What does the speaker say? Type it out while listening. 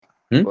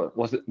Hmm?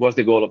 What's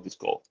the goal of this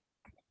call?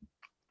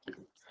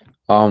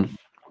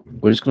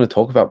 We're just going to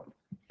talk about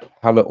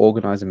how to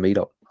organize a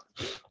meetup,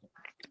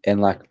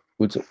 and like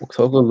we'll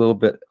talk a little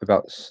bit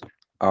about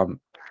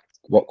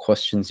what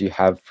questions you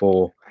have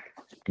for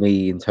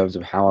me in terms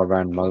of how I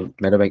ran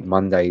Meadowbank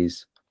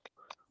Mondays,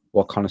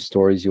 what kind of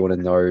stories you want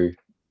to know,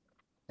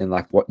 and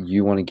like what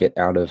you want to get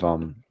out of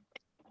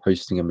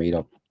hosting a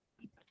meetup.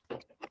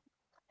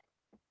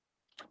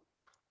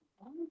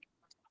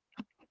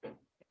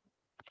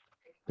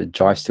 But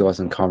Jai still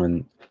hasn't come,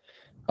 and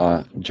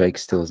Jake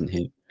still isn't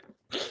here.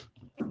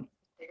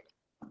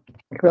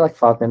 It could be like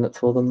 5 minutes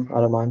for them.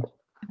 I don't mind.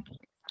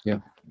 Yeah.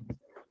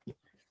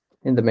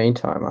 In the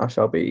meantime, I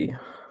shall be.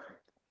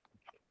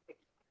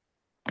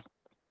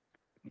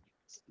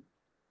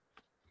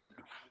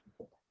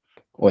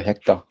 Or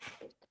Hector.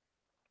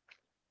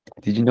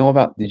 Did you know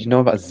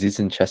about Ziz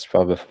and Chess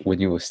Brother when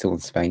you were still in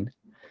Spain?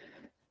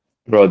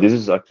 Bro, this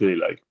is actually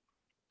like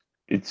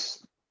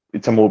it's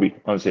a movie.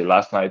 Honestly,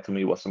 last night to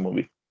me was a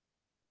movie.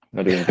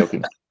 Not even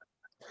joking.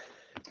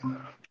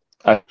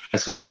 I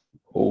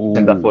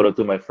sent that photo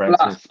to my friends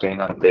in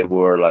Spain, and they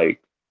were like,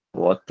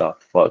 "What the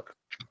fuck?"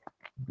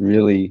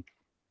 Really?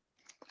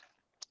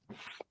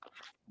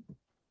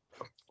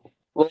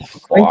 Well,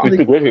 It's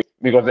crazy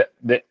because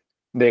the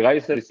guy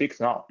is 36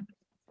 now,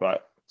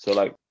 right? So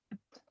like,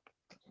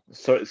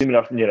 so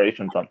similar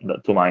generation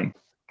to mine.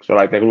 So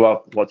like, I grew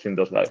up watching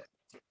those guys.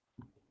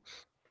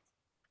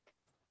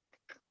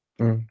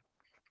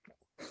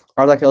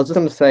 I was just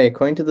going to say,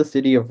 according to the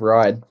city of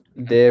Ride,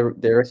 their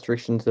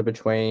restrictions are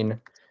between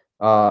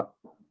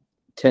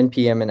 10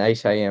 p.m. and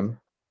 8 a.m.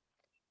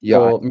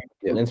 for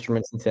musical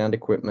instruments and sound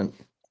equipment.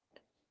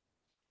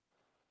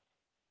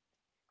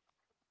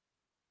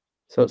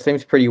 So it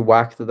seems pretty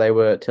whack that they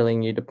were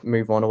telling you to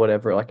move on or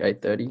whatever at like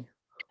 8:30.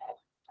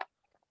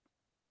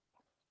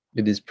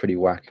 It is pretty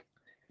whack.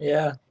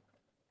 Yeah.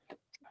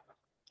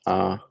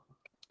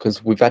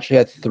 Because we've actually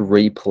had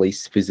 3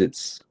 police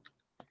visits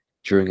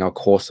during our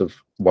course of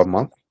 1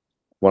 month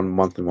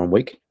and 1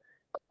 week,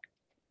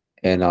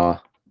 and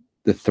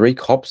the 3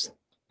 cops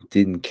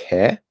didn't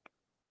care.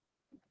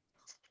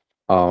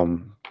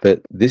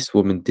 But this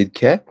woman did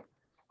care.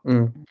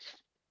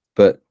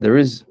 But there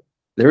is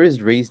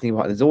reasoning.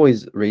 There's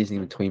always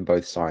reasoning between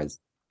both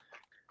sides.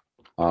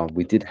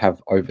 We did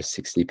have over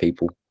 60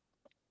 people.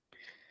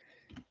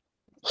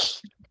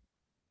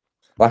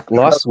 Like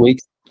last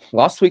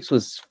week's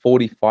was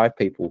 45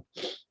 people,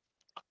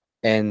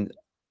 and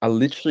I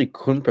literally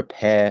couldn't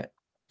prepare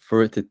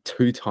for it to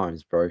 2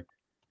 times, bro.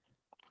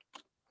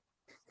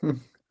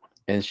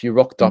 And she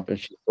rocked up and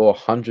she saw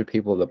 100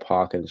 people at the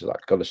park, and she's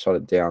like, "Got to shut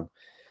it down,"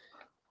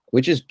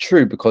 which is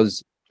true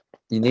because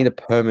you need a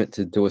permit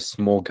to do a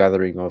small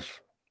gathering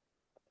of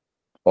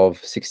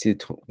 60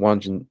 to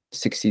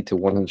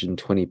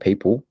 120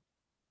 people.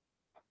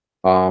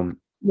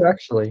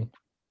 Actually,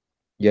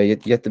 yeah, you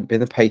have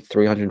to pay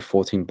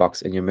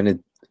 $314, and you're meant to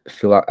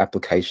fill out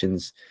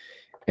applications,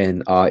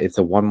 and it's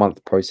a 1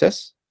 month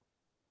process,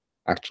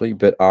 actually.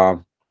 But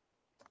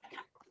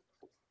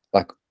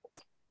like,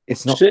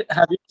 it's not. Shit,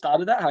 have you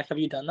started that? Like, have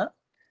you done that?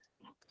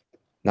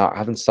 No, I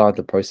haven't started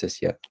the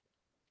process yet.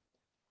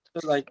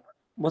 So, like,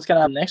 what's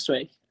gonna happen next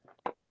week?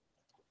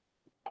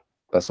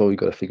 That's all we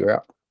got to figure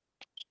out.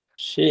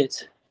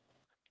 Shit.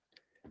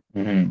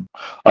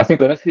 I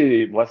think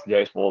honestly it was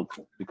Jay's fault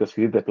because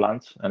he did the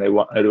plants and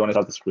everyone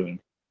started screaming.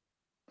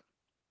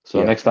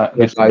 So next time,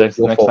 next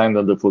time,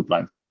 don't do full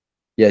plant.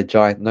 Yeah,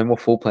 Jai, no more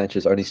full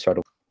planters, only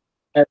straddle.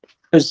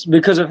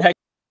 Because of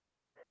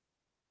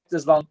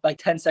Hector's long, like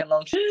 10-second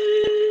long.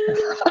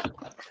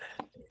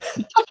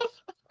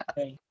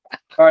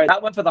 Alright,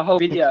 that went for the whole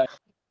video.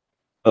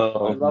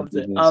 Oh, I loved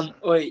it.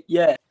 Wait,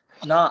 yeah,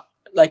 nah.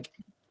 Like,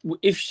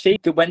 if she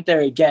went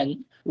there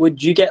again,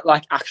 would you get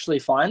like actually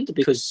fined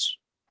because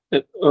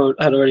it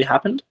had already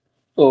happened,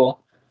 or?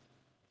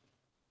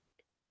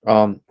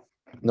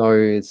 No,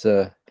 it's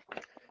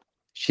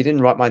she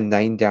didn't write my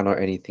name down or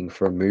anything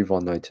for a move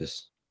on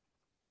notice.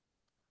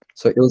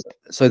 So it was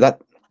that.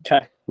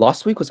 Okay.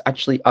 Last week was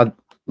actually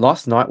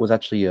last night was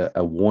actually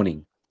a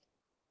warning.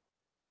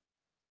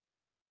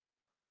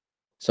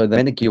 So they're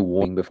meant to give a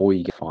warning before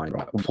you get fined,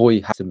 right? Before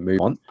you have to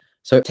move on.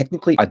 So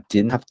technically, I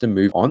didn't have to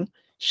move on.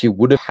 She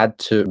would have had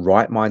to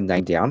write my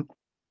name down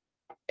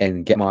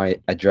and get my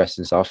address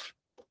and stuff,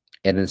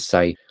 and then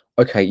say,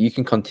 "Okay, you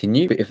can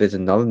continue. But if there's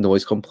another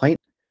noise complaint,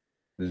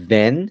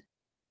 then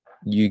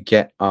you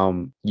get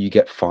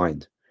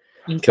fined."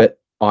 Okay. But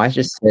I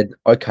just said,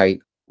 "Okay,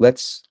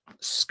 let's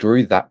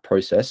screw that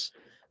process.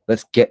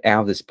 Let's get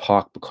out of this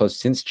park because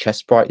since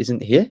Chessbright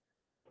isn't here,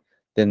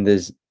 then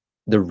there's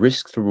the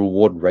risk to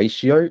reward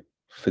ratio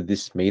for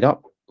this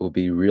meetup will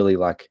be really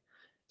like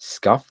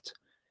scuffed."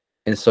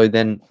 And so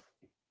then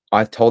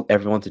I told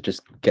everyone to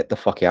just get the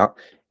fuck out.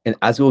 And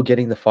as we were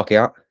getting the fuck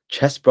out,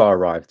 Chessbright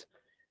arrived.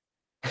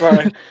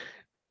 Right.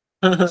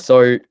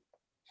 so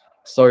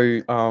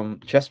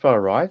Chessbright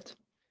arrived.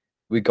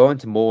 We go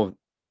into more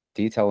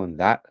detail on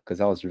that because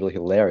that was really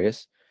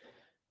hilarious.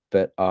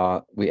 But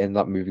we ended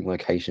up moving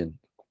location.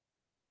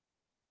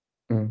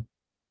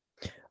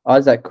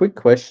 Isaac, quick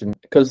question,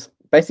 because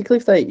basically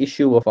if they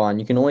issue a fine,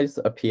 you can always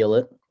appeal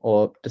it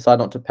or decide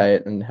not to pay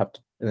it and and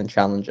then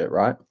challenge it,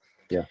 right?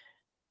 Yeah.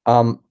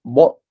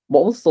 What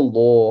was the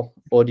law,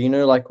 or do you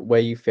know like where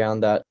you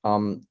found that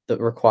the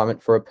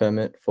requirement for a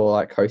permit for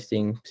like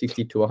hosting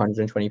 60 to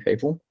 120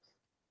 people?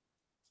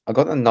 I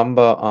got a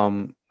number.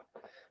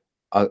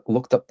 I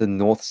looked up the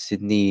North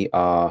Sydney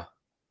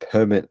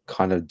permit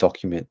kind of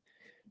document,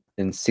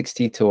 and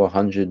 60 to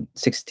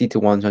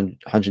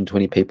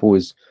 120 people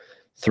is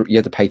you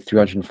have to pay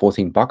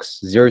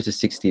 $314. 0 to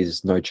 60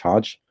 is no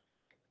charge.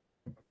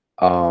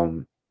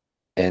 And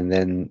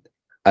then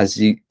as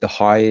the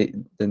higher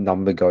the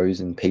number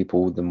goes in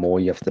people, the more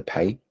you have to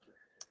pay.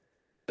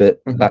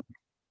 But that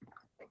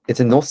it's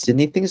a North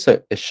Sydney thing, so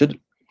it should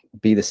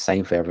be the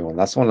same for everyone.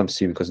 That's what I'm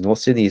assuming, because North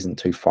Sydney isn't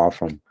too far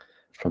from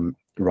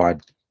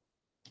Ryde.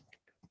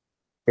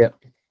 Yeah.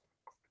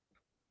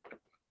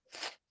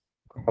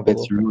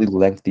 It's a really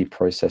lengthy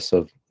process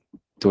of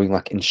doing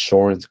like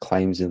insurance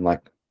claims and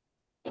like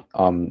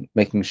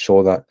making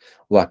sure that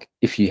like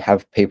if you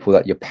have people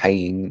that you're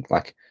paying,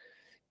 like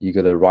you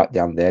got to write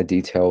down their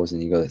details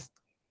and you got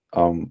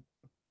to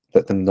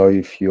let them know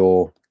if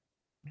you're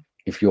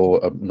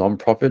a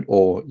non-profit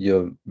or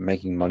you're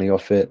making money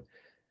off it.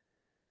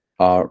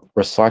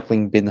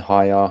 Recycling bin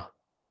hire,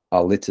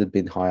 litter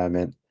bin hire,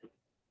 meant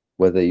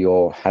whether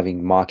you're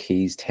having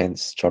marquees,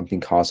 tents, jumping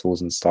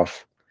castles and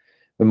stuff.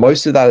 But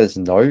most of that is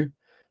no.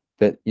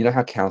 But you know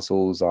how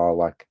councils are,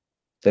 like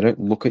they don't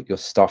look at your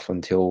stuff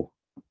until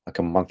like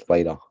a month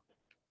later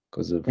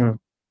because of I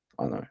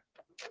don't know.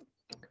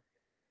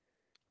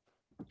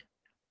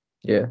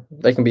 Yeah,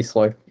 they can be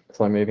slow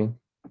moving.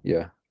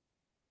 Yeah.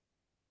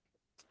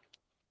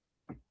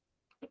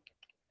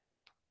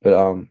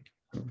 But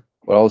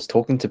what I was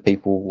talking to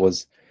people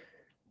was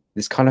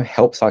this kind of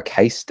helps our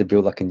case to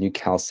build like a new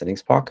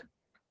calisthenics park.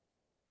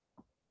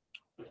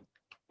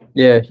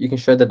 Yeah, you can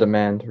show the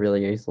demand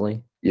really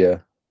easily. Yeah.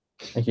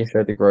 And you can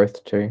show the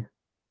growth too.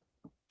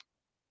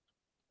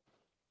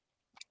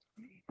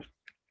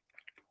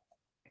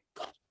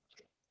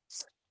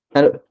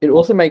 And it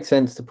also makes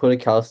sense to put a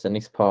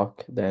calisthenics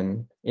park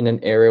then in an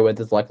area where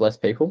there's like less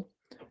people.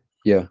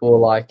 Yeah. Or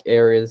like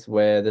areas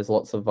where there's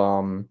lots of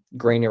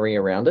greenery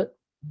around it.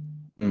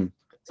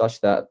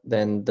 Such that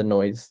then the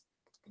noise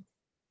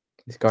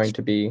is going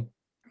to be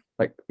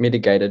like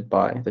mitigated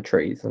by the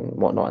trees and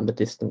whatnot in the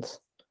distance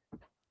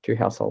to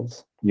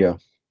households. Yeah.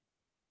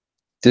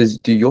 Do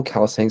your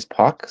calisthenics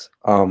parks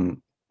are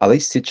they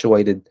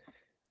situated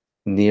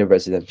near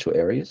residential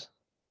areas?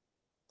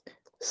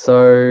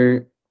 So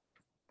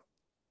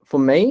for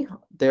me,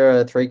 there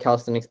are 3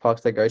 calisthenics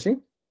parks I go to.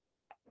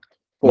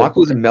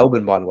 Michael's in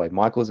Melbourne, by the way.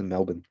 Michael's in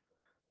Melbourne.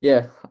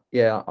 Yeah,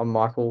 I'm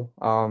Michael.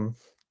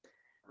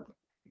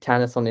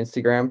 Canis on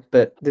Instagram.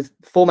 But there's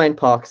 4 main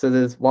parks. So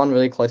there's one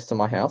really close to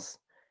my house.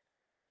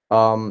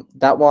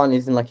 That one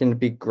is in a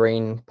big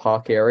green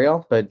park area,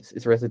 but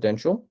it's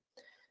residential.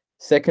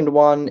 Second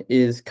one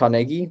is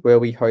Carnegie, where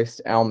we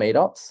host our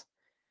meetups.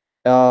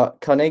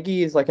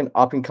 Carnegie is like an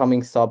up and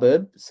coming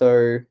suburb.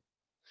 So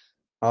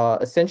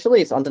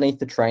essentially it's underneath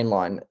the train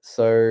line.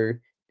 So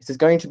if there's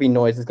going to be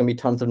noise, there's going to be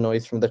tons of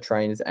noise from the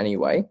trains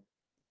anyway.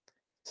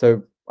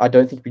 So I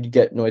don't think we'd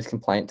get noise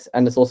complaints.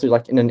 And it's also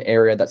like in an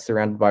area that's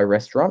surrounded by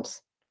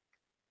restaurants.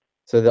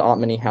 So there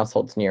aren't many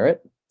households near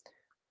it.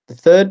 The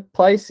third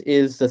place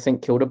is the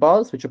St Kilda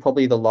bars, which are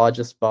probably the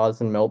largest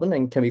bars in Melbourne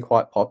and can be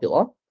quite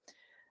popular.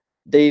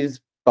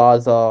 These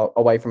bars are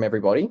away from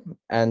everybody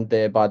and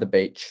they're by the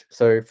beach.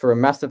 So for a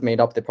massive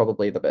meetup, they're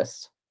probably the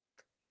best.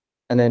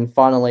 And then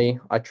finally,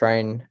 I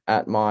train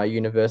at my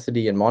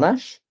university in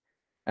Monash,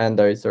 and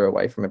those are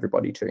away from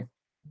everybody too.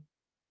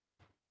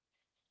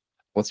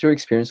 What's your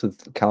experience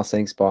with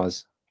calisthenics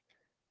bars,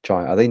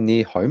 Jai? Are they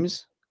near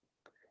homes?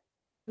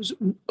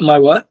 My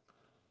what?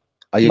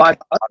 Are your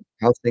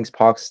calisthenics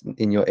parks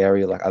in your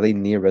area, like, are they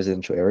near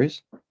residential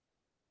areas?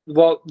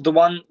 Well,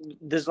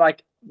 there's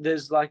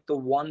the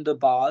Wonder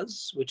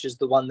Bars, which is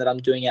the one that I'm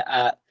doing it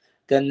at.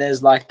 Then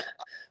there's like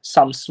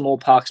some small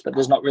parks, but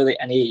there's not really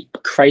any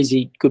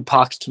crazy good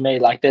parks to me.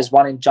 Like there's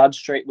one in Judge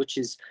Street, which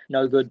is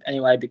no good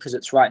anyway because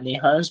it's right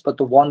near homes. But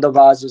the Wonder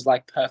Bars is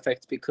like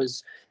perfect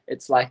because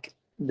it's like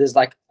there's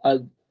like a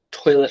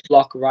toilet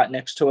block right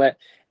next to it,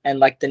 and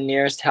like the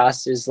nearest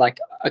house is like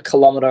a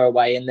kilometer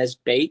away, and there's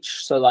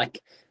beach. So like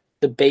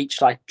the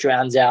beach like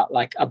drowns out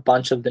like a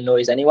bunch of the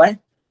noise anyway,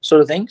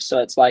 sort of thing. So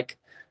it's like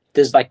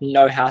there's like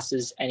no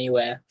houses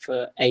anywhere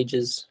for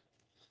ages.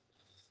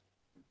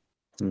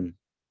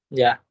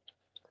 Yeah.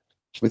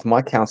 With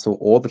my council,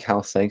 all the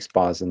calisthenics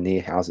bars are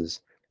near houses.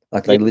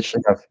 Like they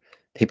literally have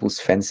people's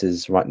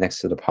fences right next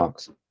to the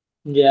parks.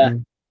 Yeah.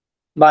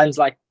 Mine's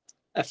like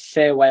a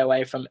fair way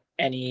away from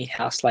any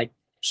house, like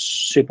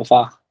super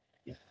far.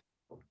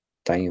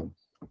 Damn.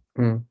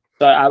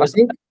 So I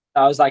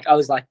was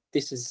like,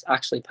 this is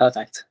actually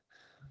perfect.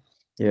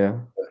 Yeah.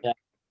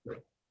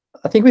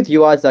 I think with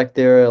you, Isaac,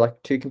 there are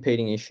like 2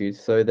 competing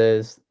issues. So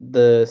there's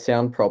the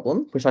sound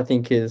problem, which I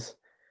think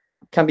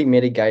can be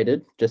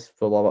mitigated just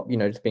for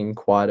just being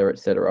quieter,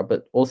 etc.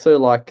 But also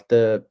like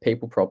the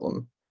people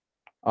problem.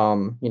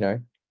 you know,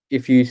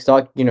 if you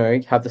start, you know,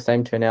 have the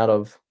same turnout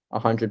of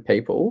 100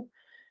 people,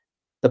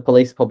 the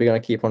police are probably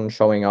going to keep on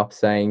showing up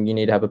saying you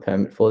need to have a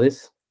permit for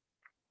this,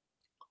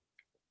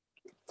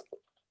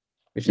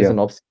 which is an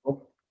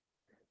obstacle.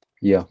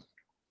 Yeah.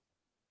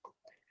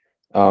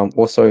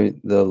 Also,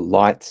 the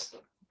lights,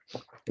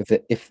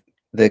 if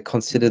they're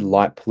considered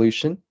light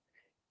pollution,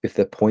 if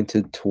they're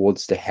pointed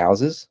towards the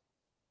houses,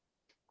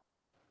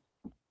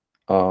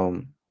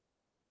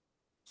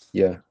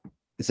 yeah,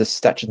 it's a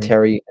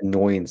statutory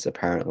annoyance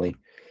apparently.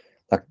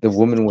 Like the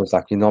woman was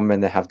like, "You're not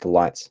meant to have the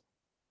lights."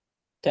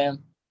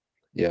 Damn.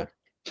 Yeah.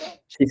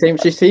 She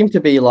seemed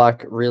to be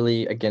like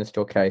really against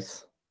your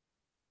case.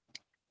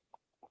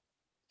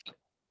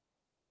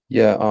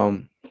 Yeah.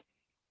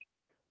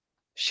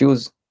 She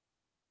was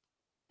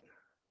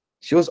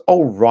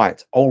all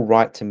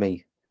right to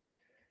me.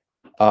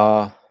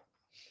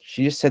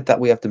 She just said that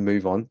we have to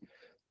move on.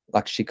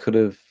 Like she could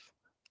have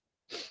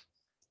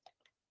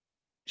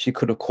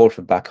called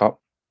for backup,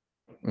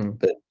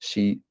 but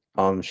she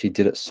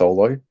did it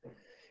solo,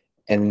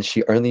 and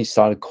she only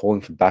started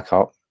calling for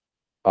backup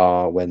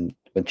when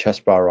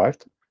Chesbra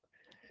arrived.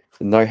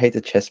 No hate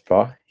to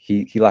Chesbra.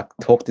 He like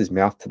talked his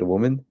mouth to the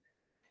woman,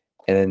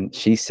 and then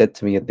she said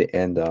to me at the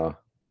end,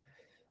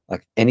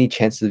 like any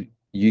chance of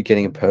you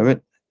getting a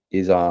permit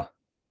is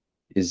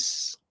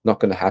not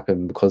going to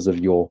happen because of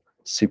your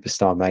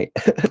superstar mate.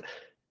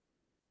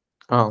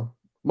 Oh,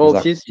 well,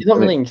 like, she's not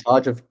really in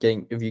charge of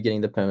you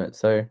getting the permit,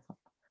 so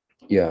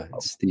yeah,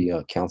 it's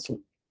the council.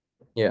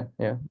 Yeah.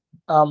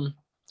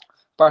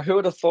 But who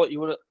would have thought you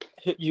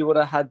would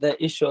have had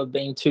the issue of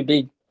being too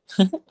big?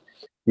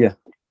 Yeah,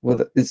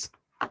 well, it's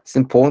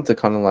important to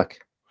kind of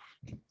like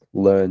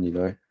learn, you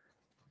know.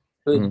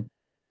 Good.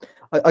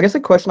 I guess a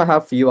question I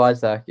have for you,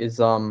 Isaac, is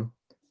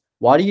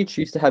why do you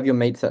choose to have your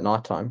meets at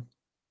nighttime?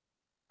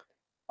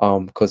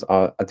 Because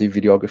I do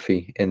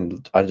videography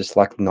and I just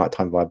like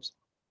nighttime vibes.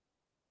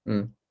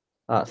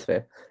 That's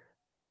fair.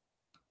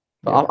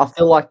 Yeah. But I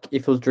feel like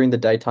if it was during the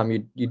daytime,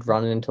 you'd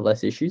run into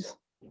less issues.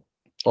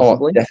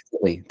 Possibly.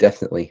 Oh,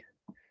 definitely.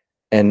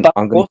 And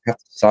I'm going to have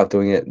to start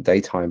doing it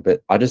daytime,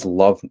 but I just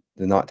love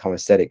the nighttime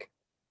aesthetic.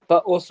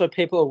 But also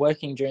people are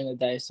working during the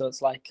day, so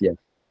it's like, yeah,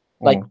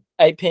 like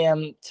 8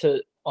 p.m.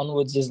 to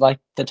onwards is like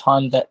the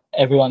time that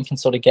everyone can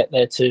sort of get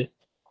there to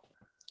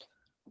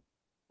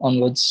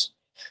onwards.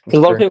 Because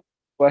a lot of people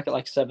work at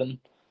like 7.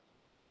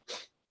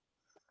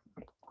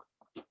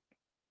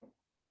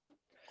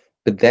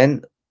 But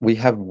then we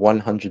have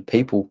 100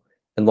 people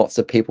and lots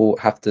of people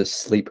have to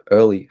sleep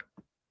early.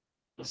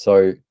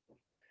 So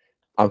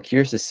I'm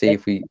curious to see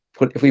if we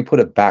put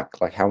it back,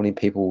 like how many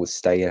people will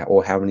stay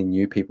or how many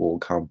new people will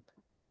come.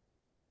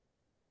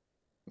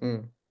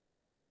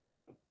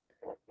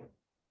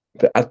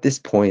 But at this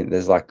point,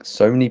 there's like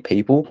so many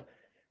people.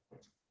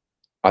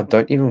 I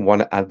don't even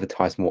want to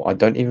advertise more. I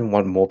don't even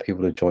want more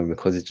people to join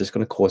because it's just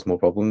going to cause more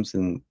problems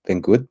than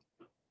good.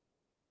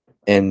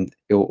 And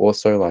it will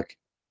also like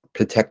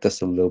protect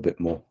us a little bit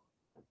more.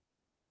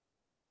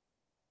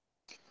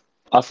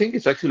 I think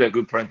it's actually a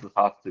good point to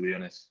have, to be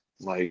honest.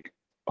 Like,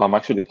 I'm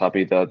actually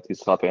happy that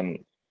this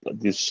happened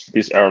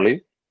this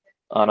early,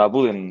 and I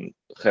wouldn't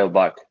hold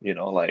back. You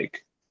know,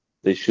 like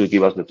they should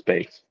give us the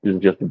space. This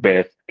is just the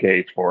best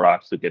case for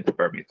us to get the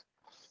permit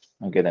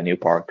and get a new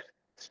park.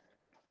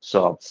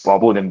 So I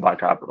wouldn't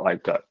back up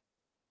like that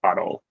at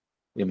all,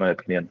 in my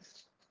opinion.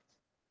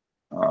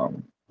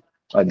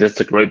 That's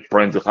a great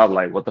point to have.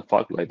 Like, what the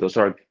fuck? Like, those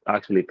are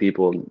actually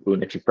people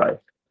doing exercise.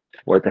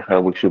 What the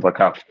hell we should back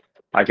up?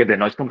 I get the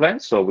noise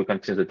complaints, so we can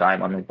change the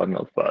time on impact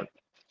notes, but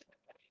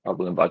I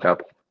wouldn't back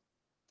up.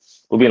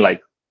 We've been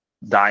like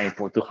dying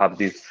to have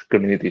this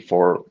community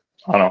for,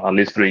 I don't know, at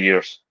least 3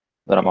 years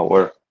that I'm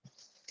aware.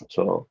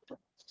 So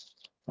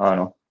I don't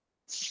know.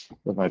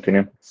 That's my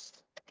opinion.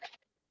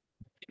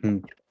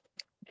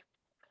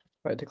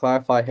 Right, to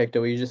clarify, Hector,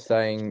 were you just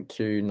saying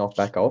to not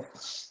back off?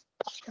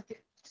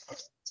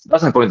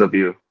 That's my point of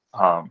view.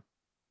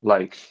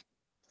 Like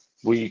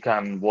we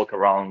can walk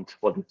around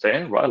what it's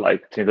saying, right?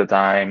 Like change the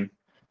time,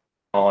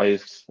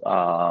 noise,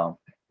 all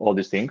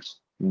these things.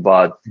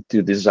 But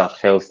dude, this is a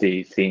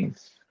healthy thing,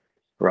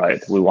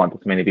 right? We want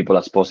as many people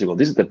as possible.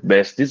 This is the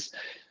best.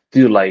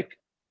 Dude, like,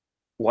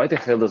 why the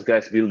hell does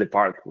guys build the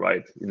park,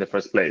 right? In the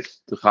first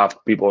place, to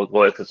have people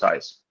go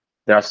exercise.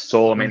 There are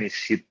so many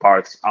shit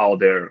parks out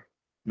there.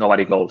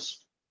 Nobody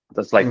goes.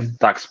 That's like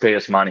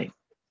taxpayers' money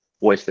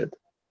wasted.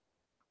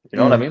 You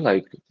know what I mean?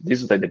 Like,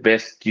 this is like the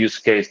best use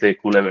case they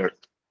could ever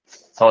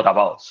thought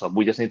about. So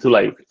we just need to,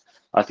 like,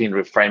 I think,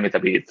 reframe it a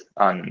bit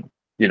and,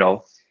 you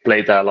know,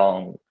 play that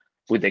along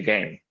with the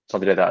game,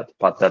 something like that.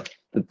 But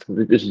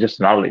it's just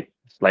gnarly.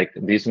 Like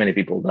this many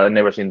people. I've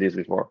never seen this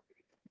before.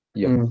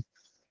 Yeah.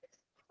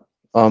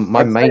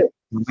 My mate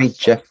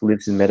Jeff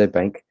lives in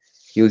Meadowbank.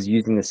 He was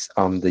using this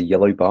the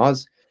yellow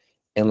bars,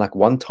 and like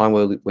one time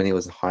when he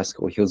was in high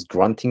school, he was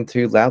grunting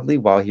too loudly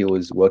while he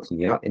was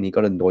working out, and he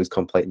got a noise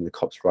complaint, and the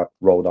cops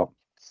rolled up.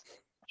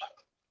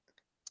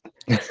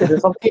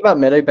 There's something about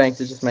Meadowbank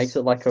that just makes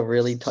it like a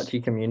really touchy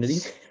community.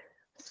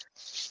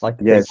 Like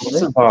yeah,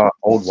 it's of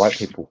old white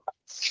people.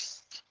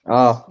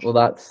 Oh,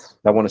 well,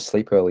 They want to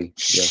sleep early.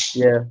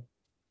 yeah.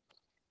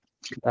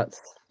 That's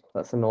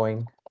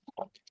annoying.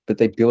 But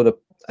they build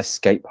a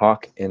skate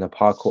park and a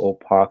parkour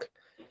park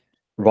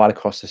right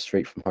across the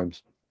street from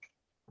homes.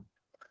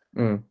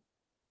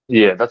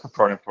 Yeah, that's a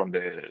problem from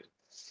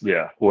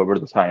whoever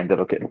designed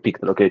pick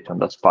the location.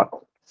 That's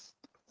fucked.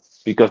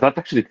 Because that's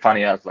actually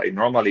funny as like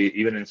normally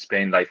even in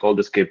Spain, like all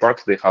the skate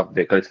parks they have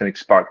the calisthenic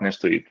park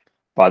next to it,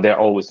 but they're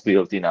always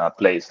built in a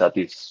place that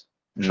is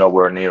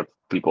nowhere near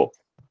people.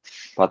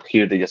 But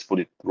here they just put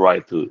it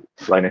right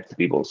next to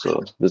people,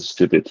 so this is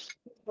stupid.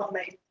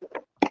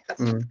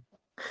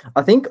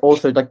 I think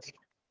also like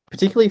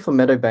particularly for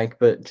Meadowbank,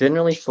 but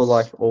generally for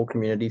like all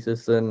communities,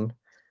 is an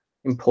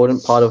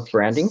important part of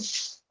branding,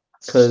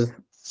 because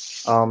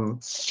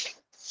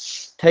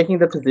taking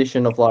the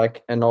position of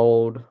like an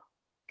old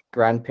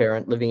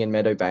grandparent living in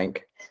Meadowbank,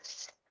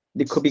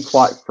 it could be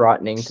quite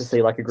frightening to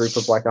see like a group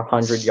of like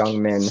 100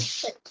 young men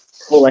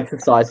all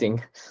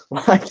exercising.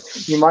 Like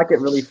you might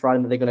get really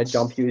frightened that they're going to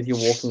jump you as you're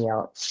walking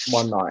out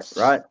one night,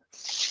 right?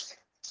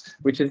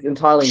 Which is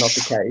entirely not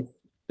the case.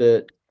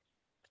 But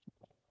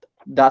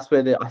that's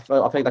where I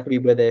think that could be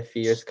where their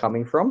fear is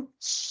coming from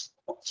as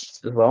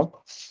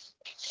well.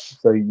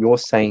 So you're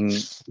saying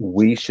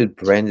we should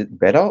brand it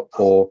better,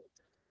 or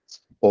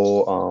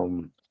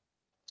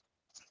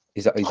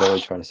is that what you're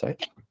trying to say?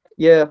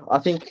 Yeah, I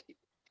think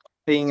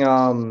being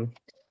brand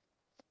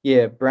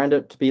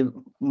it to be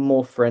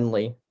more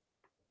friendly,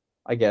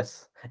 I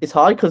guess. It's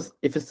hard because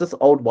if it's just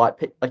old white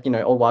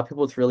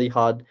people, it's really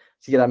hard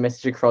to get that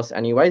message across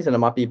anyways, and it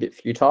might be a bit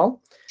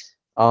futile.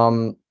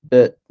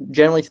 But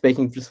generally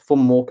speaking, just for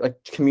more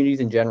like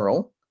communities in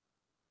general,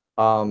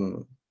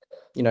 present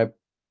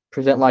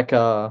like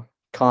a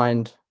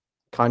kind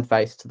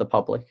face to the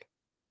public.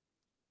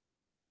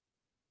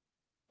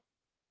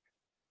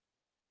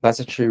 That's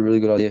actually a really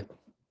good idea.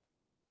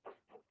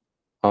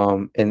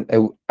 And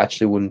it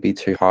actually wouldn't be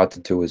too hard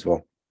to do as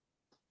well.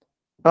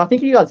 I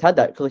think you guys had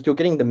that because like you're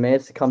getting the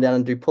mayors to come down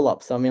and do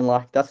pull-ups. I mean,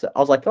 like I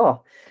was like,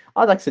 oh,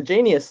 Isaac's a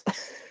genius.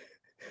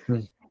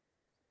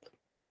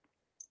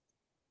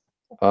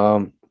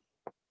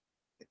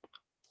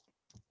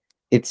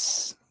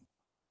 It's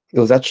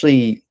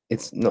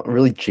not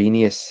really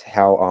genius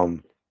how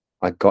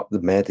I got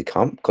the mayor to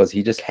come, because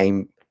he just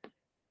came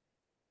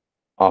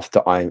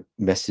after I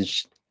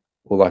messaged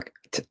or like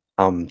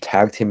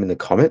tagged him in the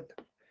comment.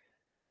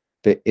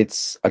 But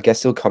I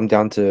guess it'll come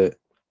down to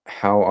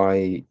how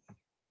I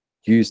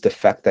use the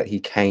fact that he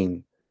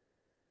came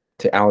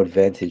to our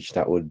advantage.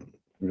 That would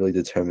really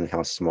determine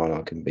how smart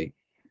I can be.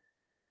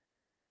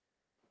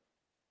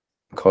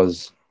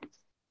 Because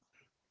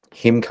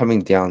him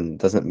coming down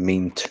doesn't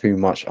mean too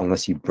much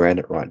unless you brand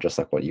it right, just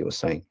like what you were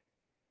saying.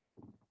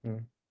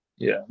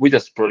 Yeah, we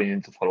just probably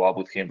need to follow up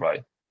with him,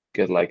 right?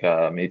 Get like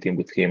a meeting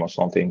with him or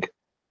something.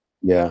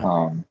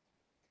 Yeah.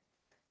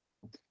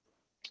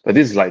 But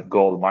this is like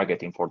gold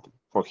marketing for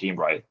him,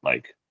 right?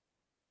 Like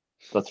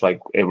that's like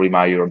every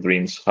mayor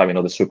dreams, having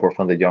all the support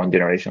from the young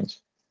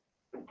generations.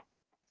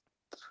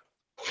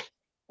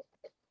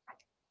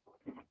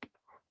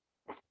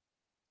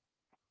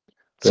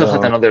 So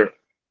had another.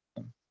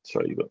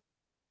 Sorry, you go.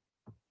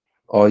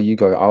 Oh, you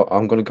go.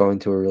 I'm going to go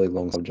into a really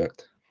long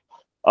subject.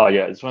 Oh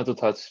yeah, I just wanted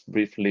to touch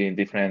briefly in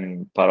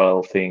different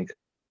parallel thing.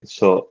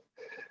 So,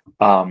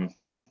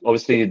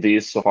 obviously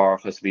this so far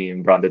has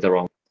been branded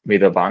around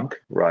Meadowbank,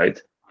 right?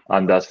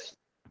 And that's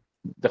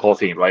the whole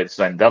thing, right?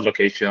 So in that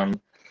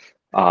location,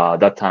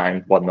 that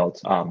time,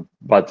 whatnot.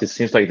 But it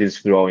seems like it is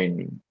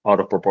growing out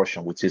of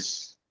proportion, which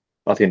is,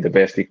 I think, the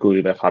best it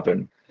could ever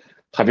happen.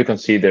 Have you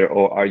considered,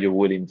 or are you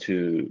willing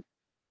to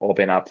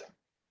open up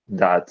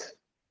that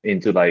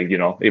into like,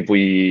 if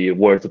we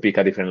were to pick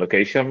a different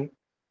location,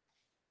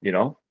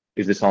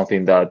 is this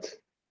something that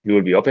you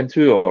would be open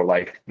to, or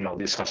like, no,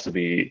 this has to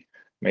be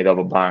made of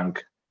a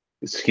bank,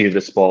 it's here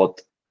the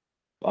spot,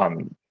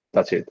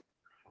 that's it?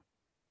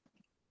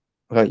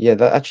 Okay, yeah,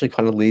 that actually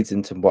kind of leads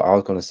into what I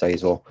was going to say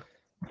as well.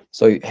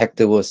 So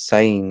Hector was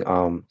saying,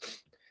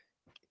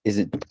 is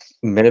it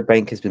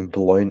Meadowbank has been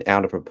blown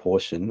out of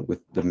proportion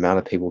with the amount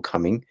of people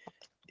coming?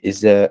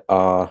 Is there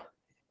a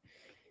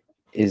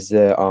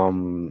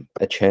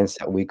chance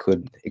that we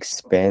could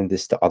expand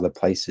this to other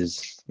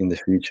places in the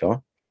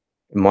future?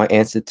 My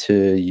answer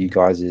to you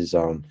guys is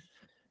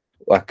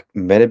like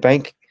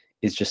Meadowbank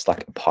is just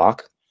like a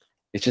park.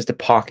 It's just a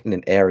park in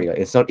an area.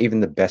 It's not even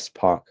the best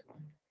park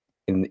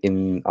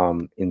in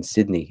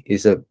Sydney.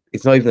 It's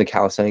not even a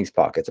calisthenics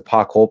park. It's a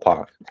parkour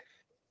park,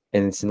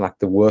 and it's in like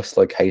the worst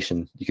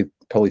location you could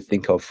probably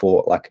think of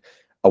for like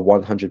a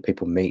 100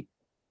 people meet.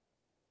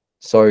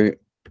 So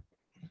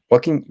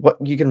what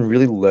you can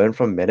really learn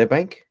from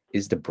Meadowbank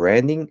is the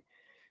branding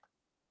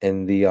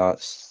and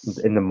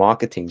the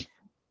marketing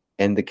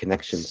and the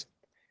connections,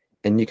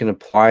 and you can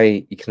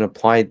apply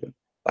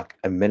like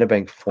a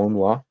Meadowbank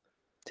formula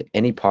to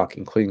any park,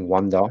 including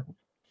Wonder,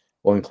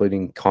 or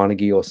including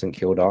Carnegie or St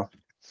Kilda,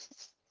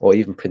 or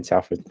even Prince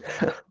Alfred.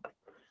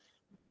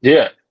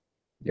 Yeah,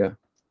 yeah,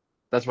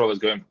 that's what I was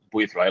going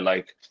with, right?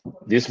 Like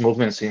this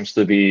movement seems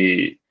to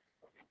be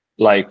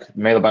like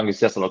Meadowbank is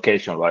just a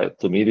location, right?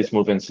 To me, this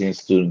movement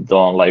seems to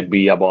don't like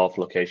be above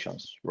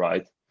locations,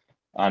 right?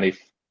 And if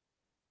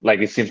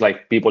like it seems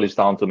like people is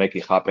down to make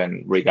it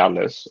happen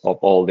regardless of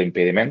all the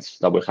impediments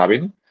that we're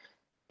having.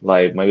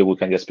 Like maybe we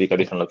can just pick a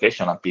different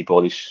location and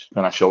people is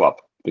gonna show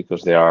up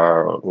because they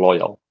are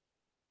loyal.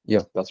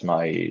 Yeah, that's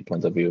my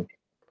point of view.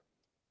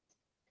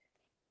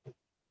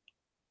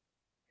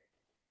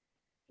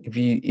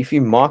 If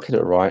you market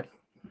it right,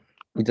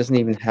 it doesn't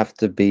even have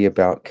to be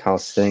about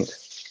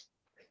calisthenics.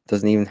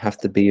 Doesn't even have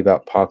to be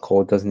about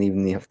parkour. Doesn't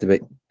even have to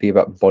be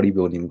about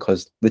bodybuilding,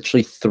 because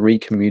literally 3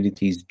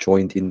 communities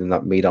joined in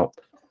that meetup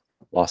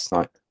last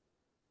night.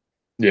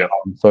 Yeah.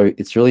 So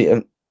it's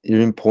really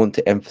important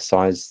to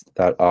emphasize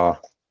that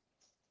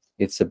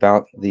it's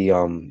about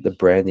the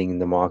branding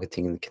and the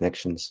marketing and the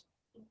connections.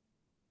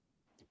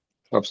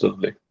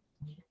 Absolutely.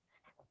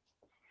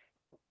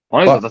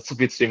 Honestly, that's a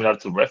bit similar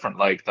to Referent.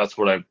 Like that's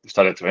where I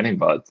started training,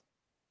 but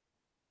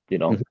you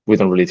know, we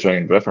don't really train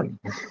in Referent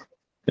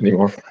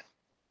anymore.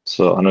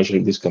 So I'm not sure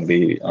if this can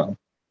be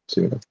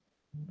similar.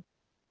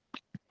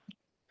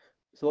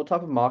 So what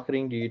type of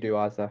marketing do you do,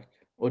 Isaac?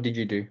 Or did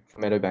you do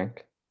for Meadowbank?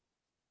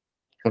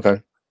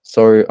 Okay.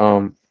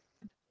 So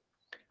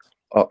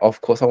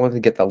of course I wanted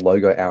to get that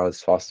logo out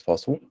as fast as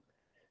possible,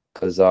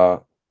 because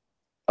a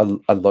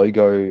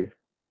logo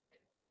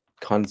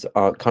kind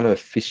of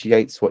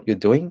officiates what you're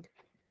doing,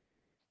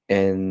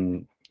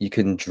 and you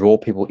can draw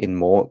people in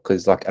more,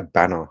 because like a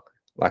banner,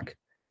 like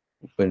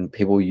when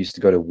people used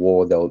to go to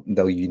war,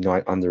 they'll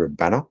unite under a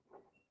banner,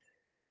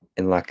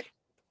 and like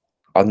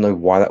I don't know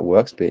why that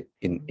works, but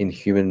in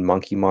human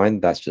monkey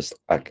mind, that's just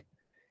like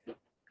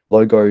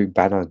logo,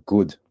 banner,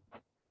 good.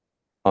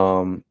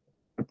 So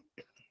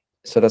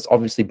that's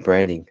obviously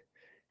branding,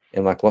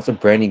 and like lots of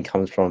branding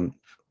comes from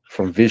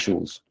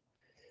visuals,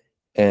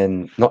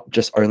 and not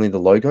just only the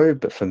logo,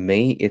 but for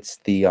me, it's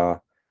the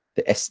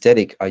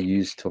aesthetic I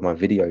use to my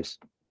videos.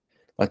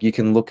 Like you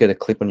can look at a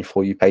clip on your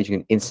For You page, you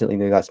can instantly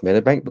know that's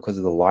Meadowbank because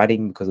of the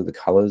lighting, because of the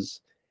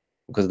colors,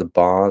 because of the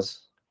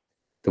bars,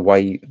 the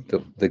way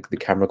the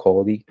camera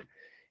quality.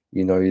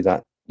 You know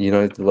that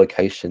the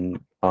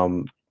location,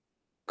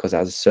 because it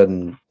has a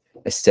certain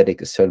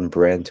aesthetic, a certain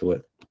brand to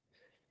it.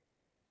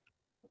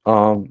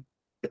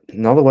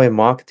 Another way of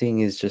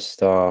marketing is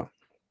just well,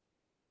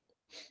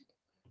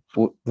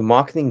 the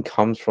marketing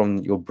comes from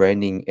your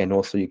branding and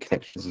also your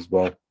connections as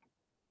well.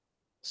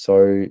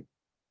 So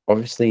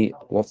obviously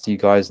lots of you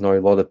guys know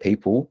a lot of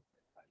people,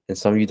 and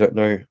some of you don't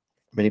know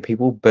many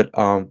people, but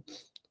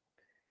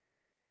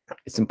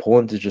it's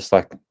important to just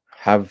like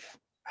have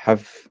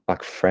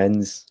like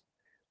friends,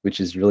 which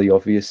is really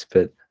obvious,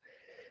 but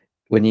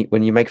when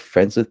you make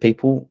friends with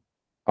people,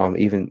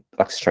 even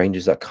like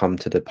strangers that come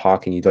to the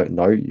park and you don't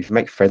know, if you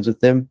make friends with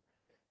them,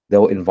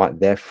 they'll invite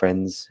their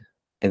friends,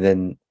 and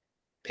then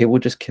people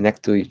just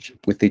connect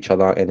with each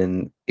other, and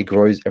then it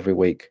grows every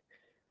week.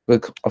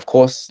 Look, of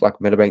course, like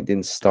Meadowbank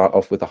didn't start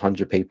off with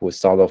 100 people; it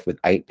started off with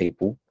 8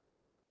 people.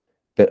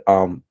 But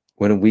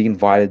when we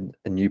invited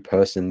a new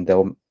person,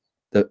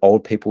 the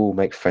old people will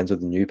make friends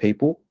with the new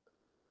people,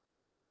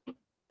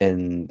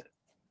 and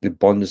the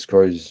bond just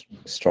grows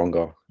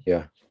stronger.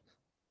 Yeah.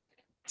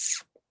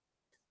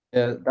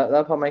 Yeah,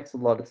 that part makes a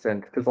lot of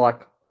sense, because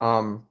like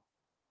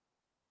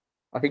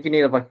I think you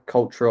need like a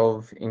culture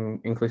of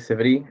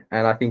inclusivity,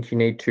 and I think you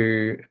need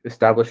to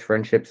establish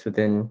friendships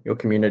within your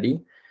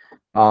community.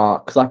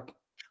 Because like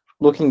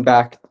looking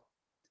back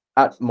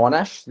at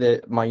Monash,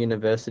 my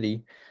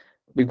university,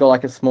 we've got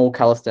like a small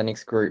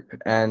calisthenics group,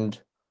 and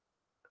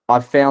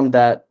I've found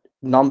that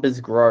numbers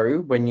grow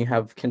when you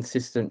have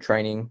consistent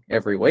training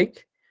every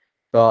week.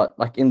 But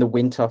like in the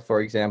winter,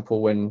 for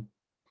example, when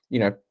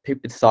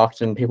it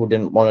sucked and people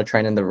didn't want to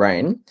train in the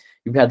rain,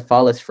 you had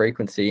far less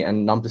frequency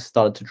and numbers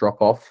started to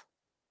drop off.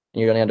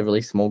 And you only had a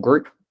really small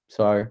group.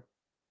 So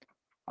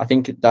I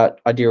think that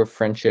idea of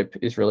friendship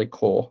is really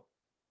core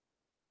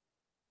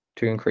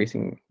to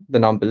increasing the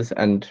numbers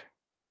and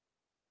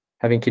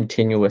having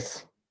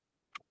continuous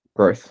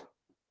growth.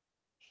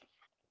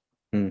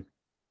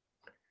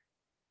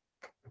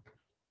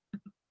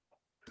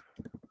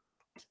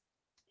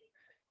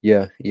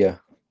 Yeah.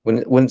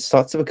 When it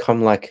starts to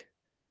become like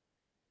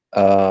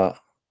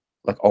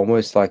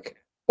almost like,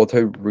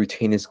 although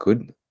routine is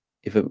good,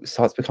 if it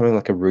starts becoming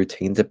like a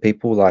routine to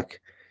people,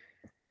 like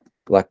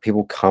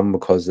people come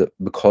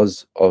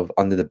because of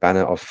under the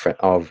banner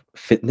of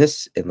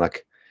fitness and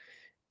like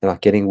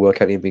getting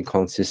workout and being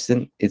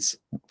consistent, it's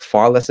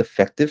far less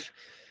effective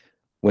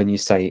when you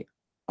say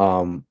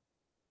do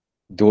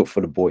it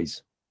for the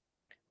boys.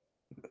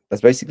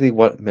 That's basically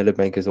what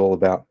Meadowbank is all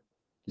about.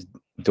 Just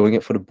doing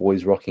it for the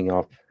boys, rocking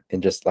up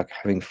and just like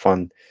having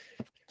fun.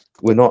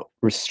 We're not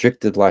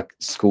restricted like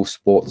school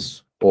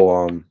sports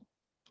or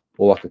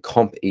like a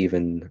comp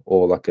even,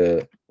 or like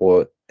an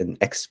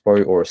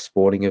expo or a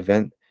sporting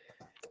event.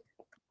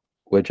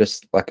 We're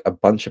just like a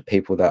bunch of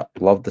people that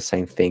love the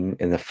same thing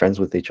and they're friends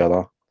with each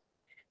other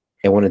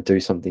and want to do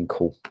something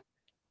cool.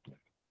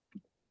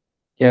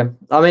 Yeah,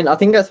 I mean, I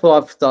think that's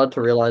what I've started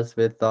to realize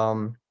with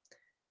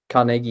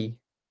Carnegie.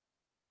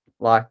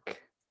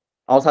 Like,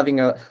 I was having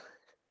a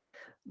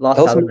last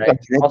Tell us Saturday. about I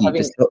was Carnegie.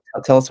 having, Just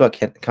tell us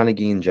about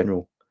Carnegie in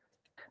general.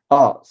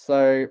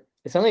 so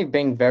it's only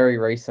been very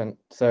recent.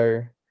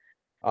 So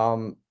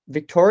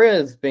Victoria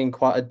has been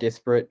quite a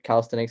disparate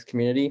calisthenics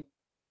community.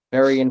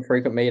 Very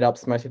infrequent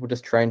meetups. Most people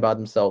just train by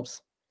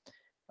themselves.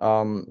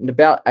 In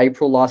about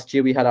April last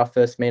year, we had our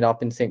first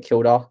meetup in St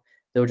Kilda.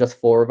 There were just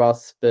 4 of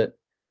us, but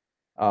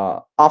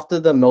after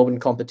the Melbourne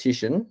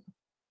competition,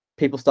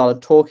 people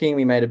started talking.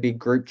 We made a big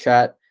group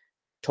chat,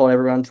 told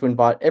everyone to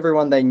invite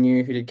everyone they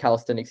knew who did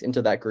calisthenics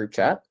into that group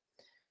chat,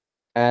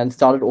 and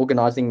started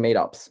organizing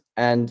meetups.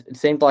 And it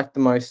seemed like the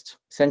most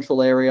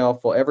central area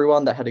for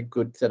everyone that had a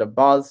good set of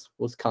bars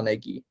was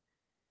Carnegie.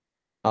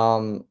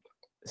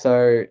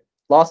 So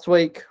last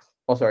week,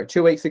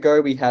 2 weeks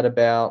ago, we had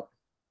about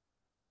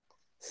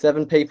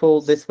 7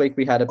 people. This week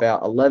we had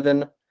about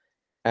 11,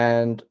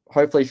 and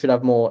hopefully should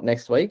have more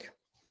next week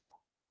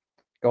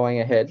going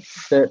ahead.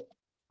 But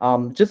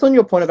just on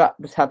your point about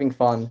just having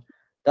fun,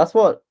 that's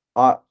what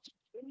I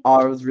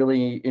was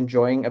really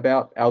enjoying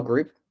about our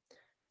group.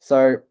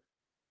 So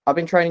I've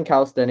been training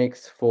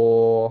calisthenics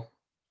for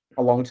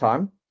a long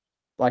time,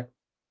 like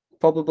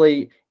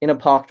probably in a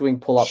park doing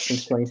pull-ups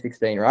since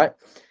 2016, right?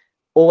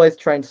 Always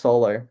trained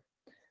solo.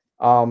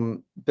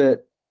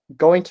 But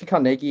going to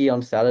Carnegie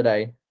on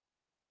Saturday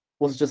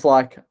was just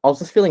like, I was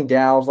just feeling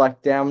down. I was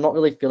like, damn, I'm not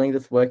really feeling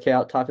this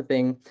workout type of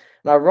thing.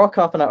 And I rock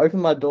up and I open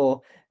my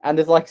door and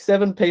there's like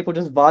 7 people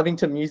just vibing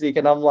to music,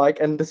 and I'm like,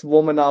 and just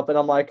warming up, and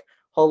I'm like,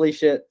 holy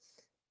shit,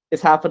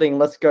 it's happening.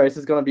 Let's go. This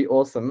is going to be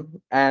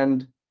awesome.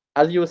 And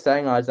as you were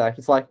saying, Isaac,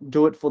 it's like,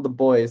 do it for the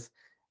boys.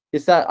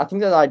 It's that, I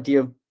think that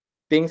idea of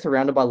being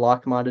surrounded by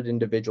like-minded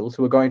individuals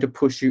who are going to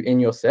push you in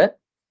your set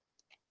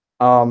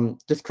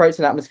just creates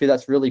an atmosphere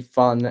that's really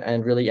fun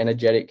and really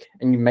energetic,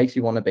 and makes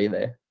you want to be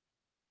there.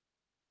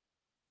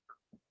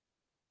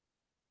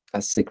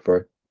 That's sick,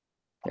 bro.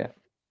 Yeah.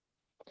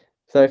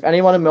 So if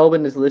anyone in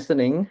Melbourne is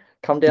listening,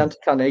 come down to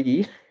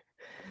Carnegie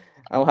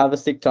and we'll have a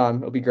sick time.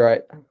 It'll be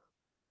great.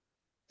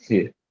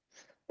 Yeah.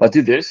 But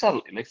dude, there's a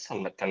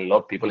lot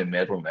of people in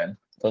Melbourne, man.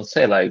 Don't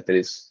say like there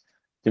is.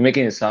 You're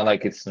making it sound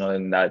like it's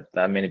not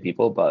that many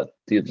people, but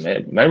dude,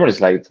 Melbourne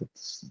is like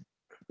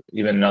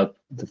even not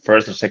the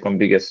first or second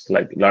biggest,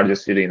 like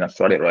largest city in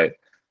Australia, right?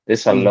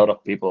 There's a lot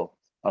of people.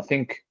 I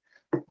think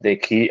the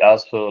key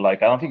also,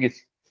 like, I don't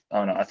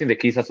know. I think the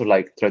key is also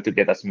like try to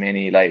get as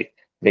many like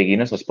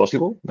beginners as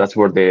possible. That's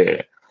where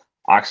the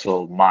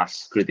actual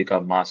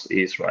critical mass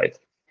is, right?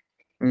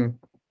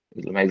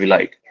 Maybe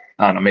like,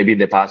 I don't know, maybe in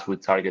the past we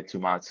target too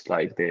much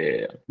like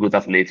the good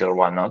athletes or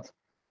whatnot.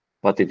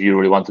 But if you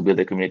really want to build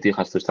a community, it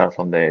has to start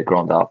from the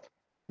ground up.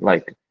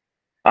 Like,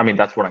 I mean,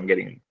 that's what I'm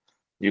getting.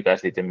 You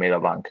guys did in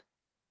Meadowbank.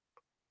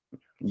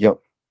 Yep.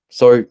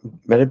 So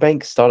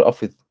Meadowbank started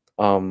off with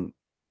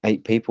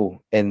 8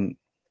 people, and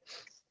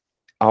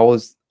I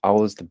was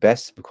the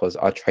best because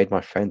I trained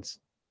my friends.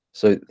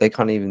 So they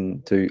can't even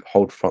do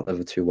hold front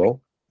lever too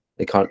well.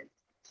 They can't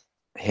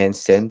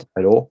handstand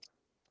at all.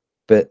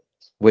 But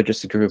we're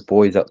just a group of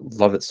boys that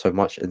love it so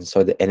much, and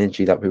so the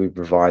energy that we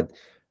provide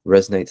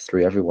resonates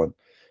through everyone.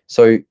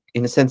 So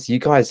in a sense, you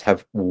guys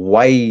have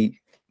way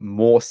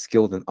more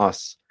skill than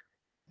us.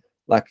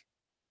 Like,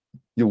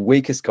 the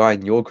weakest guy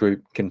in your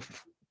group can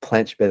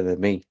planche better than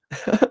me.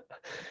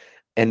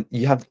 And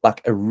you have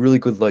like a really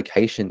good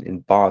location in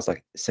bars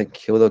like St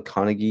Kilda,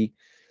 Carnegie.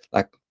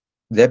 Like,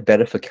 they're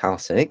better for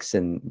calisthenics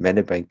than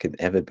Meadowbank can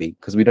ever be,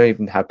 because we don't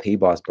even have P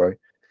bars, bro.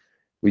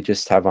 We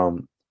just have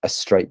a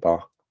straight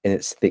bar, and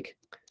it's thick.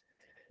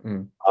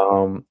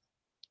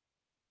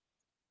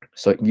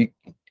 So you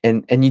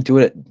do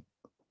it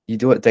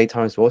at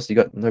daytime as well, so you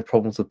got no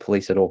problems with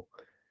police at all.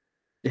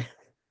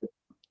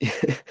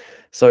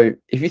 So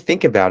if you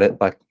think about it,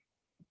 like,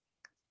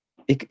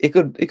 it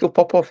could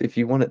pop off if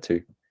you want it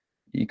to.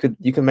 You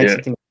can make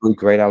something really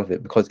great out of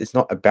it, because it's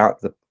not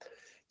about the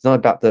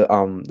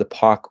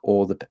park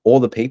or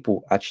the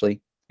people.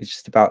 Actually, it's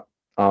just about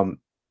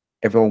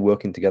everyone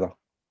working together.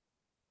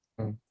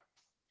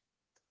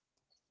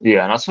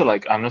 Yeah, and also,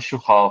 like, I'm not sure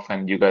how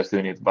often you guys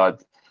doing it,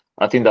 but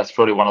I think that's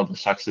probably one of the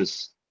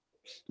success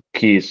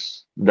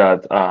keys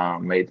that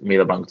made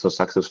Meadowbank so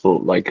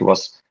successful. Like, it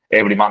was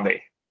every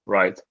Monday,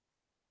 right?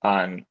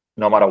 And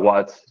no matter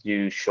what,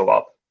 you show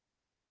up.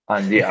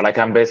 And yeah, like,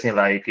 I'm basing,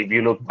 like, if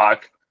you look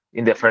back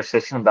in the first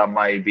session, that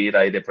might be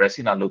like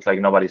depressing and look like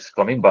nobody's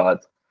coming,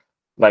 but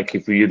like,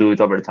 if you do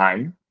it over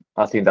time,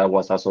 I think that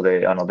was also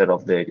another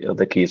of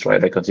the keys, right?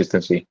 The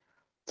consistency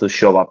to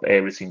show up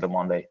every single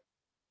Monday.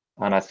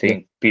 And I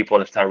think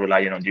people start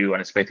relying on you and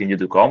expecting you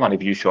to come. And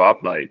if you show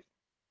up, like,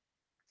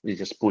 it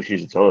just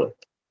pushes each other.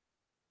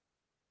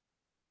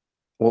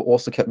 What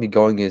also kept me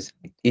going is,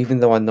 even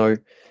though I know,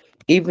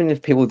 even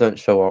if people don't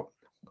show up,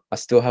 I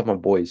still have my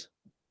boys.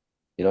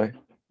 You know,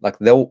 like,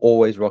 they'll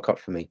always rock up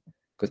for me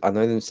because I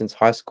know them since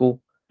high school.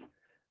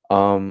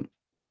 Although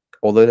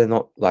they're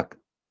not like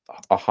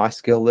a high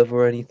scale level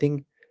or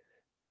anything,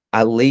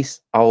 at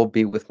least I'll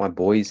be with my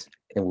boys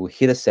and we'll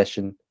hit a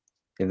session,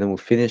 and then we'll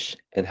finish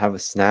and have a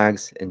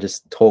snags and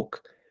just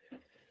talk.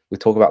 We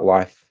talk about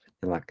life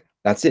and like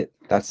that's it.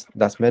 That's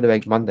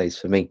Meadowbank Mondays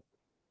for me.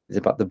 It's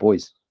about the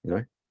boys,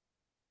 you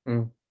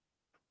know.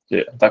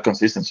 Yeah, that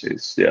consistency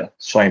is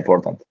so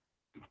important.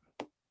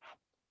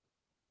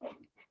 Do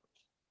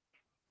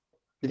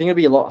you think it'd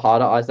be a lot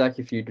harder, Isaac,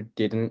 if you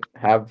didn't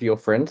have your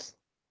friends?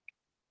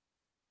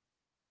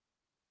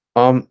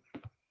 Well,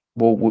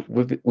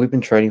 we've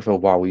been training for a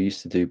while. We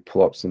used to do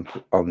pull-ups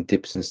and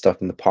dips and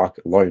stuff in the park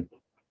alone.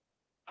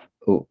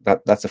 Oh,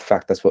 that's a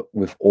fact. That's what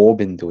we've all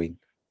been doing.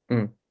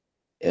 But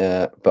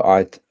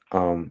I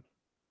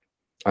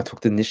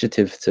took the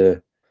initiative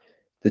to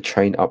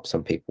train up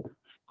some people.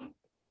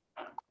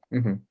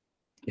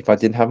 If I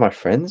didn't have my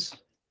friends,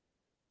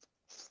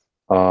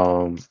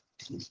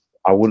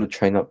 I would have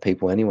trained up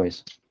people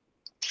anyways.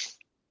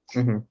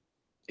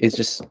 It's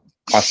just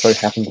I so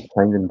happened to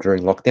train them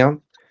during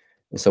lockdown,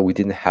 and so we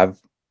didn't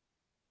have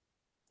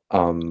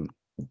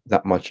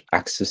that much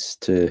access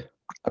to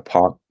a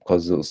park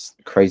because it was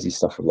crazy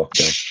stuff with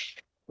lockdown.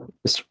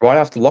 Just right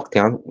after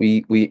lockdown,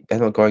 we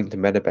ended up going to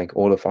Meadowbank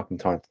all the fucking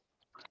time.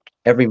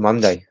 Every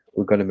Monday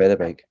we're going to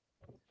Meadowbank,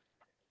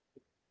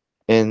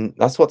 and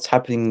that's what's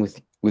happening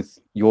with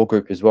your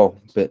group as well.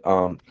 But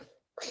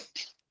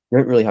you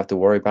don't really have to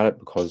worry about it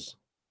because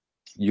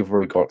you've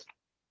already got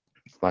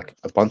like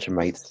a bunch of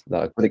mates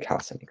that are good at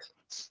calisthenics.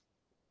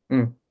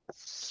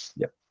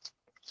 Yep.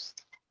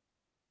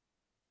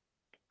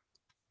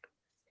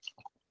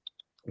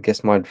 I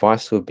guess my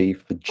advice would be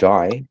for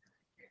Jai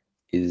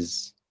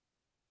is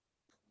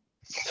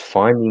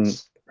finding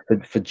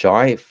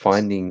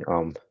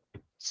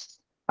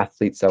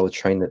athletes that will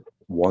train at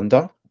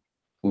Wanda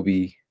will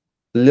be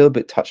a little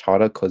bit touch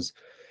harder because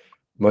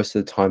most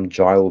of the time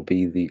Jai will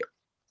be the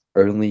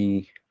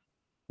only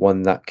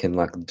one that can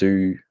like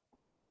do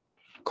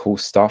cool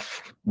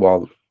stuff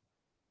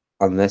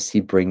unless he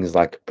brings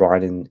like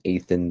Brian,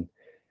 Ethan,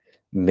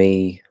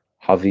 me,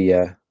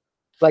 Javier.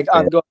 Like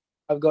I've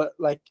got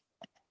like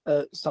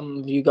some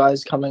of you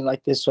guys coming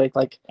like this week.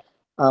 Like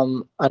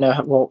I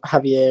know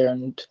Javier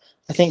and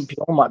I think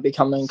Bjorn might be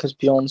coming because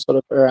Bjorn's sort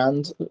of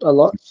around a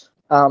lot.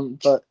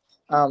 But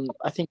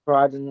I think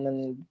Bryden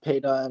and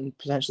Peter and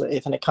potentially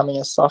Ethan are coming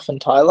and stuff,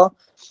 and Tyler.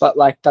 But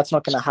like that's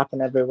not going to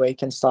happen every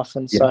week and stuff.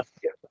 And so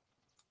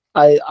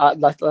I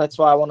like that's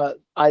why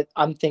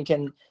I'm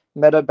thinking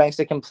Meadowbank's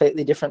a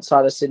completely different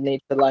side of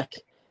Sydney to like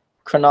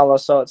Cronulla.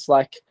 So it's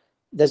like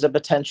there's a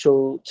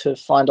potential to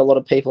find a lot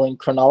of people in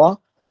Cronulla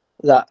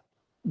that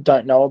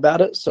don't know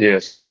about it. So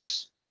yes,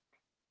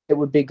 it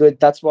would be good.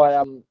 That's why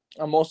I'm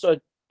also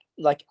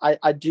like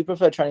I do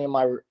prefer training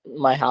in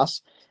my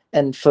house,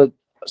 and for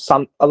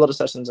a lot of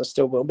sessions I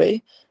still will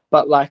be,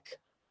 but like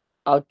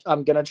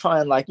I'm gonna try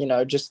and like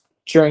just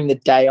during the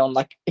day on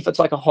like if it's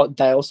like a hot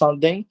day or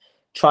something,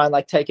 try and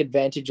like take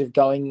advantage of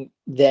going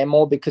there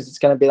more because it's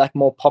gonna be like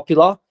more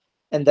popular,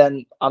 and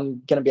then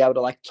I'm gonna be able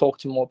to like talk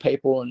to more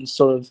people and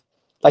sort of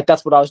like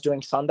that's what I was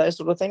doing Sunday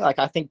sort of thing. Like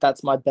I think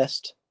that's my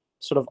best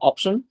sort of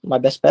option, my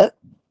best bet.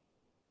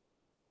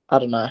 I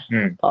don't know,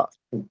 but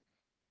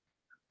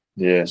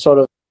sort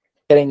of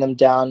getting them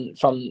down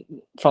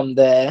from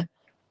there,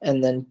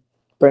 and then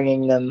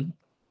bringing them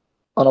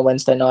on a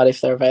Wednesday night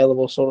if they're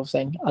available, sort of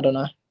thing. I don't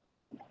know,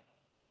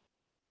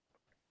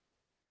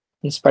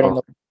 and spreading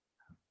them.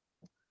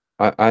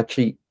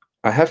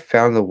 I have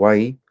found a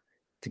way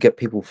to get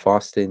people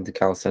faster into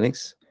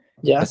calisthenics.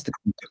 Yeah, that's to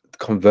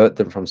convert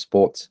them from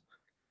sports.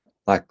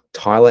 Like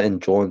Tyler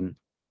and John.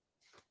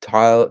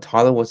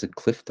 Tyler was a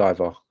cliff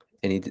diver,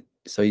 and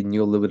so he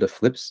knew a little bit of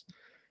flips.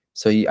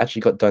 So he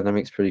actually got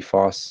dynamics pretty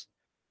fast.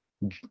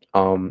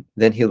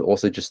 Then he'll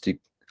also just do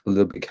a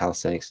little bit of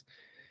calisthenics.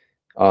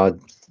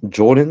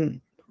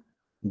 Jordan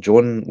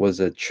was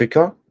a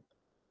tricker,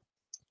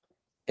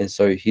 and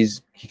so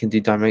he can do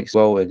dynamics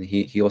well, and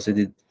he also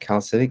did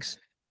calisthenics.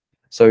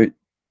 So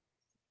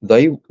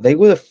they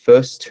were the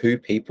first two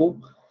people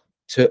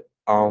to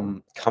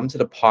come to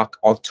the park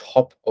on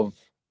top of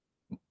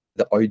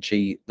the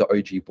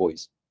OG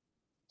boys.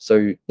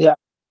 So yeah,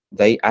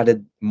 they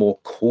added more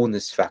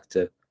coolness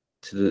factor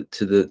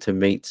to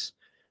meets,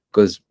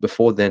 because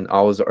before then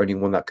I was the only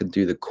one that could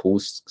do the cool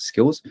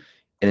skills,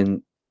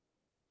 and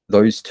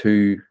those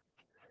two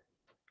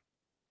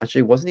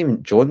actually wasn't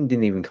even Jordan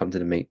didn't even come to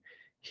the meet.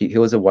 He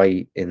was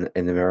away in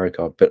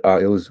America, but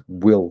it was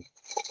Will.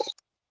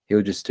 He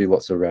would just do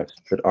lots of reps,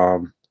 but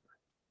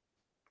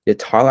yeah,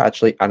 Tyler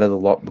actually added a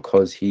lot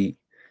because he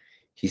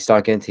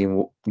started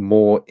getting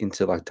more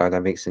into like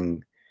dynamics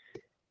and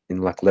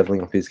in like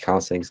leveling up his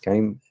calisthenics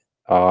game.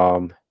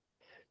 But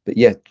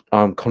yeah,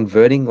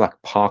 converting like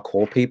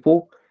parkour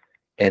people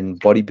and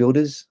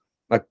bodybuilders,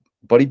 like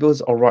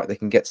bodybuilders, all right, they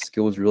can get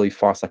skills really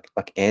fast,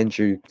 like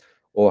Andrew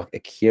or like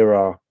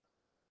Akira.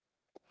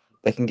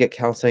 They can get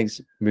calisthenics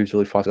moves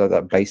really fast, like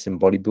that base in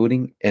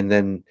bodybuilding, and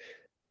then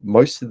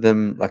most of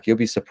them, like you'll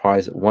be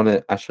surprised, want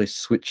to actually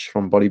switch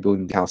from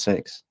bodybuilding to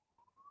calisthenics.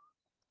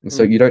 And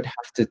so you don't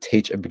have to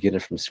teach a beginner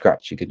from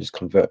scratch. You can just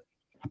convert.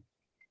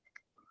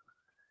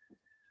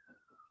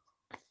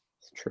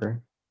 It's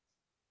true.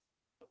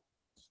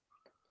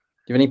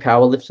 Do you have any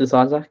power lifters,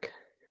 Isaac?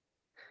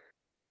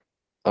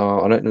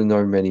 I don't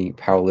know many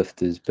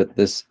powerlifters, but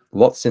there's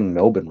lots in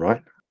Melbourne,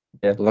 right?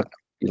 Yeah.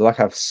 You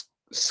have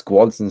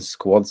squads and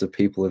squads of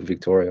people in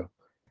Victoria.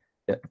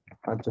 Yeah,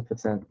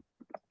 100%.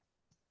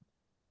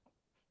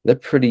 They're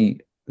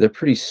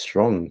pretty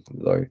strong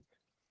though.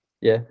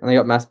 Yeah, and they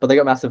got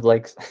massive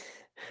legs.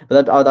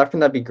 But I reckon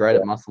that'd be great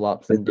at muscle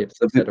ups and dips,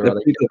 They're etc.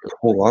 pretty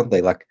cool, aren't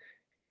they? Like,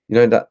 you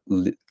know that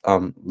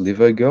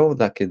liver girl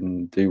that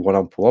can do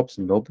one-arm pull-ups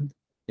in Melbourne?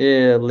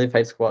 Yeah, live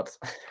hate squats.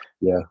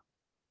 Yeah.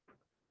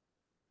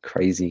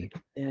 Crazy.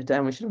 Yeah,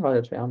 damn, we should invite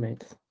her to our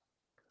mates.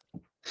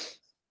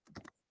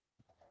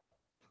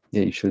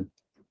 Yeah, you should.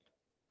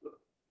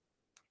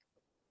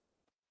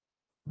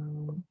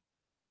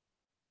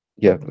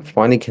 Yeah,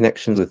 finding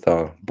connections with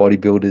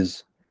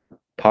bodybuilders,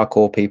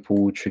 parkour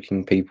people,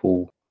 tricking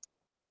people,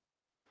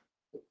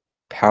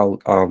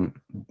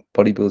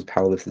 bodybuilders,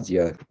 powerlifters.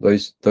 Yeah,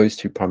 those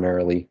two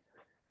primarily.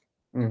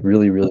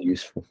 Really, really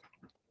useful.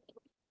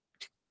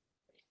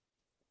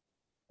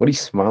 What are you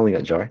smiling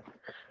at, Joe?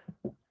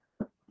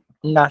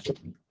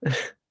 Nothing.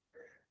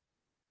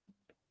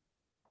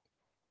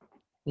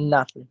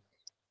 Nothing.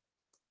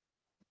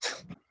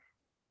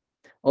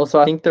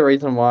 Also, I think the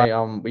reason why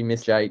we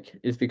miss Jake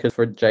is because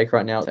for Jake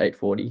right now it's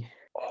 8:40.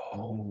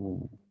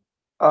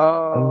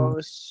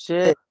 Oh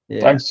shit.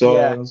 Yeah. Thanks,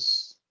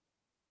 Jones.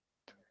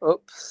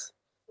 Oops.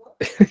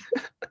 The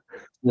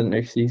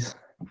oopsies.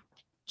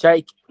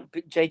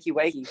 Jakey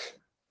Wakey.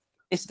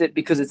 Missed it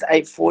because it's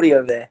 8:40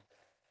 over there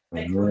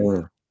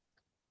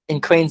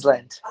in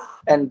Queensland.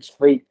 And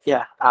makes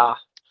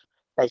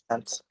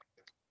sense.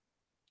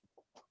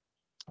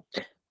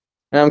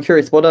 And I'm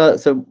curious,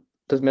 so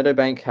does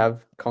Meadowbank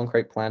have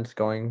concrete plans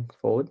going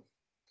forward?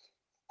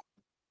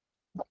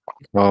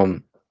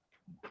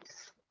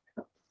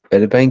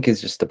 Meadowbank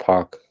is just a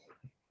park.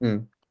 Me,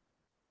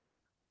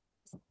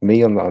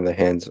 on the other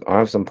hand, I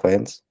have some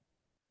plans,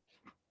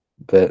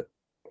 but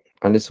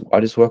I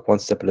just work one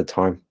step at a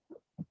time.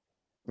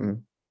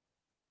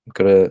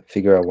 Gotta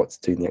figure out what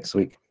to do next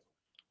week.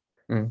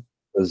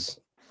 Because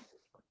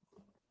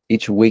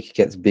each week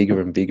gets bigger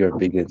and bigger and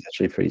bigger. It's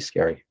actually pretty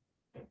scary.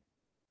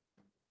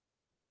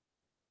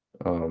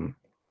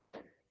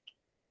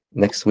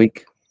 Next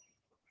week,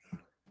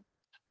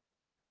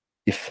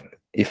 if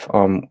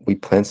we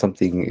plan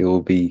something,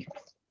 it'll be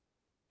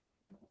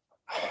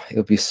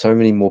so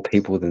many more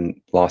people than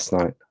last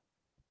night.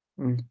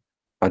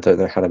 I don't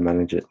know how to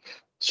manage it.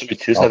 Should we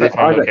choose a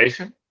different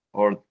location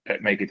or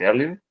make it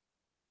earlier?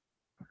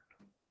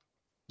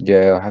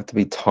 Yeah, I have to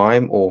be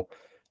time or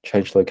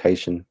change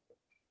location.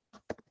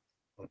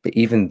 But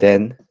even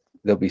then,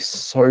 there'll be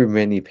so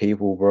many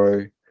people,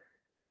 bro.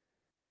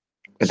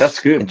 But that's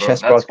good, and bro.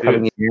 Chess Bros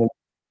coming in.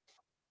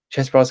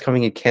 Chess Bros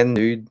coming in, Ken,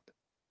 dude.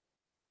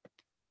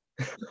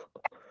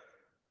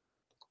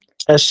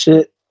 That's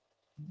shit.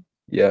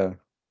 Yeah.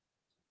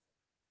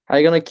 How are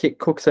you gonna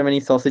cook so many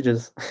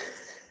sausages?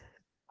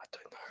 I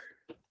don't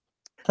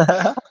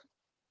know.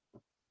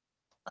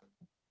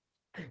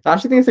 I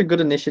actually think it's a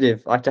good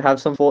initiative, like to have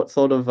some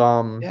sort of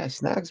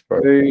snacks,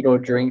 bro. food or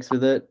drinks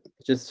with it,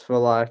 just for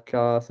like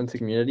sense of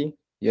community.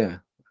 Yeah,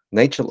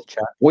 nature.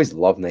 Always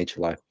love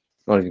nature life.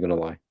 Not even gonna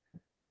lie.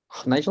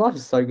 Nature life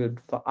is so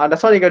good.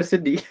 That's why you go to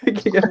Sydney. You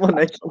can get more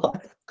nature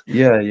life.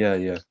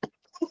 Yeah.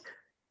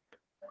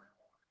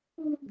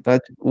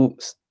 That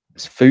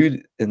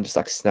food and just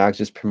like snacks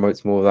just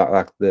promotes more of that,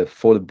 like the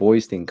for the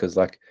boys thing. Because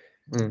like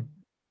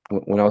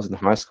when I was in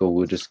high school,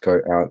 we'd just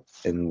go out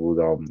and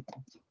we'll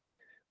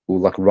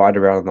like ride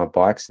around on our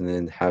bikes and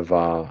then have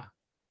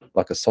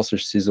like a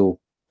sausage sizzle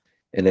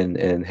and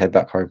then head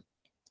back home.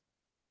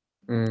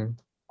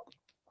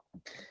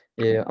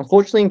 Yeah,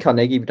 unfortunately in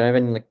Carnegie we don't have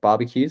any like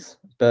barbecues,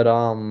 but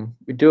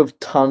we do have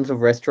tons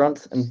of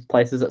restaurants and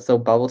places that sell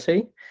bubble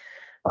tea,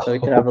 so we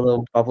could have a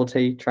little bubble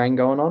tea train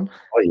going on.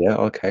 Oh yeah,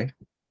 okay.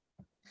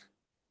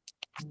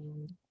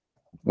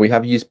 We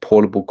have used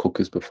portable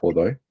cookers before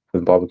though,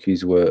 when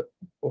barbecues weren't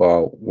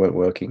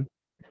working.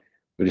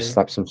 We just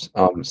slap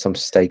some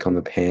steak on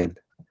the pan.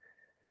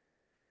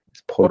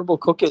 Portable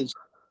cookers.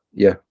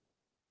 Yeah.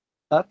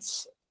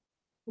 That's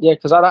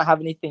because I don't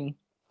have anything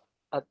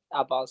at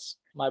our bars,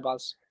 my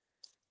bars.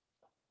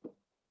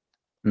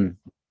 Yeah,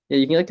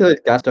 you can get those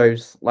gas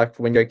stoves like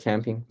when you go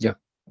camping. Yeah,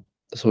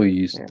 that's all you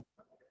use. Yeah.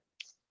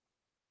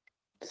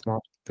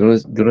 Smart. Do you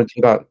want to talk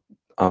about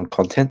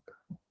content?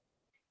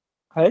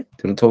 Hey? Do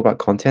you want to talk about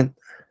content?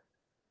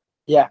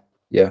 Yeah.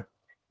 Yeah.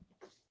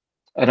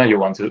 I know you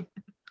want to.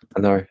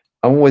 I know.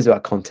 I'm always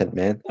about content,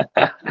 man.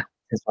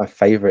 It's my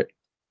favorite.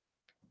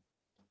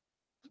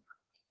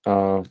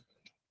 Have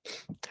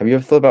you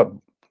ever thought about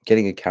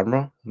getting a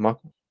camera,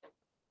 Michael?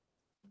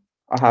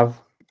 I have.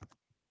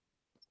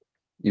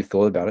 You've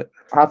thought about it?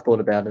 I've thought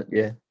about it,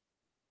 yeah.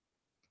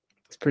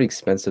 It's pretty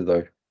expensive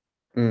though.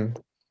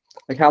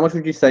 Like how much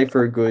would you say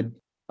for a good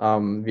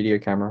video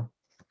camera?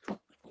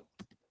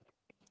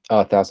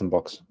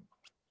 $1,000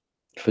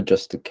 for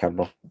just the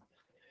camera.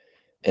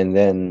 And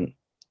then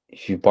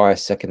if you buy a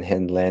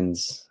second-hand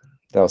lens,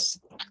 that's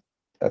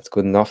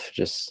good enough.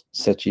 Just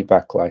set you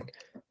back like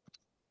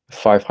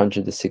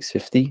 500 to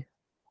 650.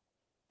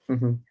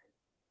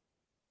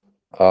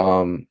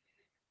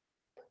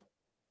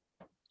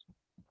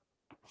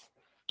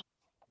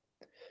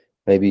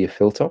 Maybe a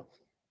filter.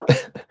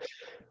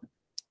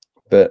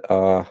 But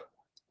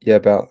yeah,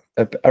 about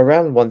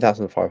around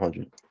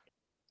 1,500.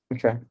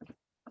 Okay.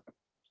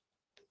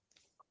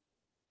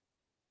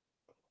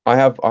 I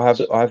have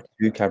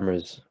two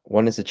cameras.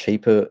 One is a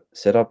cheaper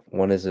setup,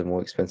 one is a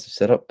more expensive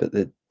setup, but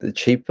the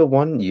cheaper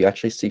one you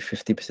actually see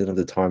 50% of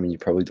the time and you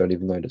probably don't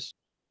even notice.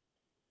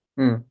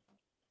 Yeah,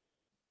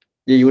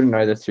 you wouldn't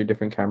know there's two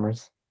different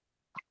cameras.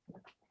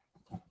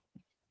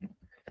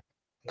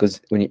 Because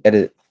when you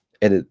edit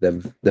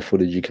them, the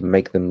footage, you can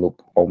make them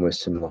look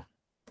almost similar.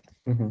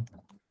 When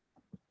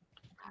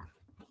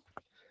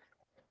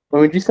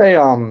would you say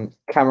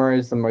camera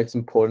is the most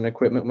important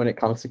equipment when it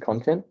comes to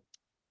content?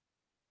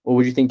 Or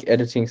would you think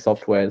editing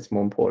software is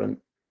more important?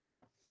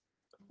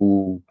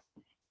 Ooh.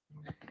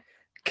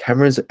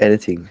 Cameras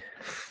editing.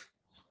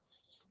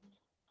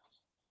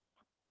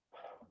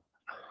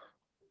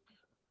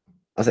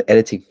 I say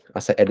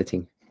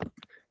editing.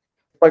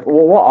 Like,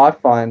 well, what I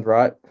find,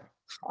 right?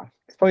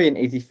 It's probably an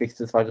easy fix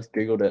if I just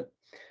Googled it.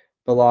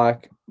 But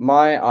like,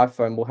 my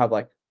iPhone will have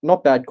like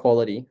not bad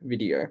quality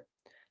video,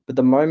 but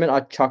the moment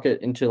I chuck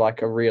it into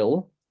like a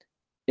reel,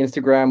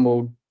 Instagram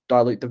will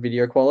dilute the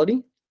video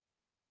quality.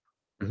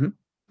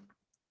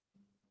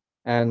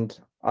 And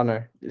I don't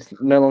know, it's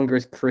no longer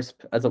as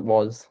crisp as it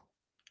was.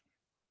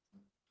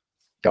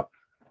 Yep.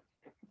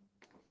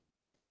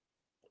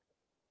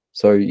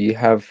 So you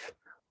have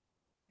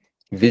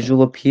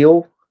visual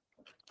appeal,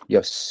 you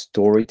have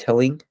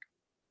storytelling,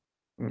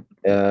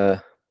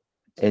 and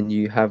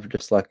you have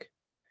just like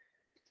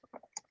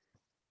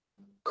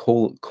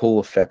cool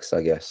effects,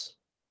 I guess.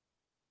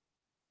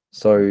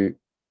 So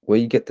where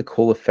you get the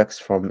cool effects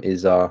from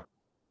is like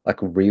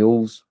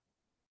reels,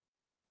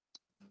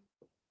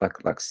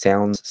 like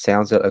sounds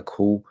that are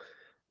cool,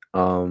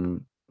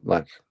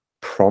 like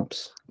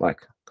prompts,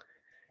 like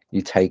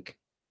you take,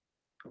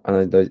 I don't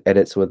know, those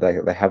edits where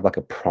they have like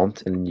a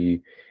prompt and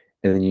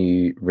then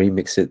you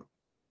remix it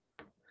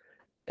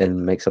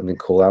and make something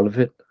cool out of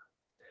it.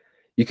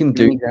 You can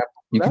do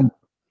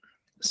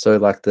so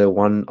like the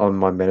one on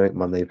my Meadowbank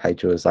Monday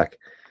page was like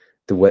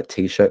the wet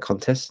t-shirt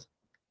contest.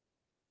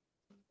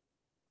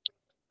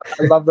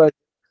 I love those.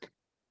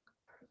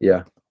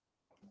 Yeah.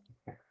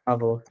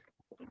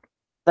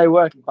 They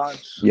work a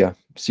bunch. Yeah.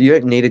 So you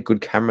don't need a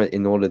good camera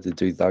in order to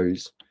do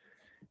those.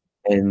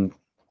 And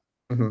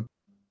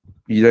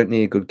you don't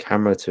need a good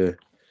camera to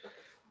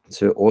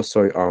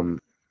also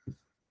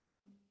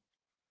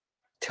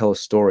tell a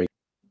story.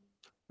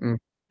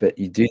 But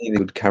you do need a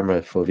good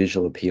camera for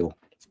visual appeal.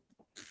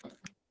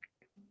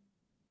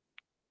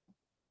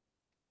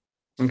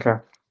 Okay.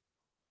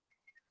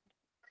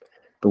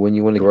 But when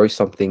you want to grow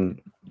something,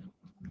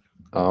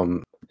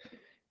 you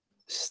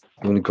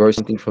want to grow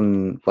something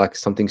from like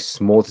something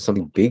small to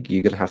something big,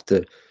 you're gonna have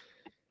to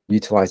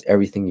utilize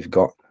everything you've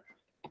got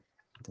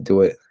to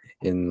do it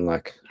in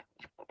like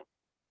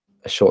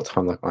a short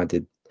time, like I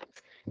did.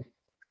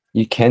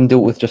 You can do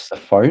it with just a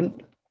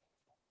phone.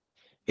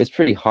 It's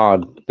pretty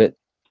hard, but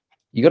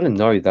you got to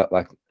know that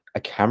like a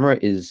camera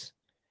is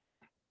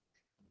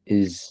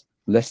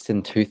less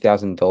than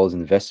 $2,000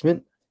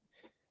 investment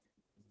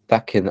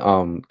that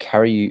can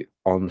carry you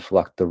on for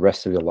like the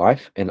rest of your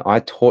life. And I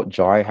taught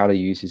Jai how to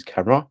use his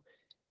camera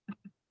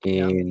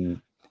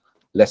in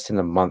less than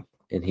a month,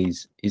 and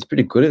he's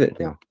pretty good at it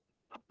now.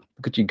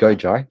 Look at you go,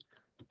 Jai.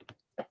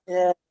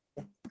 Yeah.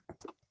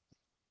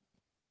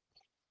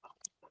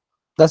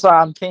 That's why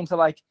I'm keen to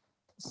like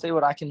see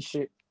what I can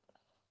shoot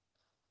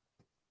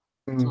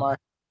tomorrow.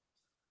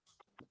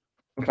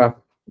 Okay.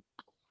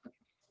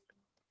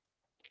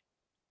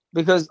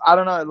 Because I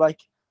don't know, like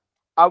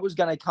I was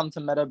gonna come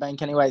to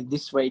Meadowbank anyway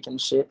this week and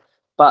shit,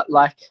 but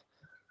like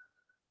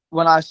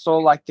when I saw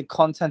like the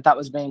content that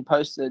was being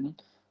posted,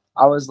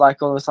 I was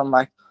like all of a sudden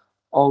like,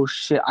 oh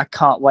shit, I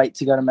can't wait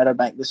to go to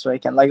Meadowbank this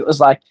weekend. Like it was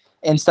like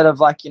instead of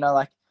like, you know,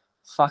 like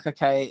fuck,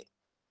 okay,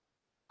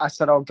 I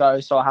said I'll go,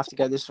 so I have to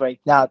go this week.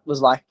 Now it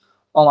was like,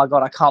 oh my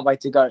god, I can't wait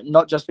to go.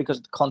 Not just because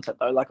of the content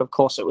though, like of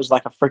course it was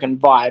like a freaking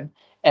vibe,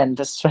 and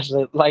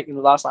especially like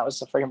last night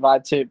was a freaking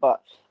vibe too.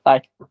 But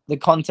like the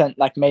content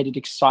like made it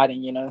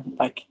exciting, you know,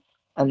 like,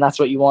 and that's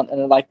what you want.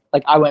 And like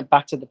I went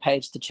back to the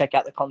page to check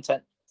out the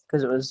content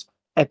because it was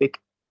epic.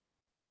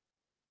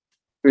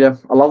 Yeah,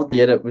 I love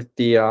the edit with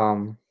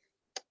the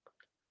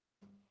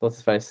what's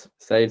his face?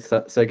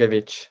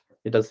 Sergeyevich.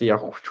 He does the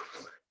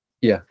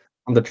yeah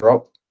on the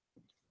drop.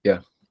 Yeah,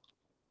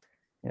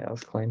 that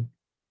was clean.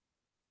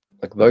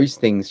 Like those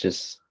things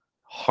just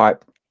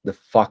hype the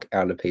fuck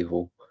out of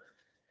people.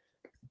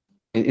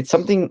 It's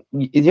something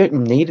you don't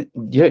need.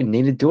 You don't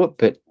need to do it,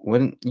 but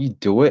when you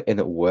do it and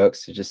it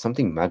works, it's just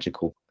something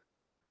magical.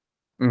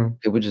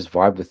 People just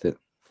vibe with it.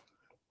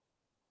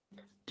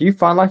 Do you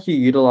find like you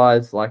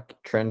utilize like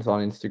trends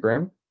on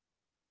Instagram?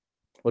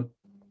 What?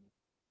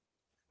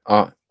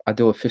 I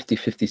do a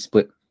 50-50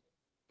 split.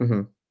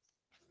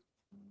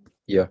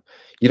 Yeah,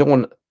 you don't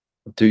want to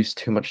do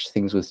too much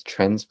things with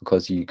trends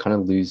because you kind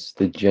of lose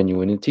the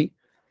genuinity.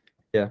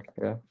 Yeah.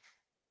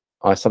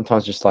 I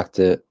sometimes just like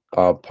to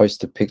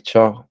post a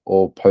picture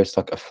or post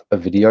like a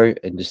video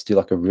and just do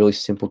like a really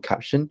simple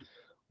caption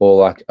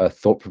or like a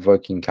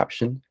thought-provoking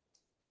caption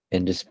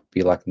and just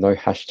be like no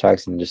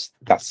hashtags and just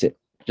that's it.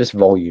 Just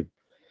volume.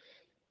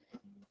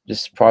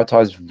 Just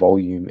prioritize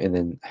volume and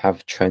then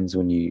have trends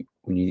when you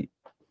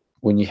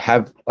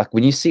have like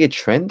when you see a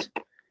trend,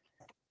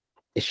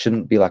 it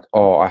shouldn't be like,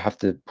 oh, I have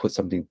to put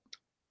something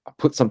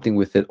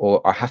with it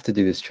or I have to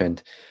do this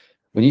trend.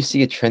 When you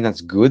see a trend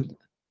that's good,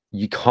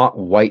 you can't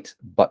wait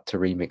but to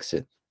remix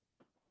it.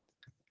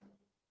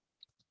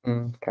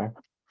 Okay.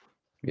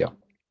 Yeah.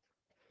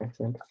 Makes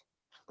sense.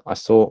 I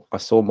saw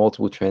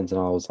multiple trends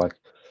and I was like,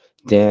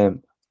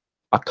 damn,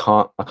 I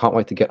can't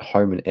wait to get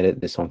home and edit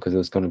this one because it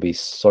was going to be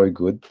so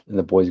good and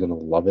the boys going to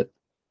love it.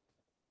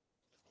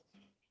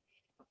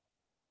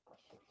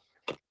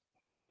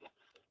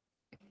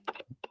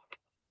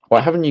 Why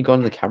haven't you gone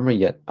to the camera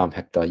yet,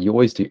 Hector? You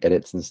always do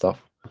edits and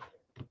stuff.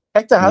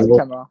 Hector has a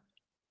camera,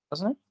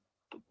 doesn't he?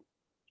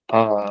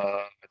 No,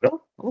 I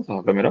don't have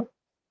a camera.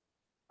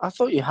 I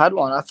thought you had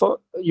one. I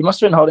thought you must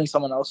have been holding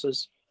someone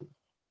else's.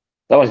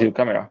 That was your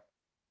camera.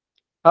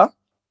 Huh?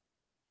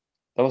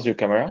 That was your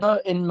camera? No,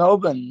 in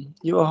Melbourne,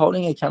 you were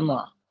holding a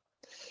camera.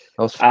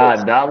 That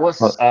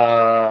was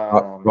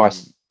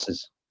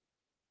Rice's.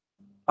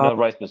 No,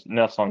 Rice's,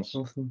 Nelson's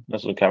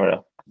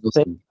camera.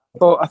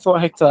 I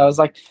thought Hector. I was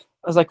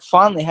like,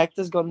 finally,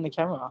 Hector's gotten the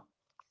camera.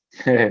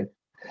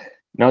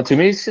 No, to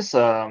me, it's just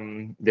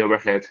the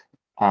overhead.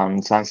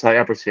 Since I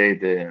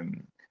appreciate the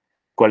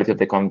quality of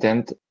the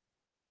content,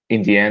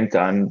 in the end,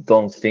 and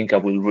don't think I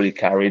will really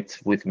carry it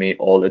with me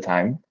all the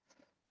time.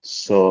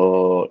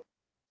 So,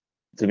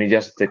 to me,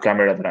 just the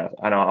camera that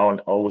I know I'm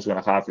always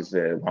gonna have is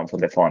the one from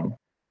the phone.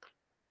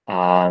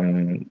 I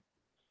don't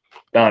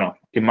know.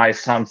 It might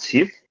sound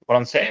cheap, what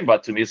I'm saying,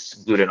 but to me, it's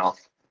good enough.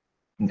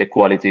 The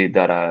quality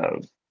that I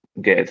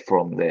get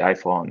from the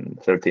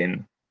iPhone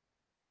 13,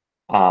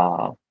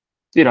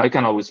 it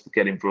can always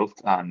get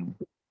improved, and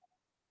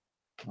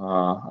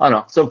I don't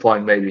know, some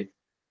point maybe,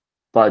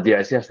 but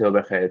yeah, it's just the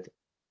overhead.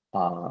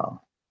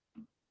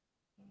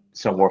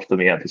 It's not worth to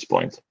me at this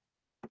point.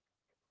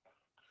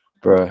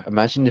 Bro,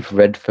 imagine if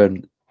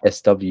Redfern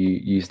SW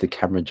used the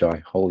camera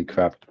jar. Holy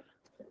crap!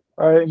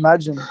 Right,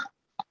 imagine.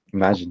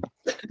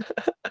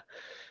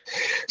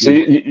 So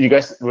you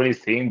guys really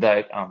think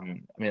that?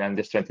 I'm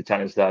just trying to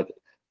challenge that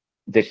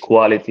the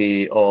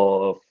quality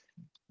of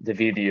the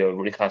video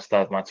really has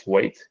that much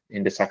weight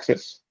in the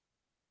success.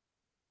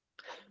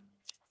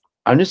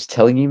 I'm just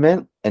telling you,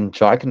 man, and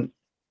Jai can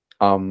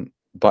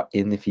butt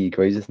in if he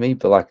agrees with me,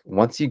 but like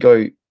once you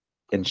go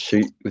and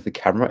shoot with the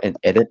camera and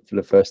edit for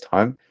the first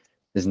time,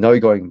 there's no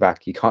going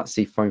back. You can't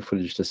see phone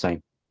footage the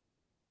same.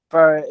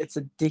 Bro, it's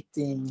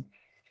addicting.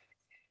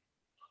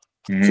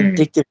 It's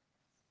addictive.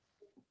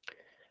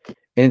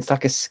 And it's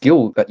like a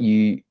skill that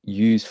you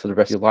use for the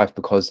rest of your life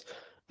because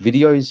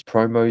videos,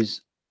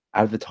 promos,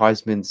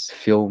 advertisements,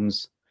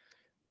 films,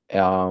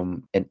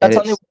 and That's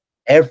edits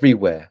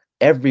everywhere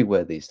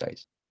these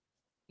days.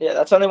 Yeah,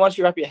 that's only once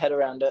you wrap your head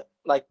around it.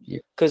 Like,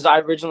 because I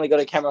originally got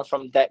a camera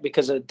from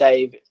because of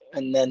Dave,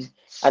 and then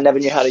I never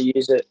knew how to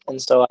use it,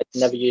 and so I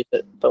never used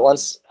it. But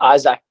once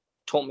Isaac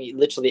taught me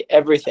literally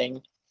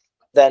everything,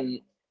 then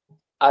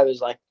I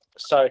was like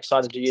so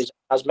excited to use it.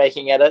 I was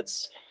making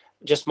edits,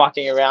 just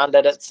mucking around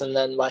edits, and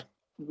then like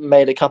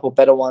made a couple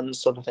better ones,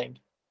 sort of thing.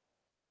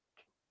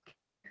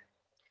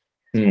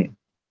 It's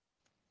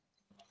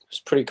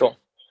pretty cool.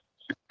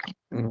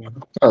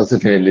 That's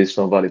definitely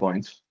some valid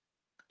points.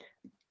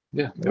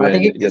 Yeah, I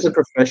think it's a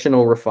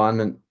professional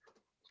refinement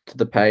to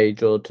the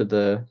page or to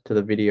the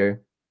video.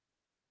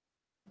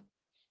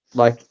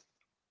 Like,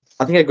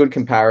 I think a good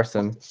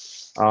comparison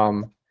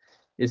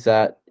is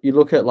that you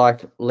look at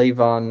like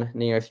Levan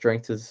Neo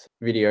Strength's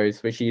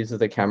videos, which he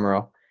uses a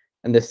camera,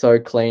 and they're so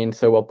clean,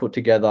 so well put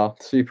together,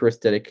 super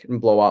aesthetic,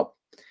 and blow up.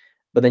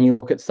 But then you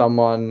look at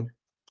someone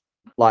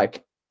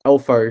like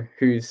Elfo,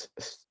 who's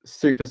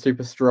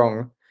super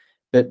strong,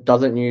 that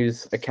doesn't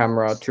use a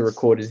camera to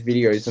record his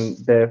videos, and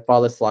they're far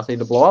less likely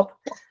to blow up.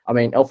 I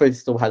mean, Elfo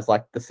still has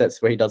like the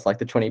sets where he does like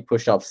the 20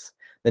 push-ups,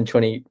 then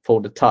 20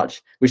 fall to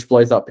touch, which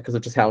blows up because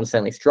of just how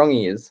insanely strong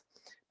he is.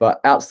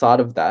 But outside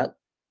of that,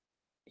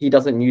 he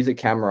doesn't use a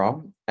camera,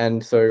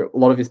 and so a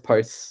lot of his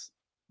posts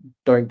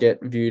don't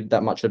get viewed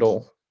that much at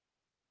all.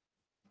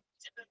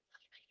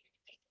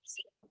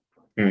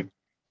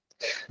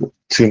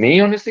 To me,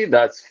 honestly,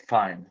 that's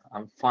fine.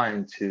 I'm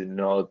fine to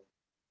not.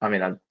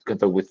 I'm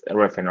contact with a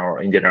reference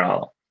or in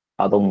general.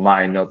 I don't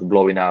mind not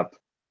blowing up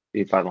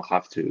if I don't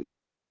have to,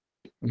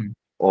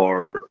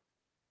 or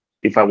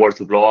if I were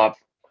to blow up,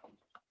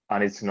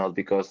 and it's not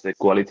because the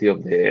quality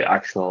of the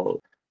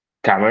actual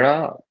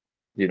camera.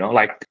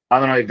 Like I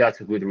don't know if that's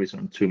a good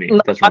reason to me.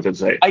 That's what I'm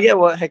saying. I get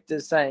what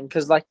Hector's saying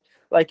because, like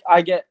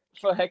I get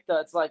for Hector,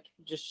 it's like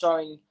just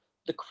showing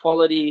the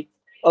quality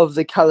of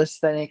the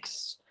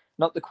calisthenics,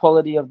 not the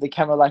quality of the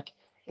camera. Like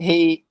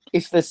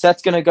if the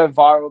set's gonna go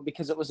viral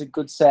because it was a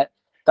good set,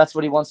 that's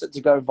what he wants it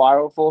to go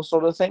viral for,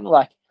 sort of thing.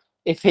 Like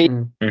if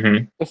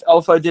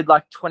Elfo did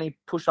like 20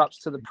 push-ups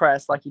to the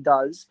press, like he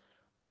does,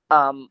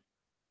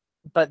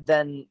 but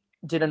then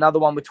did another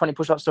one with 20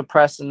 push-ups to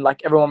press, and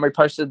like everyone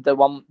reposted the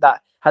one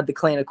that had the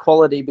cleaner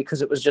quality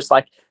because it was just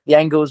like the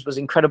angles was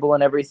incredible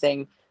and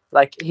everything.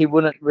 Like he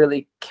wouldn't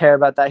really care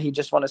about that. He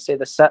just wanted to see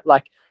the set,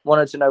 like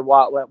wanted to know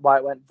why it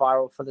went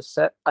viral for the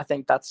set. I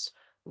think that's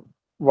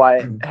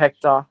why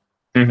Hector,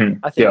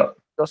 I think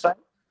you're saying.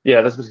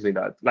 Yeah, that's basically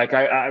that. Like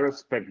I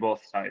respect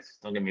both sides.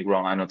 Don't get me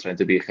wrong. I'm not trying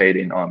to be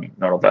hating on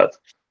none of that.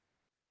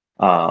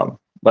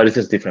 But it's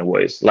just different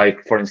ways.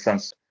 Like for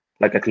instance,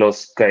 like a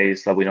close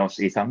case that we know is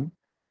Ethan.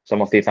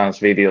 Some of Ethan's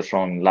videos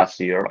from last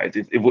year, right?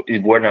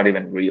 It were not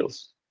even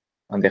reels,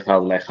 and they had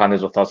like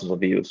hundreds of thousands of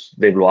views.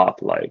 They blew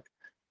up. Like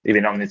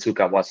even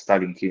Omnitsuka was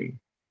tagging him,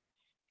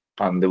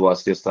 and it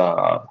was just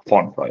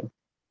fun, right?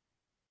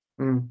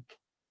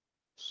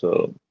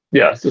 So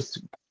yeah, it's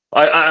just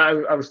I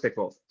respect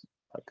both.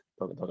 Like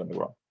don't get me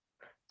wrong.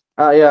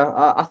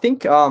 Yeah, I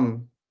think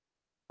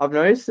I've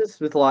noticed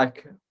this with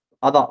like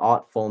other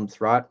art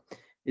forms, right?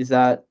 Is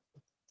that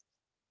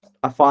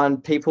I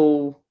find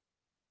people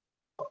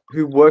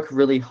who work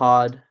really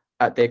hard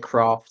at their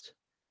craft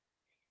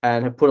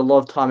and have put a lot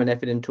of time and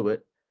effort into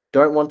it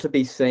don't want to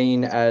be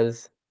seen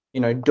as,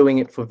 doing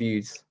it for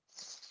views.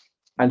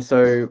 And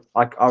so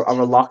like are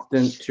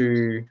reluctant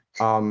to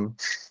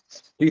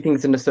do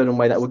things in a certain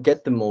way that will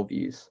get them more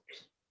views.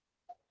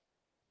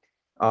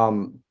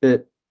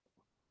 But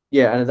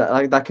yeah,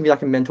 and that can be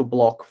like a mental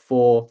block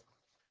for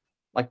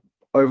like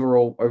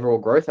overall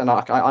growth, and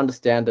I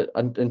understand it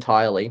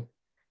entirely,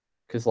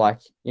 because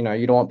like you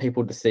don't want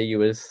people to see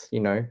you as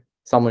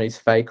someone who's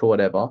fake or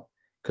whatever.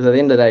 Because at the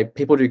end of the day,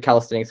 people do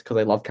calisthenics because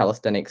they love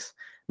calisthenics,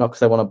 not because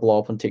they want to blow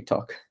up on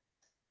TikTok.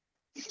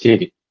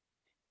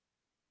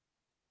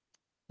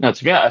 No,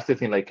 to me, I still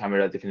think like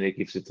camera definitely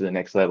gives it to the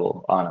next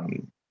level.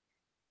 I'm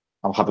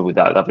happy with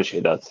that. I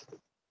appreciate that.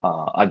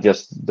 I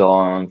just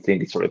don't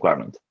think it's a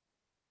requirement.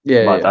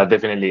 Yeah, but yeah. I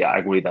definitely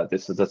agree that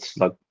that's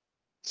like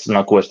it's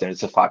not a question,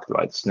 it's a fact,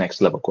 right? It's next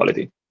level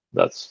quality.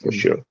 That's for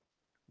sure.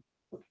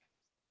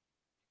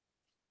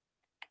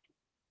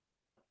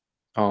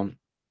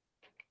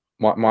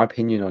 My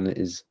opinion on it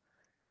is,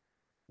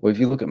 well, if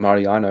you look at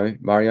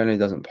Mariano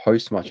doesn't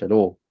post much at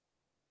all,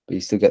 but he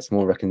still gets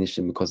more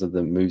recognition because of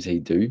the moves he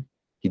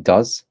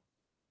does.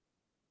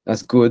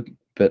 That's good,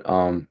 but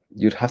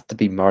you'd have to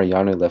be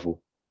Mariano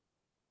level.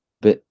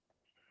 But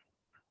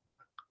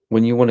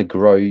when you want to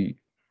grow,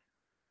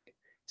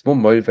 it's more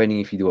motivating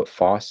if you do it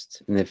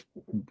fast, and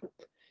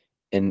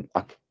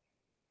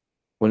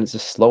when it's a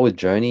slower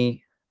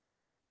journey,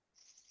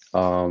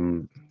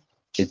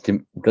 it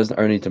doesn't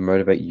only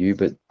demotivate you,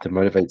 but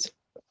demotivates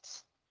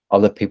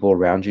other people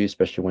around you,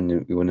 especially when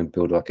you want to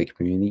build like a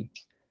community.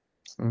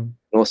 And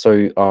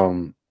also,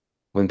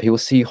 when people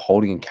see you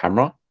holding a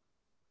camera,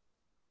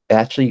 it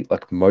actually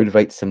like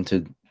motivates them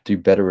to do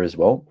better as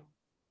well.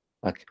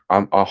 Like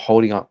I'm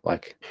holding up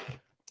like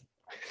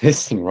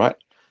this thing, right?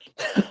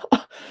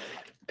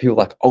 People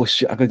are like, oh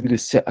shit, I gotta do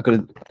this set. I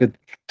gotta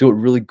do it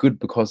really good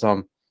because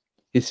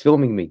he's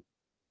filming me.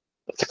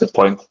 That's a good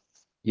point.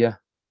 Yeah,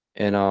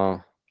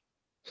 and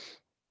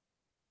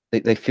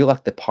they feel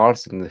like they're part of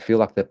something. They feel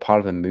like they're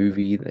part of a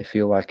movie. They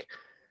feel like,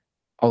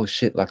 oh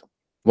shit, like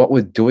what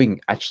we're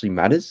doing actually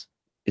matters.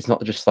 It's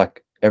not just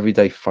like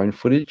everyday phone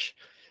footage.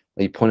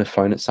 Like, you point a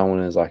phone at someone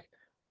and it's like,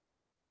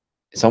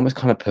 it's almost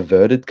kind of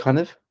perverted, kind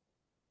of,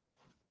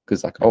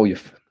 because like, oh,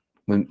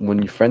 when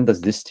your friend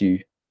does this to you,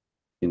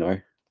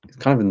 it's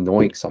kind of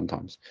annoying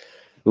sometimes.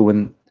 But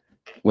when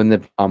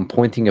they're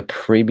pointing a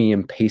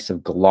premium piece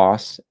of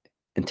glass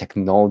and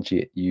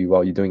technology at you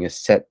while you're doing a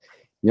set,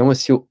 you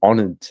almost feel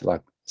honored to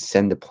like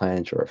send a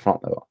planche or a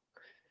front lever.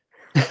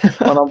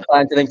 When I'm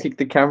planning to then kick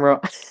the camera.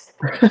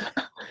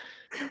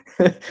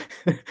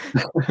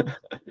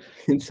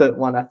 Insert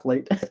one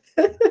athlete.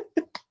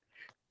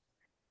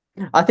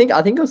 I think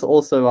it's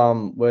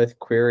also worth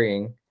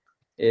querying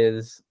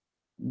is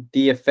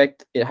the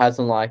effect it has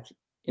on like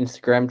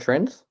Instagram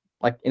trends,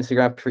 like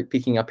Instagram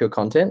picking up your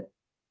content.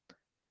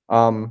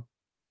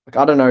 Like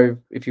I don't know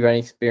if you've any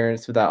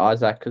experience with that,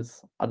 Isaac,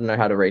 because I don't know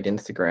how to read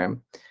Instagram,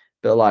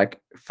 but like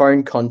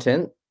phone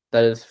content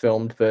that is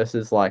filmed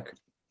versus like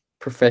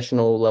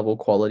professional level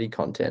quality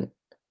content.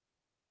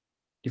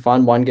 Do you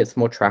find one gets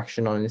more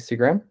traction on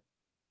Instagram,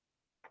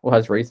 or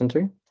has reason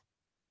to?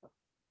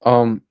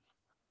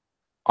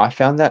 I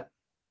found that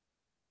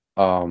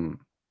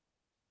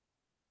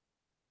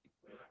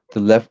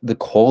the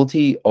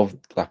quality of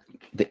like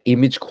the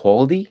image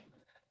quality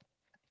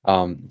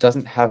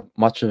doesn't have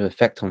much of an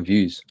effect on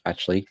views.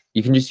 Actually,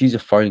 you can just use a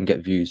phone and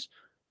get views,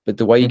 but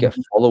the way you get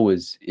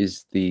followers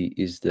is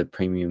the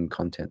premium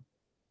content.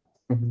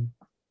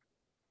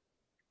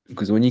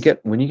 Because when you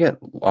get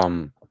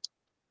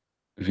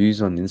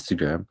views on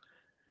Instagram,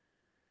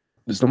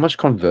 there's not much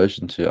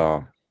conversion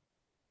to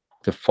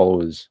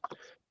followers,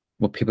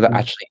 or people that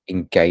actually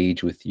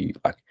engage with you.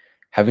 Like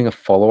having a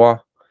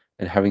follower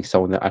and having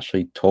someone that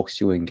actually talks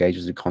to you,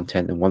 engages with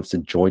content, and wants to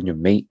join your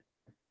meet,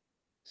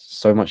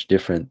 so much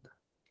different.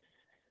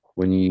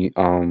 When you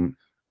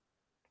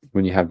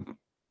have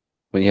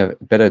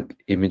better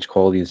image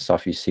quality and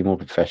stuff, you seem more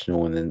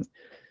professional, and then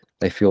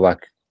they feel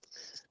like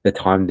the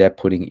time they're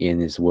putting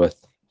in is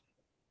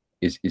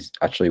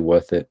actually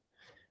worth it.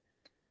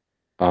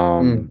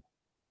 And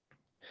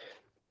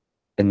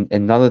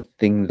another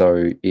thing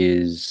though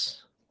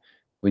is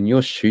when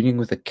you're shooting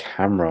with a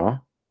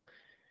camera,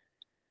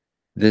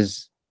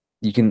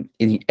 you can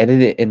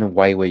edit it in a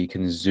way where you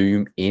can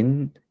zoom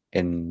in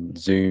and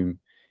zoom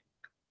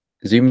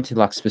into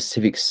like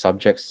specific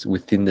subjects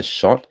within the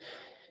shot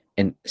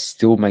and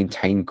still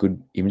maintain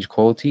good image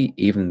quality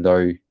even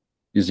though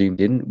you're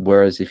zoomed in.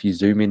 Whereas if you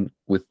zoom in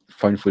with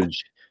phone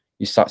footage,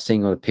 you start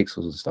seeing all the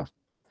pixels and stuff.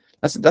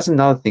 That's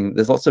another thing.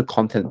 There's lots of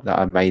content that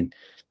I made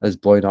that's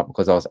blown up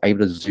because I was able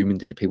to zoom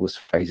into people's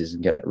faces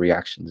and get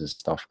reactions and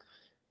stuff.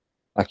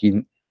 Like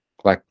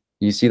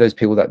you see those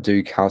people that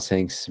do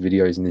calisthenics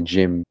videos in the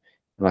gym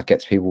and like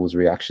gets people's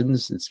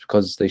reactions. It's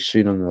because they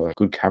shoot on a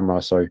good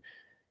camera, so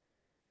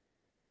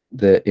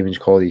the image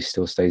quality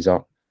still stays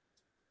up.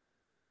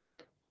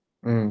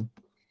 Then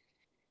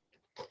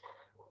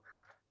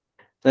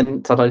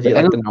sometimes you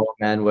like the Noah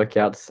Man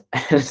workouts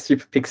and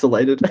super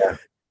pixelated.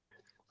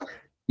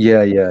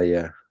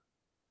 Yeah.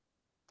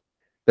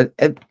 But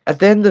at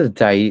the end of the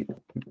day,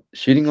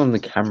 shooting on the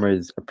camera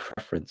is a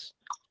preference.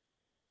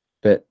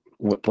 But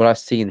what I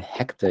see in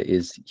Hector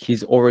is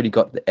he's already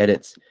got the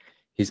edits.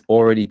 He's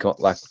already got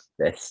like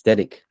the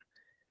aesthetic.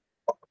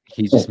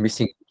 He's just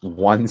missing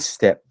one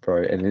step,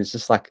 bro. And it's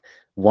just like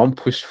one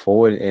push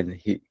forward and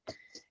he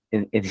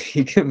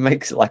can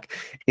make like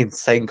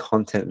insane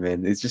content,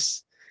 man. It's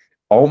just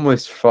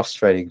almost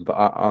frustrating,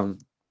 but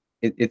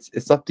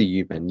it's up to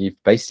you, man.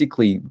 You've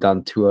basically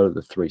done 2 out of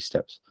the 3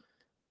 steps.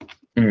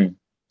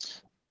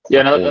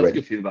 Yeah, no, that's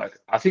good feedback.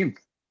 I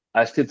think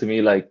still to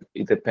me, like,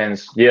 it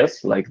depends.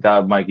 Yes, like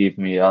that might give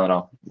me, I don't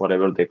know,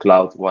 whatever, the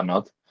cloud,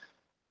 whatnot.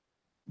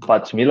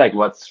 But to me, like,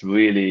 what's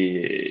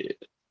really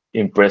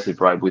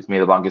impressive, right, with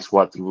Meadowbank is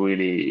what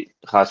really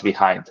has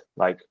behind.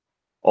 Like,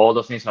 all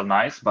those things are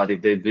nice, but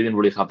if they didn't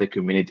really have the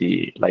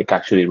community, like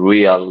actually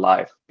real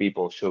life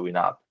people showing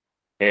up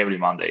every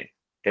Monday,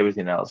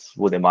 everything else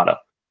wouldn't matter.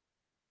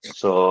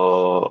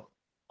 So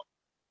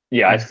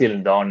yeah, I still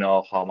don't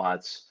know how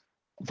much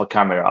of a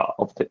camera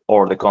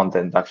or the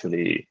content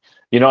actually,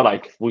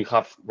 like we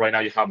have right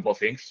now, you have both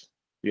things.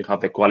 You have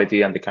the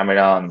quality and the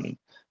camera and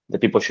the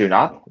people showing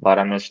up, but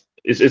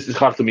it's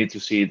hard to me to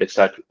see the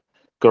exact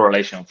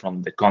correlation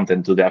from the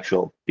content to the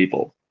actual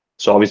people.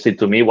 So obviously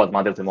to me, what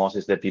matters the most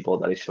is the people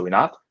that is showing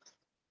up.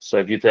 So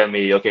if you tell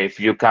me, okay, if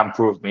you can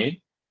prove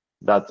me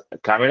that a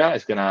camera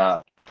is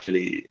gonna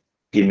actually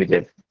give me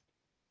the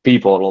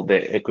people or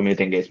the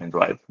community engagement,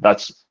 right?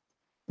 That's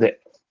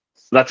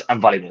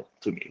invaluable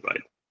to me,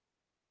 right?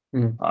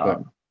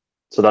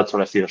 So that's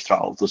what I still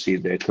struggle to see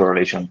the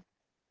correlation.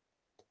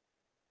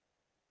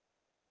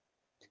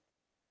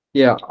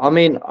 Yeah, I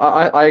mean,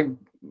 I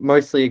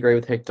mostly agree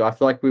with Hector. I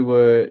feel like we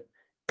went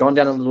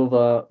down a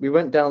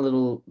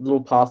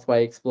little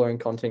pathway exploring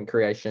content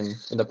creation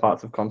and the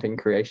parts of content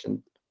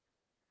creation.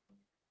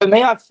 For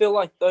me, I feel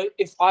like though,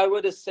 if I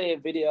were to see a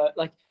video,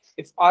 like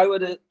if I were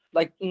to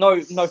like, no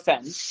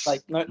offense,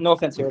 like no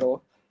offense here at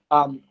all,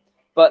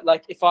 but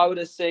like if I were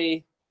to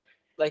see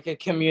like a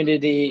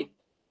community,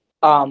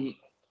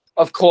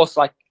 of course,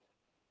 like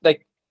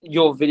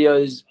your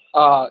videos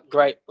are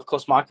great, of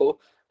course, Michael.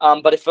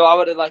 But if I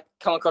were to like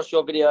come across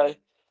your video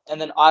and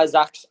then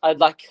Isaac's,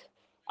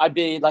 I'd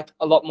be like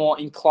a lot more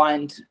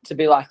inclined to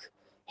be like,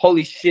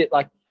 holy shit,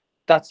 like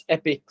that's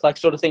epic, like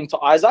sort of thing to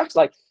Isaac's,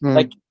 like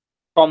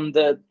from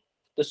the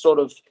sort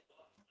of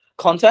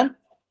content,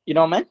 you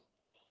know what I mean?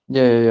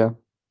 Yeah.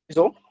 Is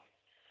all.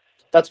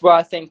 That's where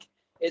I think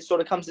it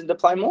sort of comes into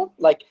play more.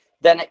 Like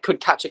then it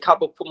could catch a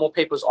couple, put more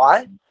people's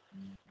eye,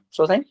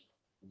 sort of thing.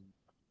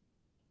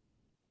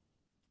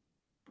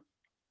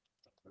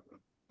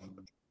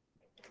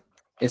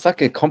 It's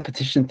like a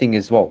competition thing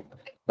as well.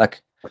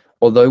 Like,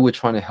 although we're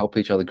trying to help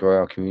each other grow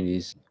our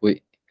communities, well,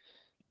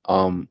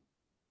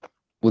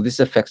 this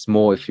affects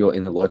more if you're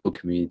in the local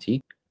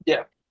community.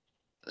 Yeah.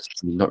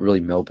 Not really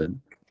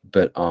Melbourne,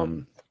 but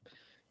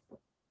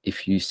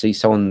if you see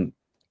someone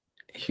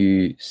if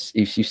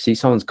you see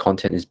someone's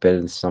content is better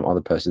than some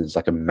other person, it's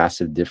like a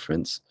massive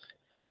difference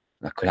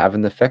that could have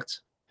an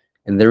effect.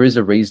 And there is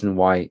a reason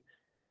why,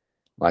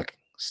 like,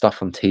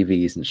 stuff on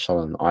TV isn't shot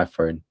on an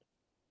iPhone,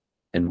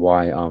 and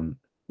why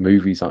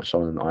movies aren't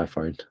shot on an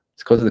iPhone. It's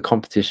because of the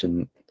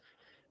competition.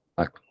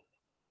 Like,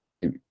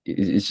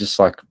 it's just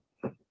like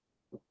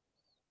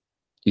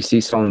you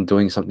see someone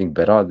doing something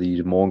better,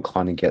 you're more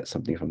inclined to get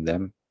something from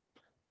them.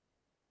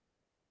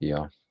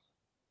 Yeah.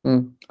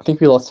 I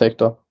think we lost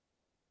Hector.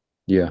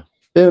 Yeah.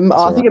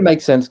 I think it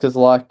makes sense because,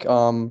 like,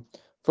 for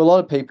a lot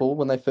of people,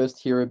 when they first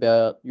hear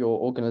about your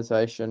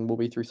organization, will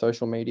be through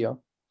social media.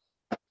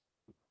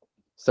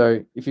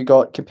 So if you've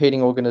got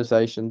competing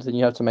organizations and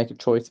you have to make a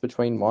choice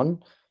between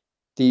one,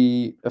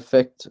 the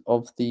effect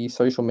of the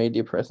social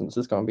media presence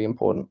is going to be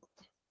important.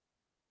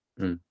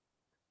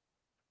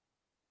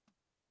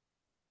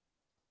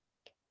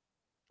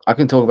 I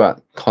can talk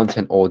about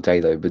content all day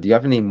though, but do you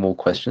have any more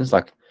questions?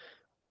 Like,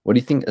 what do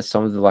you think are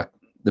some of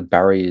the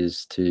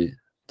barriers to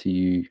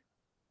you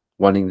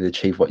wanting to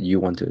achieve what you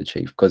want to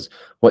achieve, because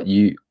what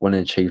you want to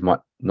achieve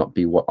might not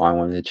be what I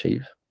want to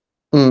achieve.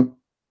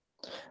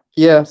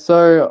 Yeah,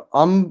 so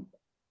I'm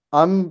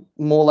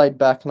more laid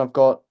back,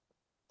 and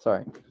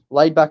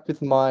laid back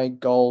with my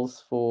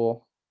goals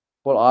for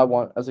what I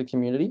want as a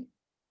community.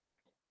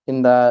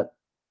 In that,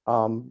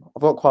 I've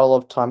got quite a lot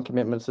of time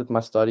commitments with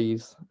my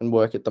studies and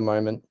work at the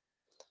moment,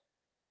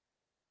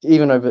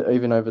 even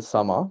over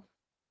summer.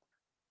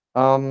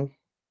 So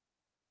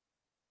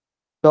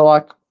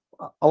like,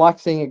 I like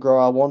seeing it grow.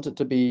 I want it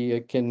to be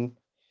a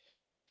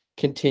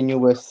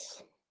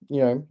continuous,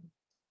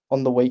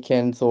 on the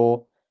weekends,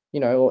 or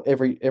or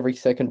every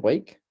second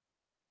week.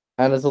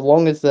 And as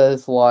long as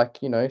there's like,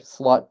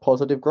 slight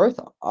positive growth,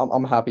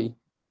 I'm happy.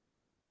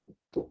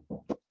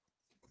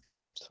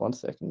 Just 1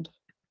 second.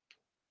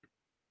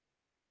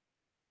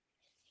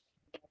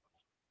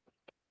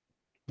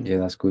 Yeah,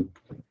 that's good.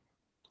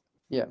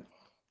 Yeah.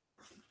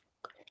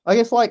 I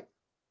guess like,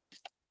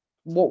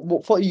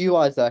 what for you,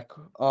 Isaac?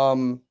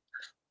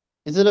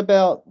 Is it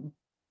about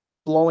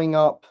blowing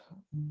up?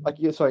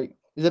 Is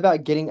it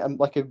about getting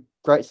like a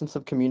great sense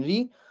of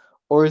community,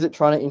 or is it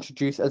trying to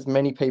introduce as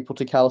many people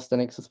to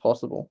calisthenics as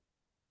possible?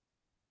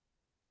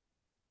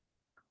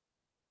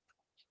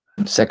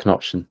 Second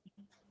option.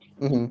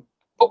 And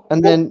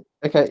then,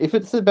 okay, if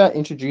it's about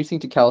introducing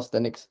to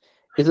calisthenics,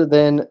 is it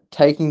then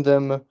taking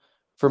them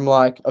from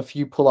like a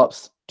few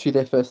pull-ups to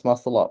their first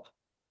muscle up,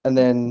 and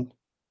then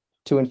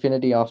to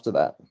infinity after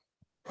that?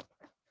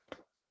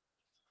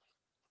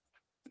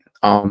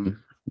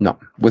 No.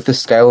 With the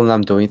scale that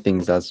I'm doing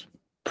things, that's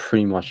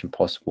pretty much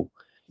impossible.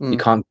 You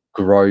can't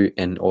grow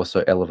and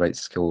also elevate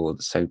skill at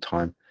the same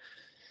time.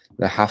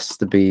 There has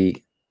to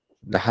be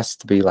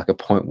like a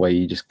point where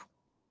you just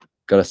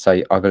gotta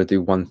say, I gotta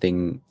do one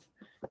thing,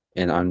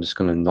 and I'm just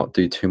gonna not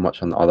do too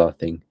much on the other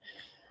thing.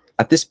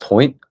 At this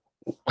point,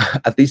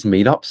 at these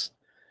meetups,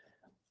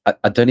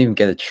 I don't even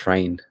get to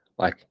train.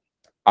 Like,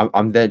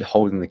 I'm there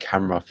holding the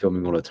camera,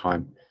 filming all the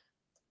time,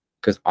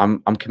 because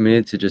I'm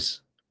committed to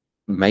just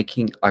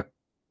making, like,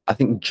 I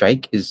think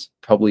Jake is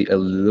probably a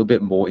little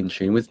bit more in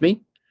tune with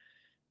me.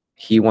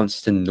 He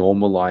wants to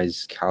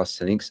normalize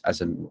calisthenics as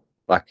a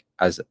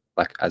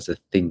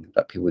thing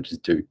that people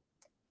just do.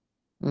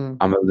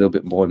 I'm a little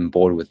bit more on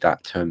board with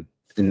that term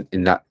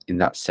in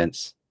that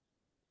sense.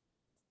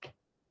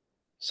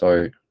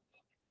 So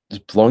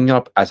just blowing it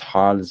up as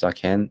hard as I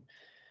can,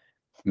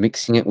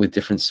 mixing it with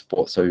different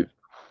sports. So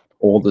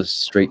all the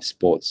street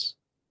sports,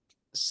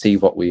 see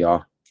what we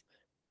are,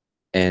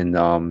 and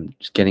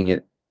just getting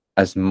it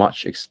as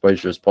much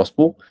exposure as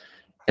possible,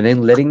 and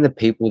then letting the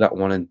people that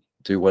want to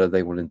do whatever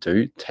they want to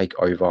do take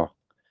over,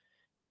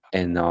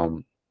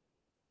 and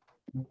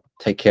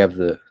take care of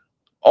the.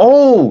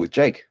 Oh,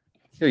 Jake,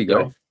 here you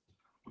go.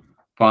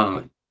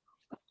 Finally,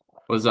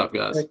 what's up,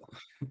 guys?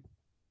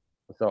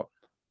 What's up?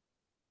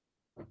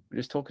 We're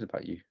just talking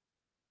about you.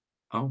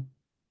 Oh,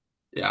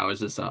 yeah, I was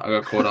just I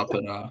got caught up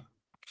in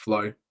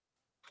flow.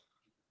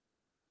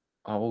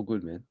 Oh, all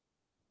good, man.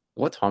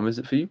 What time is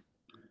it for you?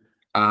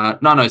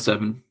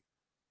 9:07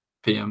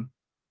 p.m.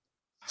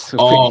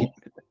 Sweet.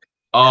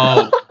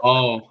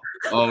 Oh,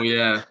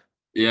 yeah.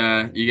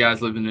 You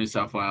guys live in New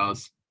South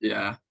Wales.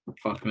 Yeah,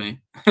 fuck me.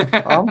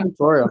 I'm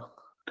Victoria.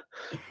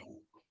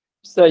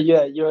 So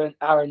yeah, you're an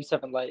hour and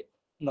 7 late.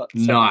 Not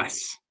 7.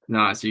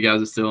 Nice. You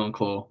guys are still on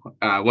call.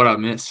 What I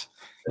miss?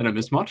 Did I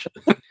miss much?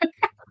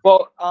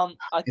 Well,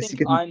 I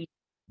think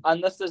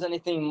unless there's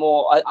anything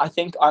more, I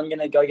think I'm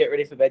gonna go get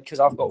ready for bed because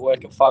I've got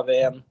work at 5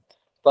 a.m.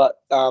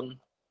 But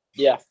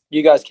yeah,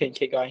 you guys can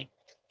keep going.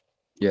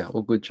 Yeah,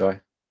 all good, Joy.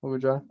 All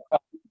good, Joe.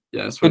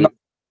 Yeah, sweet.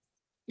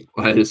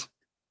 Ladies,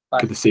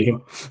 good to see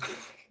you.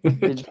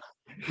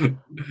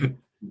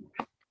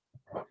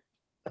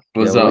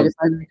 What's I up? guess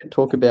maybe we could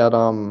talk about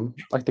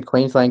like the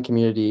Queensland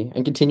community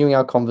and continuing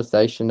our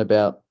conversation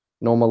about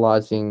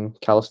normalizing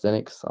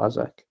calisthenics,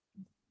 Isaac.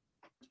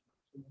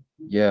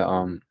 Yeah,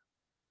 I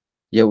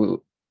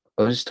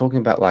was just talking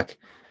about, like,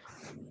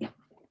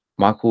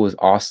 Michael was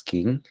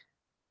asking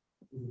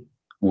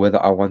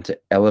whether I want to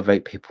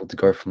elevate people to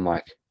go from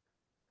like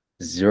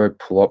 0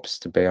 pull-ups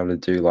to be able to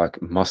do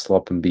like muscle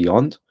up and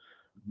beyond,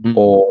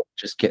 or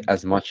just get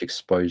as much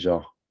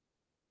exposure.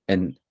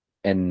 And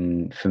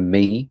for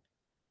me,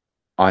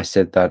 I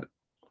said that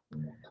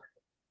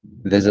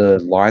there's a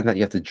line that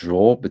you have to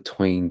draw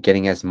between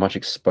getting as much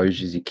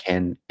exposure as you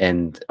can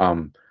and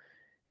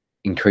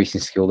increasing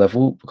skill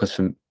level, because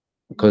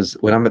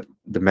when I'm at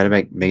the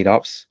Meadowbank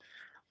meetups,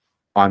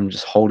 I'm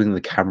just holding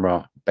the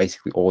camera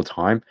basically all the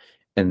time,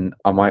 and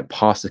I might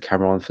pass the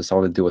camera on for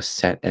someone to do a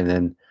set, and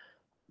then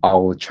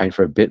I'll train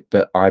for a bit,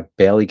 but I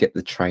barely get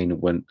the train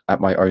when at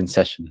my own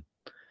session.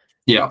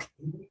 Yeah.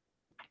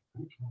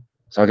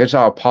 So I guess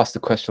I'll pass the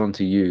question on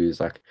to you.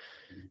 Is like,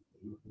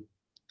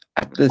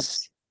 at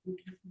this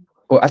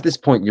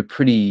point, you're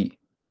pretty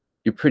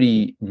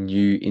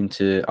new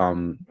into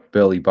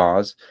burly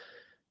bars,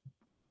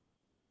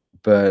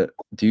 but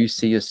do you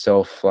see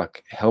yourself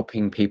like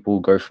helping people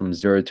go from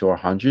 0 to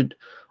 100,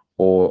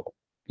 or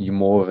you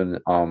more of an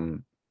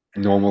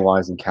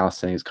normalizing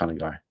calisthenics kind of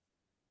guy?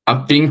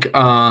 I think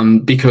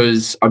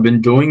because I've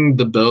been doing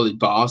the Burley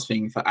Bars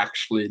thing for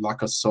actually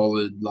like a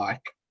solid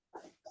like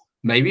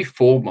maybe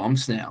 4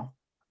 months now.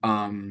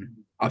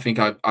 I think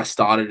I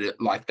started it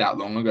like that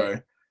long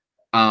ago.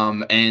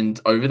 And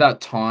over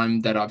that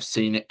time that I've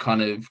seen it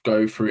kind of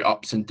go through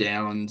ups and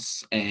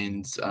downs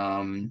and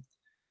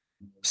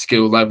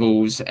skill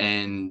levels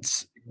and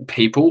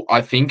people,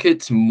 I think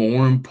it's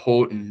more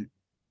important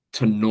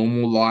to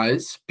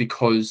normalize,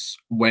 because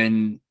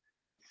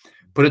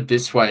put it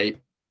this way,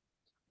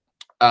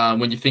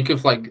 when you think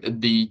of like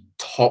the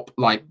top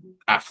like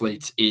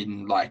athletes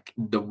in like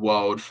the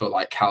world for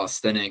like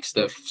calisthenics,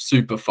 they're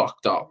super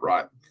fucked up,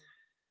 right?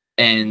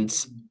 And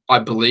I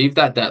believe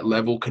that that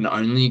level can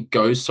only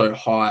go so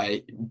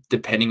high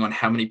depending on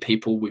how many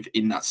people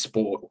within that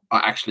sport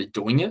are actually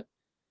doing it.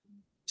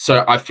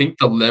 So I think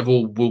the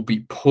level will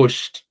be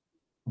pushed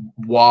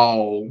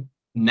while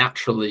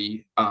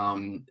naturally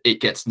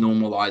it gets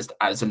normalized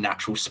as a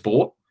natural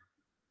sport.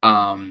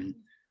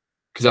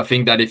 Because I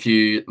think that if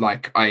you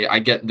like, I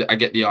get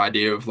the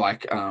idea of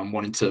like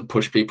wanting to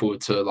push people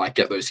to like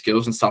get those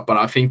skills and stuff, but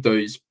I think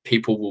those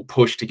people will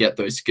push to get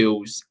those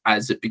skills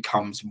as it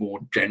becomes more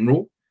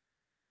general.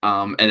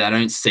 And I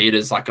don't see it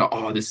as like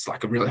this is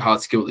like a really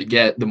hard skill to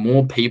get. The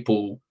more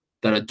people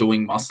that are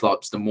doing muscle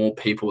ups, the more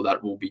people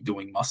that will be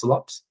doing muscle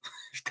ups,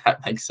 if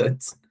that makes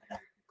sense.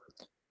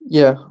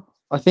 Yeah,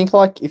 I think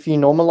like if you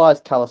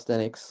normalize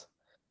calisthenics,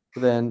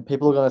 then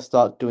people are going to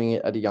start doing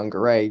it at a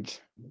younger age,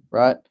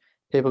 right?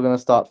 People are going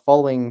to start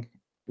following,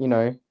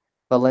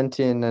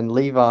 Valentin and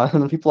Levi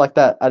and people like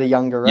that at a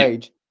younger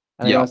age,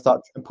 and they're going to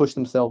start to push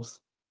themselves.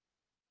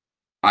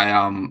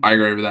 I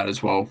agree with that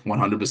as well,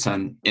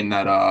 100%. In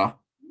that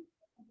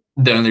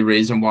the only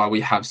reason why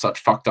we have such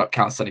fucked up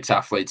calisthenics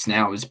athletes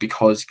now is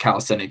because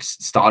calisthenics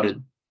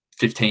started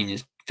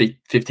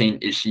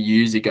 15-ish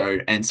years ago,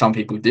 and some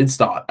people did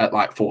start at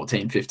like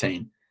 14,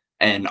 15,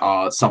 and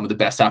are some of the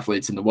best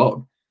athletes in the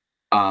world.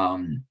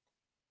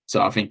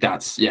 So I think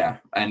that's,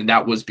 and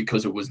that was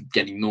because it was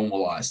getting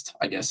normalized,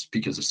 I guess,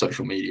 because of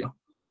social media.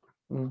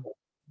 Mm.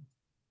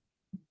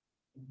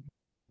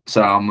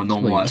 So I'm a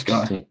normalized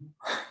guy.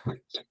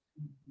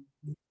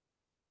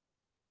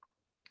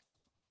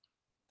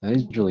 That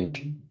is really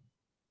interesting.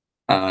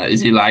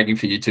 Is he lagging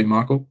for you too,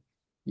 Michael?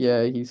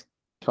 Yeah, he's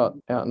cut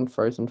out and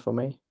frozen for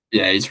me.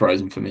 Yeah, he's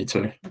frozen for me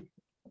too.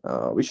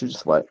 We should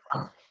just wait.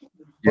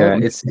 Yeah,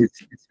 it's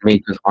me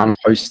because I'm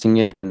hosting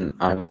it and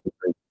I'm.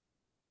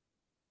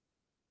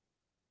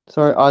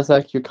 Sorry,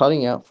 Isaac, you're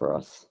cutting out for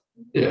us.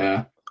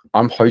 Yeah,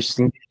 I'm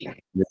hosting.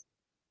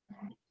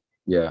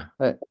 Yeah.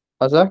 Hey,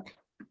 Isaac?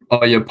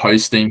 Oh, you're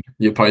posting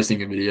a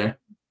video.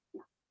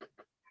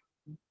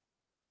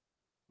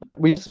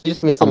 We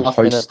just missed I'm last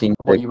minute hosting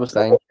what you were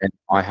saying. and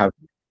I have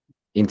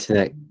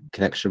internet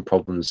connection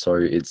problems, so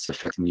it's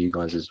affecting you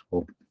guys as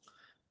well.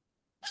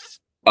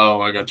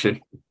 Oh, I got you.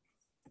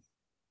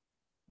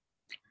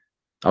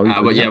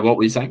 But yeah, what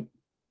were you saying?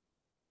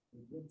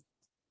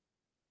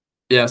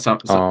 Yeah, some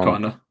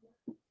kind of.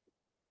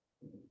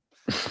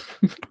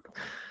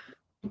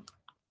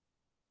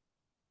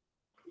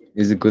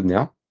 Is it good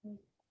now?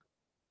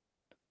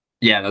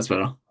 Yeah, that's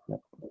better.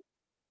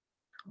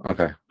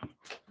 Okay.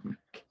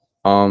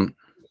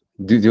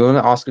 Do you want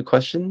to ask a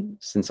question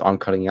since I'm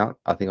cutting out?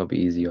 I think it'll be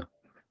easier.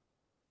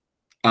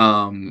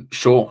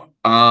 Sure.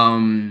 I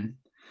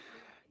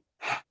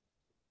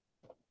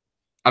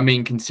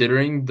mean,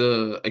 considering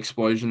the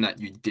explosion that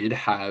you did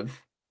have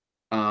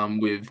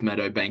with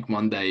Meadowbank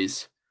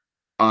Mondays,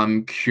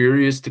 I'm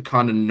curious to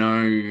kind of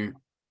know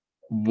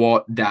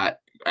where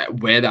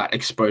that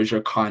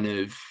exposure kind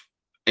of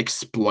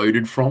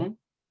exploded from.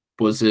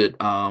 Was it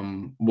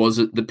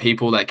the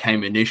people that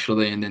came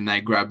initially and then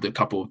they grabbed a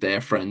couple of their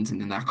friends and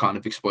then that kind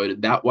of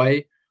exploded that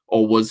way?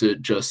 Or was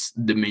it just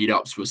the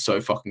meetups were so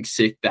fucking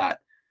sick that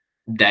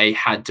they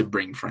had to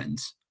bring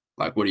friends?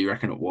 Like, what do you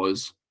reckon it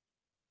was?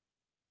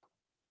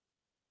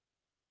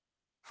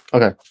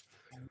 Okay.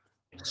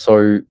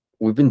 So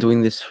we've been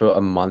doing this for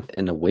a month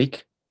and a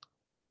week.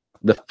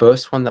 The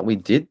first one that we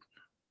did,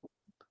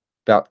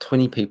 about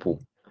 20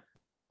 people.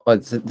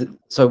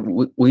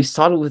 So we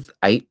started with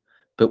 8,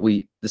 but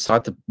we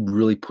decided to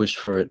really push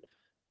for it.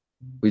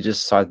 We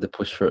just decided to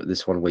push for it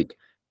this 1 week.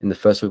 In the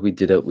first week we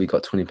did it, we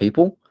got 20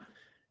 people.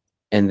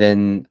 And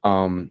then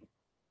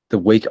the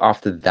week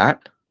after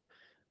that,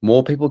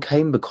 more people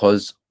came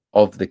because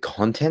of the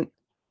content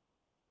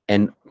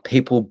and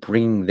people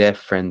bring their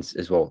friends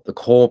as well. The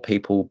core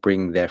people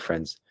bring their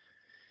friends.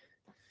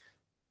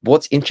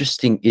 What's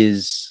interesting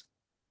is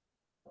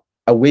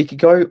a week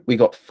ago, we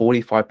got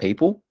 45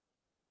 people.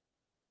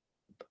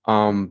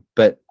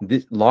 But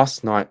this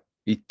last night,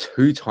 we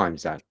 2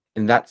 times that.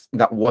 And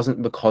that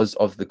wasn't because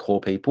of the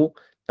core people.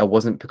 That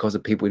wasn't because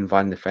of people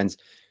inviting their friends.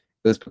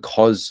 It was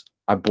because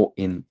I brought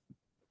in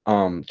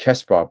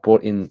Chesbra,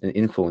 brought in an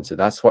influencer.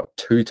 That's what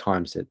 2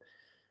 times it.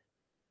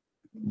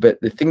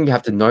 But the thing you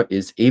have to note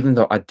is, even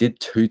though I did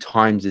 2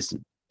 times this,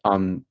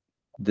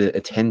 the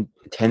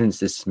attendance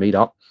this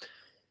meetup,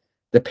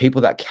 the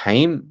people that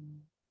came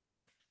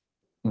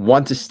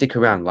want to stick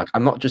around. Like,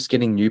 I'm not just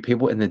getting new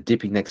people and then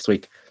dipping next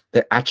week.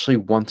 They actually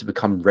want to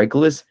become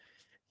regulars.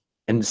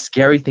 And the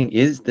scary thing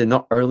is, they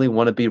not only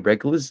want to be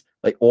regulars,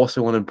 they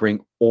also want to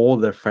bring all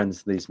their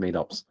friends to these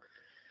meetups.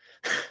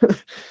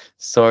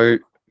 So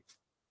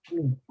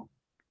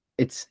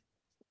it's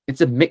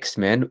a mix,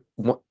 man.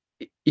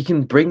 You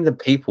can bring the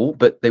people,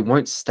 but they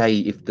won't stay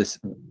if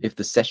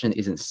the session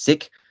isn't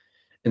sick,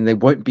 and they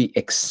won't be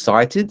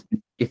excited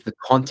if the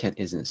content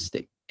isn't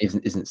sick.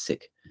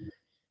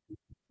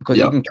 Because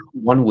you can come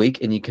 1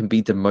 week and you can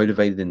be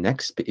demotivated the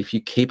next. But if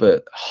you keep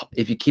a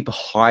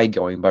high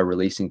going by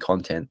releasing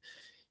content,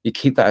 you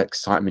keep that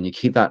excitement, you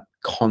keep that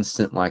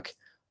constant like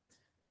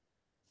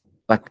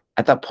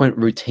at that point,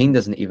 routine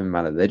doesn't even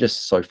matter. They're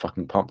just so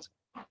fucking pumped.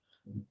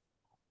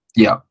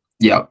 Yeah.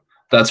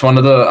 That's one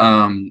of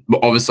the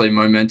obviously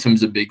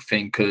momentum's a big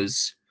thing,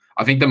 because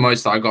I think the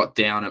most I got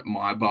down at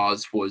my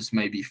bars was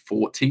maybe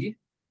 40.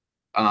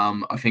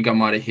 I think I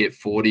might have hit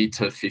 40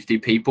 to 50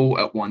 people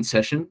at one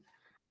session.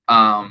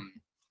 And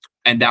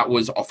that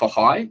was off a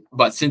high.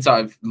 But since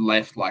I've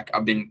left, like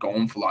I've been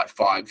gone for like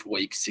 5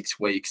 weeks, 6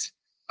 weeks.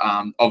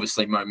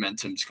 Obviously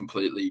momentum's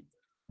completely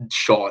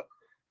shot.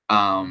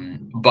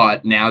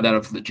 But now that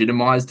I've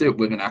legitimized it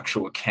with an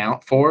actual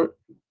account for it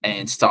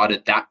and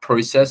started that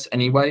process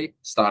anyway,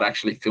 start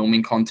actually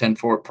filming content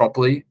for it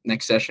properly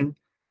next session.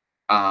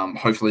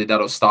 Hopefully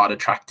that'll start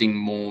attracting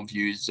more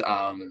views,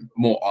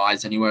 more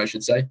eyes anyway, I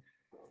should say.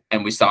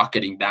 And we start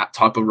getting that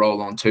type of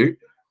roll on too.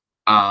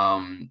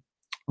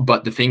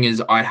 But the thing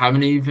is, I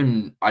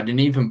didn't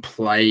even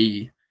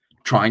play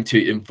trying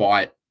to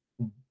invite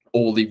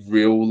all the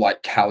real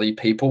like Cali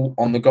people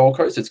on the Gold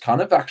Coast. It's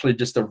kind of actually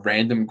just a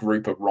random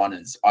group of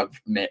runners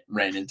I've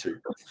ran into.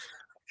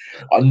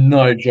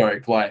 No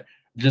joke, like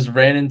just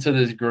ran into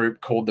this group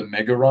called the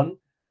Mega Run,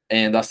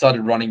 and I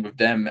started running with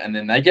them, and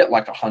then they get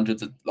like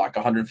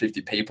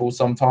 150 people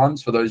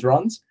sometimes for those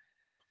runs.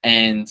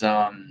 And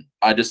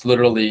I just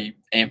literally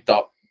amped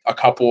up a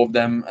couple of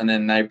them, and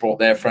then they brought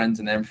their friends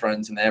and their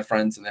friends and their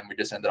friends, and then we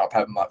just ended up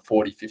having like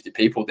 40, 50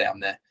 people down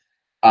there.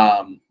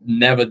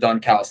 Never done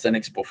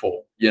calisthenics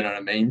before, you know what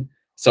I mean?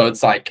 So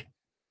it's like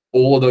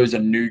all of those are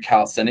new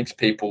calisthenics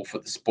people for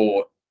the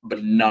sport,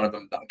 but none of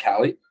them done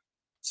Cali.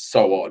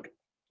 So odd.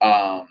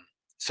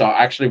 So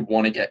I actually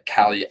want to get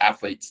Cali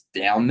athletes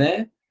down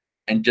there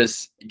and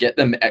just get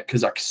them,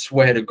 because I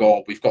swear to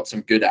God, we've got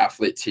some good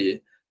athletes here.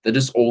 They're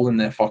just all in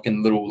their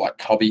fucking little like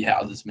cubby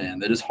houses, man.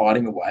 They're just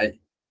hiding away.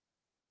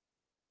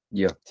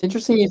 Yeah. It's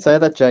interesting you say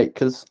that, Jake,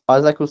 because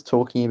Isaac was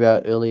talking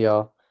about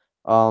earlier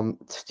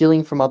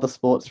stealing from other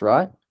sports,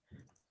 right?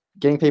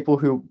 Getting people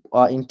who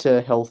are into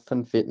health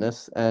and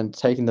fitness and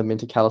taking them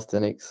into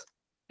calisthenics.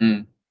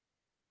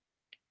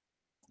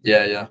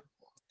 Yeah.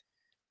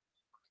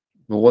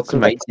 Well, what's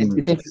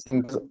amazing?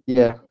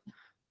 Yeah.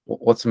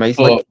 What's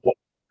amazing?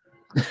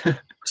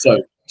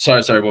 Sorry,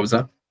 what was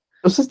that?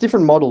 It's just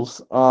different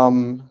models.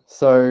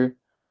 So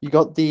you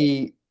got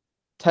the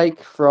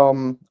take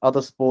from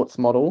other sports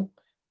model,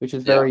 which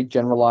is very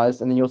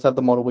generalized, and then you also have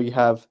the model where you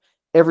have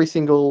every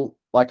single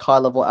like high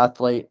level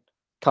athlete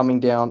coming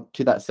down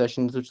to that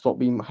session, which is what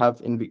we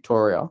have in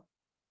Victoria.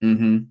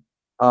 I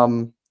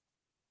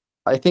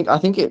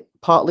think it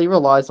partly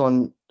relies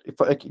on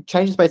it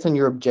changes based on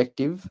your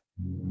objective,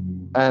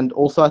 and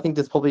also I think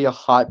there's probably a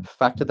hype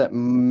factor that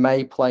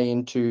may play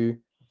into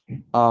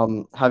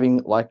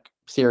having like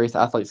serious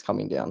athletes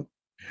coming down.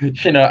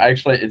 You know,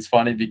 actually, it's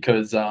funny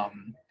because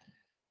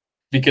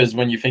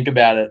when you think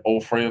about it, all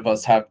three of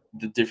us have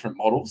the different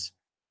models.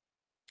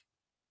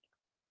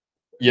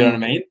 You know what I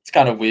mean? It's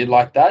kind of weird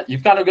like that.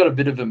 You've kind of got a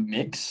bit of a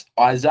mix,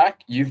 Isaac.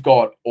 You've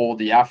got all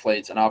the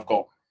athletes, and I've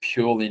got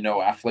purely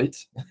no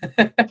athletes.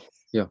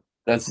 Yeah,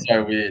 that's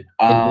so weird.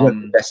 And you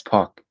have the best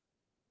park.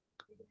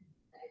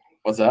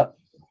 What's that?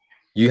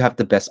 You have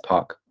the best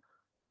park.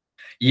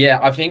 Yeah,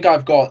 I think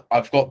I've got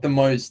the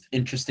most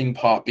interesting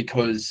part,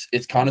 because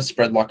it's kind of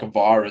spread like a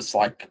virus,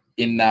 like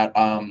in that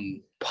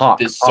park.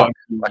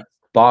 Like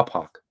bar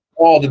park.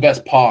 Oh, the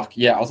best park.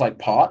 Yeah, I was like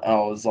part. I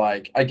was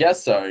like, I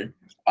guess so.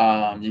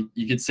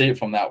 You could see it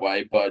from that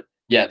way, but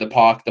yeah, the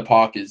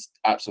park is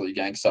absolutely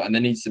gangster, and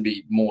there needs to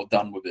be more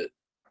done with it.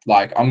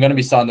 Like I'm gonna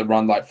be starting to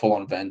run like full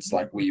on events,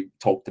 like we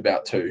talked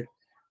about too.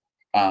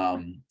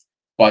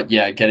 But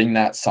yeah, getting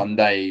that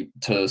Sunday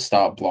to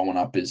start blowing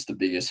up is the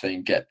biggest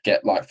thing.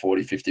 Get like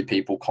 40, 50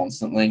 people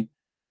constantly,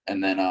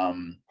 and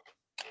then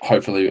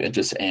hopefully it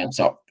just amps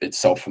up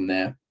itself from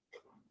there.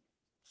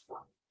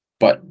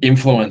 But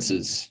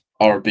influencers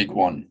are a big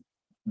one.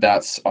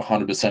 That's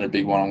 100% a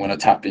big one I'm going to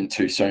tap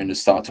into soon, to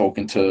start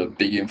talking to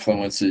big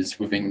influencers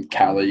within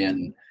Cali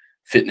and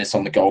fitness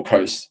on the Gold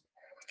Coast,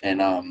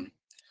 and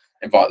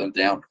invite them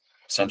down,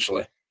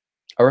 essentially.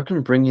 I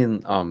reckon bring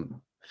in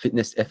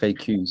fitness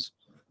FAQs,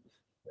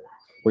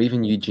 or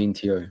even Eugene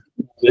Teo.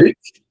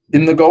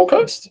 In the Gold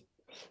Coast?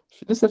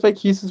 Fitness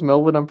FAQs is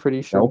Melbourne, I'm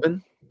pretty sure.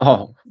 Melbourne?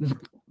 Oh,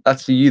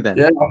 that's for you then.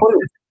 Yeah,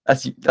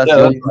 that's your guy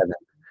then.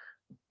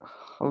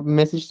 I've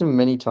messaged him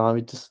many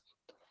times. It just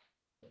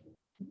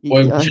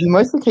he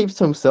mostly keeps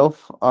to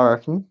himself, I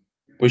reckon.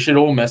 We should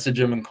all message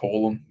him and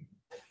call him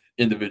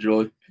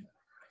individually.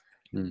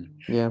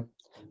 Yeah,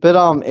 But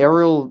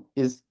Ariel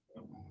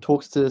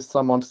talks to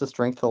some monster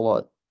strength a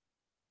lot,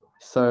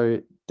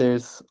 so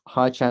there's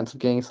high chance of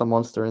getting some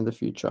monster in the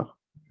future.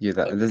 Yeah,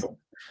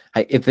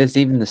 hey, if there's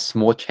even the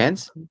small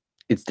chance,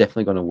 it's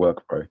definitely going to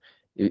work, bro.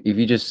 If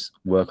you just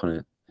work on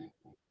it.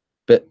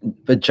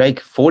 But Jake,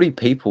 40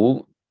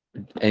 people,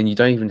 and you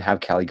don't even have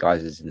Cali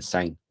guys is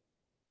insane.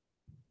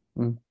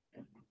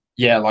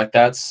 Yeah, like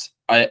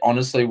I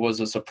honestly was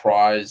a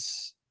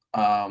surprise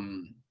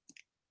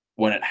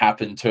when it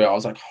happened too. I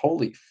was like,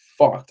 holy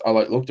fuck. I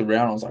like looked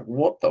around, I was like,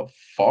 what the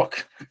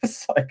fuck?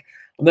 It's like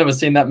I've never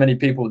seen that many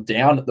people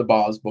down at the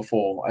bars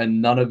before,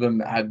 and none of them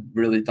had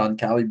really done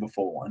Cali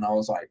before. And I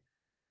was like,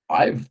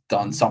 I've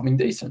done something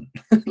decent.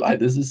 Like,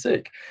 this is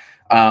sick.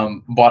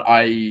 But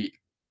I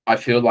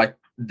feel like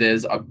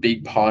there's a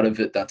big part of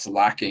it that's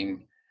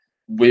lacking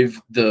with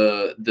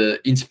the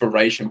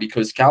inspiration,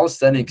 because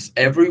calisthenics,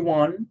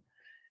 anyone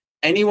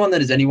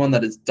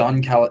that has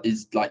done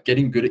is like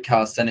getting good at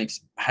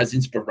calisthenics has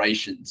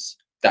inspirations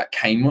that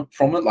came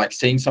from it, like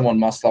seeing someone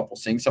muscle up or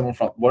seeing someone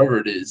from whatever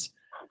it is.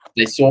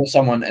 They saw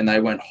someone and they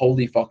went,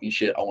 holy fucking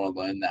shit, I want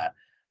to learn that.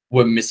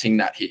 We're missing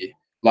that here.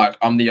 Like,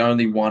 I'm the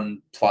only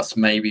one, plus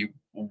maybe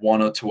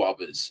one or two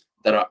others,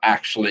 that are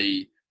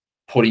actually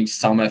putting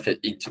some effort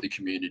into the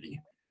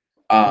community.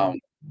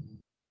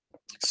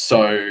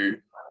 So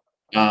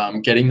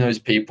getting those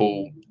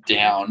people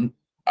down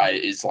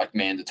is like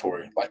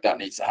mandatory. Like, that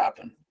needs to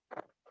happen.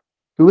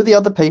 Who are the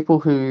other people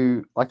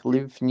who like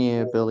live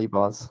near Burley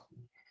bars?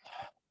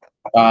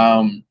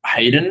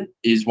 Hayden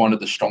is one of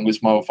the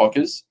strongest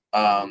motherfuckers.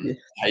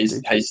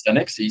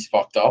 Calisthenics, he's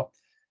fucked up.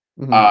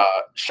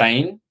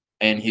 Shane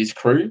and his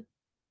crew.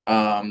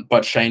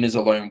 But Shane is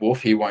a lone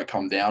wolf. He won't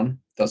come down.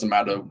 Doesn't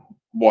matter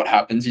what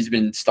happens. He's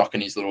been stuck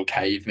in his little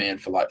cave, man,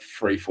 for like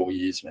 3-4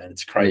 years, man.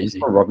 It's crazy.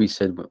 Yeah, what Robbie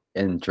said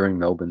during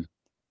Melbourne.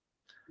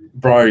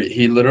 Bro,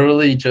 he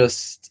literally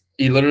just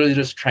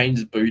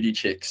trains booty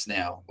chicks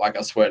now. Like,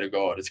 I swear to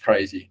God, it's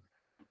crazy.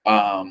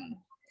 I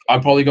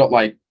probably got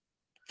like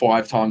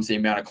 5 times the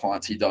amount of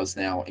clients he does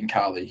now in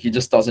Cali. He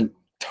just doesn't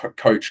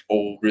coach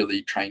or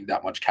really train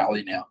that much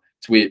Cali now.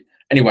 It's weird.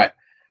 Anyway,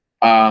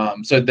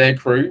 so their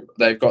crew,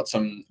 they've got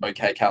some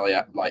okay Cali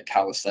like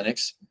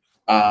calisthenics.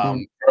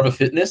 Forever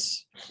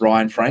Fitness,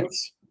 Ryan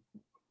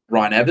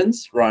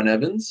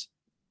Evans.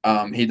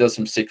 He does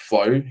some sick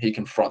flow. He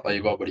can front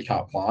lever, but he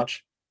can't planche.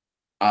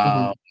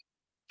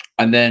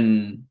 And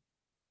then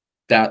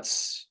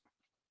that's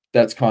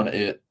kind of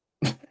it.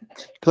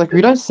 Like,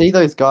 we don't see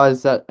those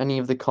guys at any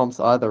of the comps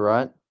either,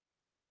 right?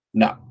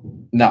 No.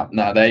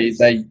 They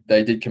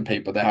did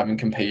compete, but they haven't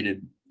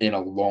competed in a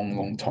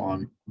long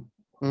time.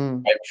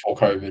 Way before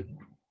COVID.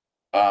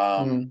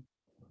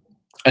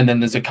 And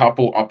then there's a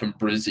couple up in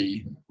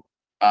Brizzy.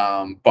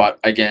 But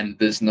again,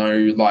 there's no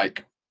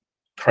like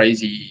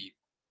crazy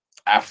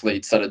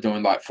athletes that are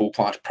doing like full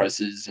planche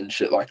presses and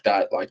shit like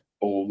that, like,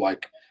 or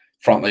like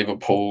front lever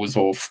pulls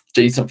or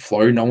decent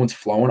flow. No one's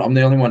flowing. I'm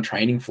the only one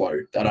training flow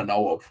that I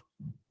know of,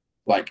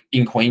 like,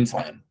 in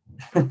Queensland.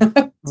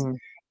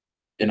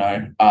 You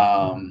know,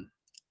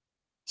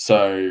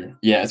 so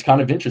yeah, it's kind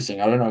of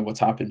interesting. I don't know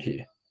what's happened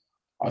here.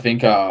 I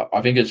think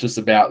it's just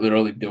about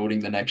literally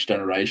building the next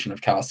generation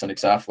of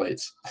calisthenics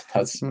athletes.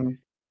 That's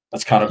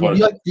kind of what.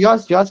 Do you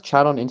guys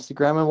chat on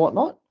Instagram and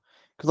whatnot?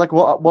 Because like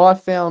what I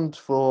found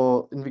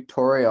in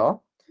Victoria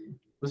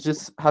was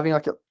just having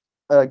like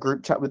a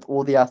group chat with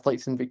all the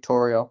athletes in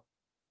Victoria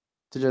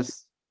to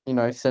just, you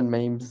know, send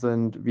memes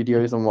and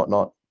videos and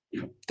whatnot.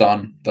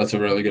 Done. That's a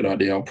really good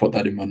idea. I'll put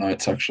that in my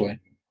notes, actually.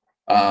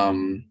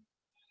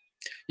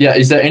 Yeah,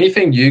 is there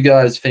anything you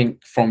guys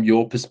think from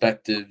your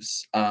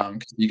perspectives,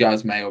 because you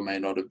guys may or may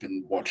not have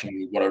been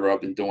watching whatever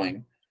I've been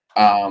doing,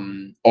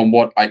 on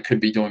what I could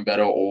be doing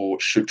better or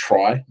should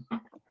try?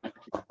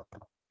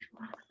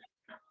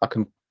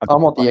 I'm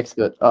not the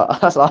expert.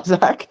 That's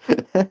Isaac.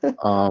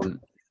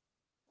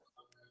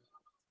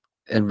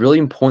 A really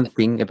important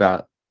thing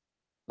about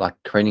like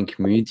creating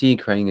community,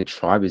 creating a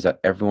tribe, is that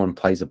everyone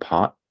plays a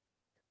part.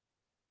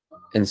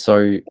 And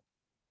so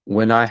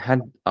when I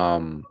had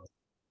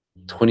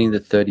 20 to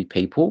 30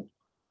 people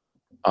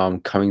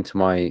coming to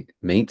my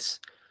meets,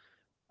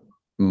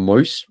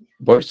 most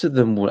of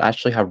them will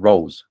actually have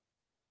roles.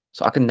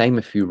 So I can name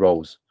a few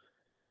roles.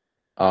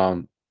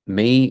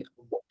 Me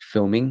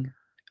filming,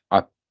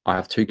 I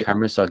have 2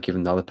 cameras, so I give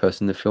another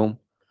person to film.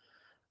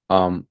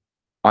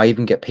 I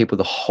even get people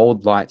to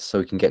hold lights so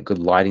we can get good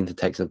lighting to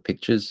take some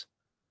pictures.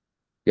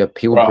 Yeah,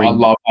 people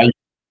bring.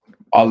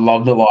 I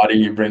love the lighting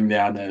you bring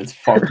down there. It's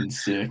fucking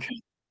sick.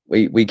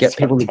 We get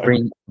people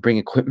to bring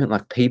equipment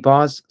like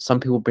P-bars. Some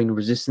people bring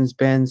resistance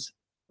bands.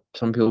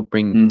 Some people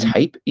bring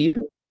tape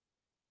even.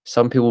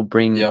 Some people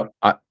bring.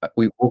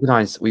 We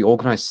organize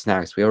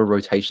snags. We have a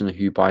rotation of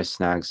who buys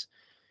snags.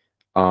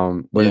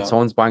 When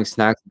someone's buying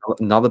snags,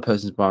 another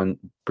person's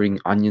bring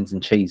onions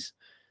and cheese.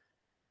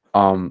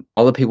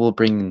 Other people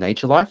bring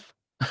Nature Life.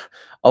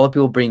 Other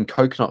people bring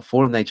coconut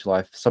for Nature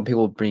Life. Some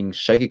people bring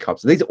shaker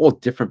cups. These are all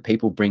different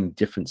people bring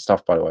different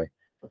stuff, by the way.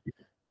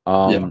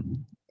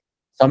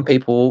 Some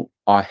people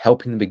are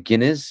helping the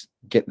beginners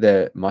get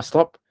their muscle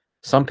up.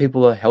 Some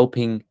people are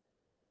helping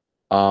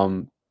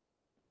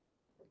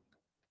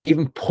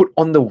even put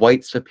on the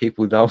weights for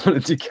people that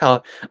want to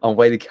do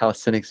weighted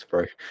calisthenics,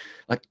 bro.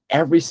 Like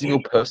every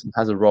single person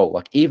has a role.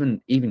 Like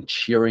even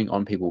cheering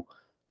on people.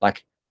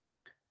 Like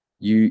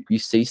you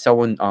see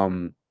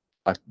someone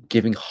like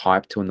giving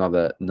hype to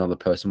another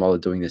person while they're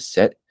doing this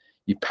set.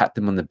 You pat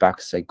them on the back,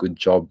 say good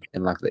job,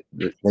 and like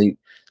they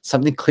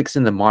something clicks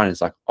in their mind.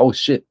 It's like, oh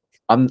shit,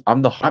 I'm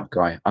the hype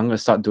guy. I'm gonna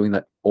start doing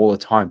that all the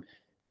time.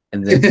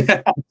 And then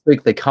next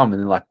week they come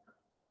and they're like,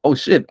 oh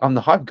shit, I'm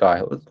the hype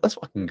guy. Let's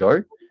fucking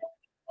go.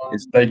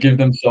 They give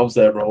themselves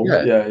their role.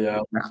 Yeah, Yeah.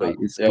 exactly.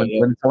 It's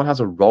when someone has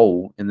a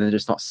role and they're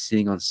just not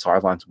sitting on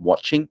sidelines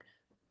watching,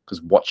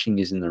 because watching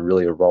isn't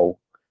really a role,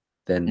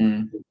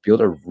 then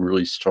build a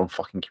really strong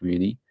fucking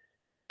community.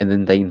 And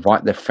then they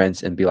invite their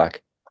friends and be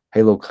like,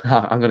 hey, look,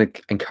 I'm going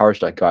to encourage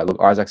that guy. Look,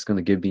 Isaac's going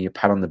to give me a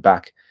pat on the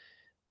back.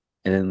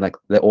 And then like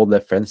all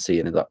their friends see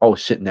it and they're like, oh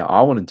shit, now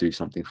I want to do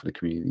something for the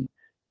community.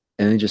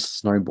 And then it just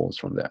snowballs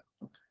from there.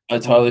 I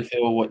totally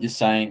feel what you're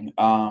saying.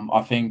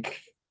 I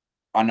think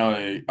I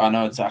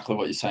know exactly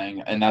what you're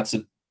saying. And that's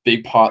a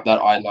big part that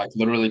I like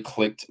literally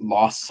clicked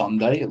last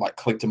Sunday, like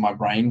clicked in my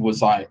brain,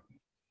 was like,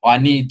 I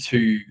need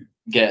to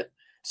get.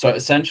 So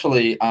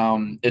essentially,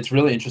 it's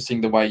really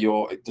interesting the way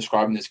you're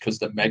describing this, because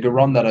the mega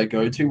run that I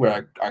go to,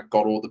 where I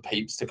got all the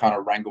peeps to kind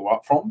of wrangle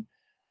up from,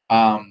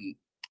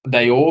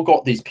 they all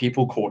got these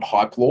people called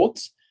hype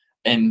lords,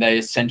 and they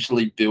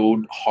essentially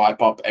build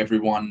hype up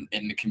everyone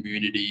in the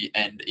community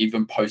and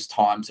even post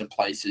times and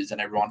places, and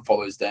everyone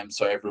follows them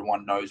so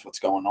everyone knows what's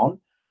going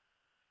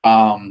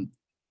on.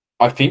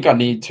 I think I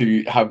need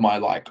to have my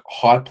like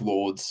hype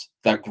lords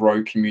that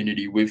grow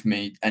community with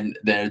me, and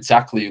they're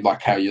exactly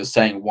like how you're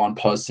saying. One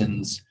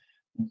person's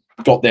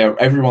got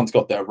everyone's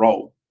got their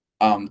role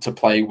to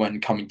play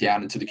when coming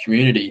down into the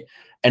community,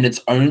 and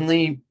it's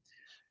only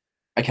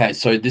okay.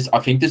 So I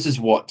think this is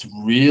what's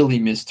really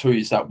missed too,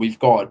 is that we've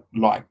got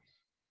like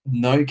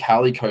no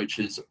Cali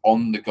coaches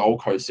on the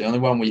Gold Coast. The only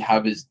one we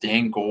have is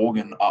Dan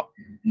Gorgon up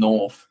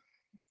north,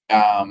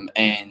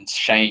 and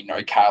Shane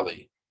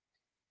O'Cali.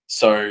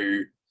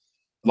 So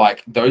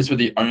like those were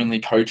the only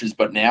coaches.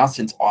 But now,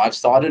 since I've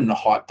started and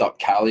hyped up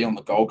Cali on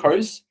the Gold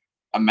Coast,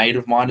 a mate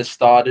of mine has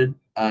started,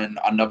 and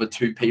another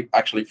two people,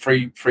 actually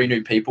three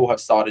new people have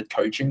started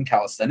coaching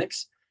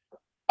calisthenics.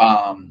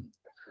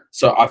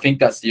 So I think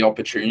that's the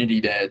opportunity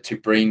there to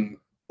bring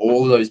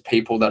all of those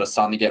people that are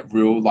starting to get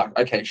real, like,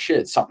 okay,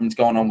 shit, something's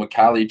going on with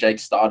Cali. Jake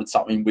started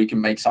something, we can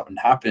make something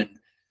happen.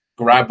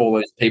 Grab all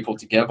those people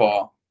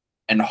together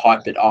and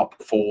hype it up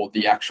for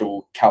the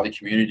actual Cali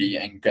community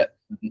and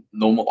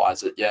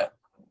normalize it. Yeah.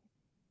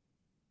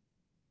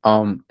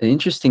 An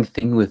interesting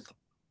thing with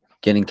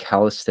getting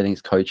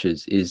calisthenics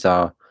coaches is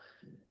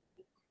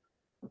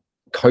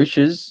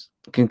coaches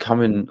can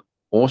come in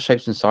all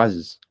shapes and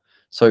sizes.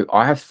 So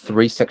I have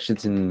 3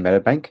 sections in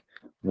Meadowbank.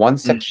 One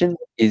section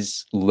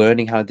is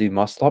learning how to do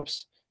muscle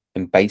ups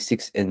and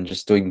basics and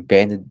just doing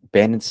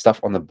banded stuff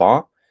on the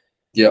bar.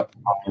 Yeah.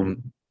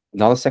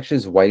 Another section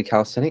is weighted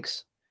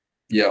calisthenics.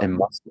 Yeah. And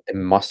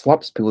muscle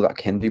ups, people that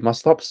can do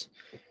muscle ups.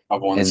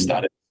 I've won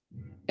static.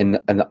 And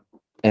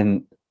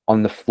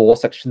on the floor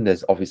section,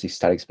 there's obviously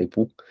statics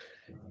people.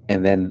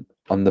 And then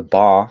on the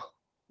bar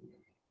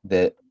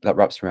that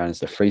wraps around is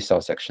the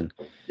freestyle section.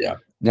 Yeah.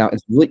 Now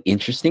it's really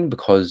interesting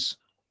because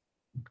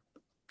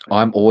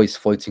I'm always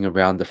floating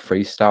around the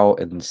freestyle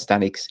and the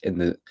statics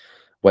and the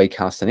weight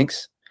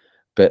calisthenics,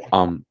 but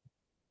I'm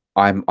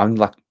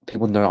like,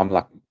 people know I'm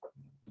like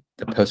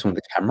the person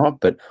with the camera,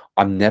 but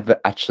I'm never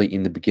actually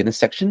in the beginner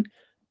section.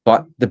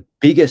 But the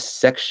biggest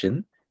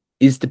section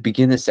is the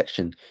beginner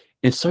section.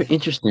 And it's so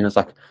interesting. It's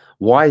like,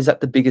 why is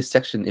that the biggest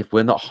section if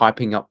we're not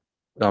hyping up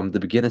the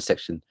beginner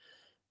section?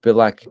 But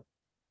like,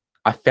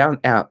 I found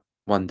out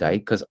one day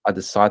because I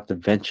decided to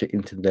venture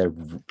into their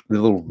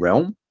little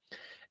realm.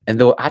 And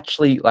they were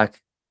actually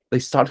like, they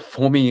started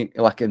forming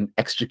like an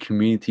extra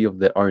community of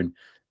their own.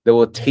 They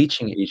were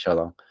teaching each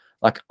other.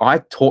 Like I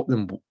taught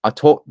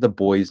the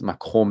boys, my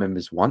core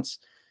members once,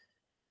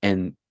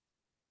 and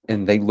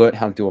they learned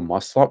how to do a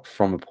muscle up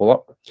from a pull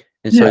up.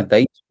 And so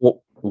they taught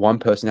one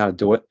person how to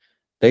do it.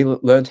 They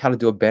learned how to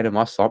do a banded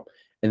muscle up,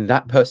 and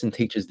that person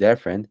teaches their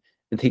friend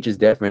and teaches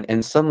their friend.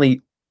 And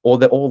suddenly,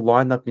 they're all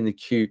lined up in the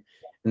queue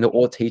and they're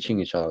all teaching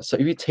each other. So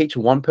if you teach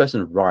one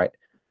person right,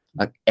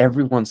 like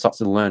everyone starts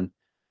to learn.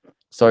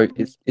 So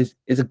it's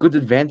a good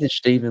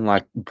advantage to even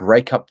like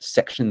break up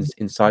sections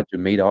inside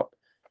your meetup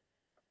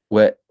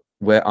where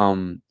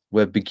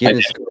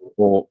beginners go,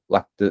 or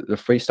like the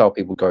freestyle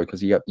people go,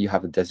 because you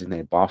have a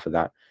designated bar for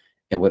that,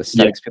 and where the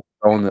statics people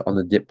go on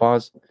the dip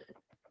bars.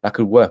 That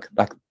could work.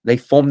 Like they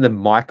form the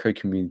micro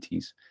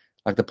communities,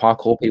 like the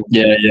parkour people.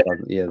 Like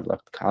the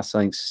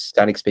calisthenics,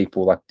 statics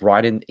people, like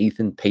Bryden,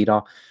 Ethan, Peter.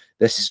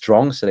 They're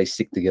strong, so they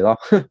stick together.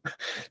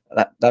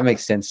 that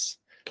makes sense.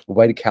 The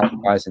way to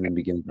count guys and then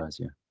beginner guys,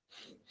 yeah.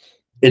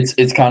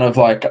 It's kind of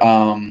like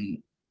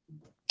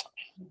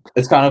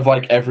it's kind of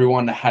like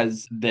everyone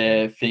has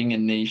their thing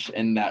and niche,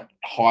 and that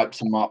hypes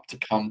them up to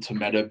come to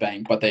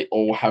Meadowbank, but they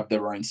all have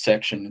their own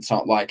section. It's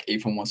not like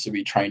Ethan wants to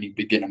be training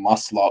beginner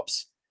muscle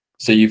ups.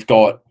 So you've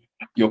got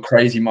your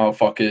crazy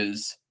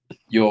motherfuckers,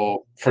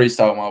 your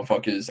freestyle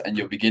motherfuckers, and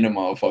your beginner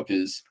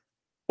motherfuckers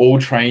all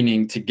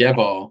training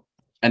together,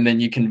 and then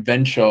you can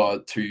venture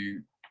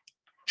to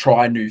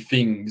try new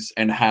things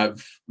and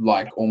have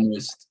like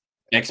almost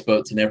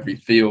experts in every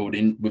field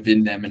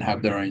within them and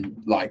have their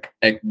own like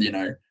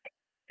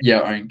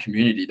own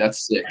community.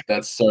 That's sick.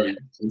 It's so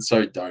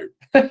dope.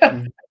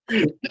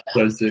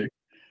 So sick.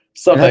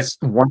 And that's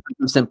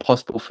 100%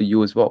 possible for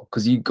you as well,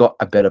 because you got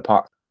a better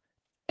park,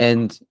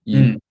 and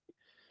you're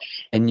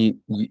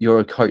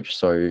a coach,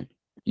 so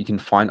you can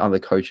find other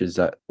coaches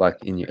that like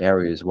in your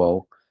area as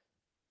well,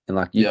 and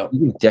like you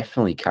can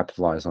definitely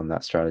capitalize on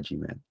that strategy,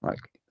 man. Like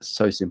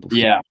so simple.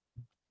 Yeah,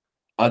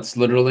 it's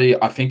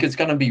literally. I think it's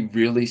gonna be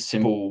really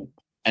simple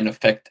and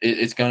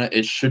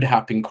it should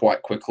happen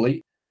quite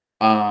quickly.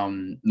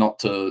 Not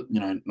to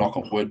knock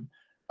on wood,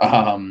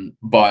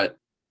 but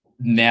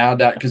now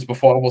that, because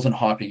before I wasn't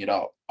hyping it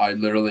up, I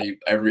literally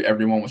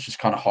everyone was just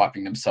kind of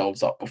hyping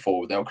themselves up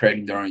before. They were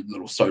creating their own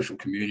little social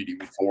community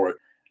before it.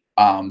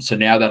 So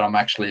now that I'm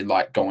actually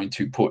like going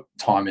to put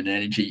time and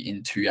energy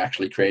into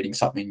actually creating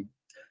something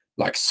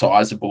like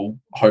sizable,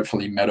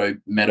 hopefully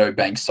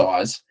Meadowbank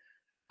size,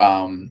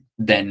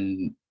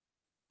 then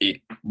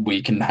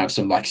we can have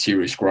some like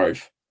serious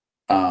growth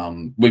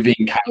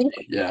within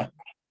Cali. Yeah.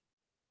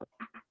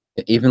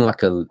 Even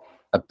like a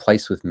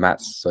place with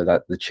mats so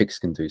that the chicks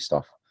can do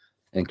stuff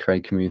and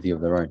create community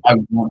of their own.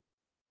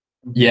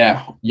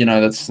 Yeah,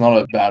 that's not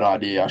a bad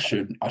idea. I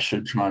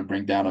should try and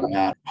bring down a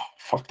mat. Oh,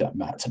 fuck, that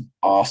mat's an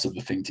ass of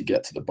a thing to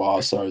get to the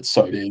bar, so it's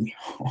so big.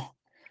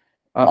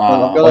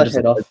 I've got to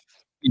head off.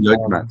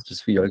 Yoga mats,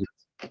 just for yoga.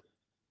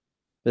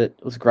 But it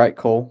was a great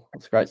call.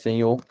 It's great seeing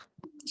you all.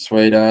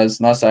 Sweet as.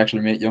 Nice to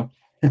actually meet you.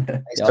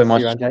 Thanks so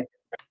much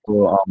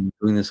for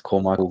doing this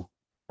call, Michael.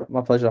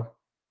 My pleasure.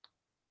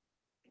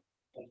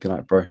 Good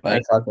night, bro.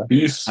 Thanks.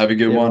 Peace. Have a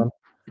good one.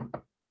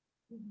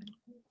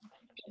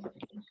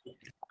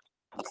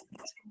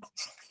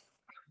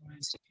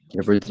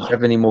 Yeah, bro, do you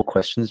have any more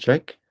questions,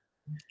 Jake?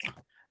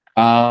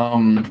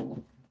 I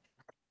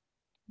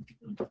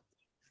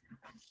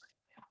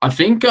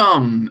think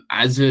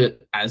as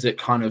it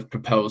kind of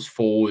propels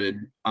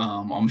forward,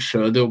 I'm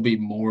sure there'll be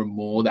more and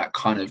more that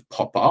kind of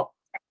pop up.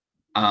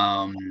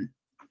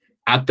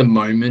 At the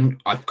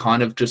moment, I've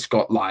kind of just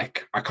got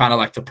like, I kind of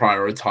like to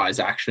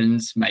prioritize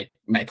actions, make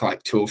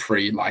like 2 or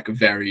 3 like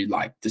very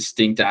like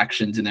distinct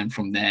actions, and then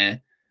from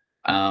there,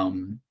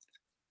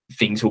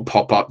 things will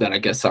pop up that I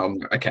guess I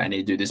need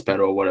to do this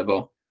better or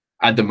whatever.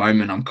 At the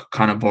moment, I'm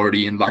kind of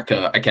already in like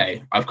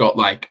I've got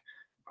like,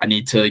 I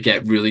need to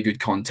get really good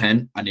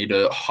content. I need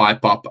to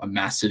hype up a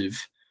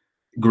massive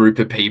group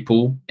of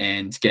people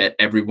and get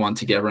everyone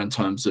together in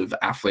terms of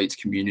athletes,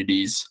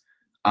 communities,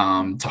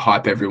 to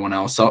hype everyone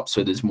else up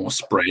so there's more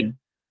spread.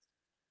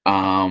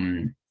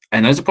 And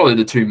those are probably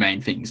the 2 main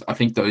things. I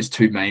think those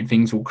 2 main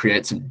things will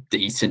create some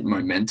decent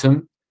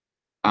momentum.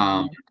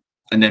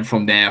 And then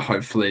from there,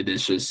 hopefully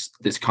there's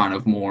kind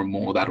of more and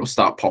more that'll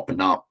start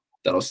popping up.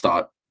 That'll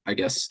start, I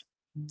guess,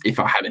 if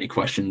I have any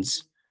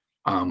questions,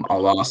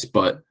 I'll ask.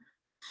 But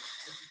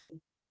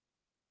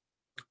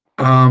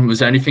was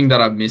there anything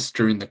that I missed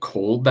during the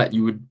call that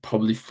you would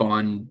probably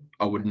find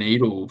I would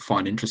need or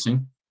find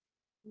interesting?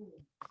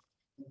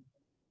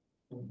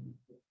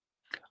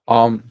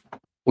 We're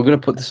gonna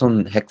put this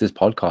on Hector's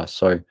podcast,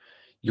 so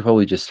you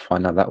probably just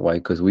find out that way,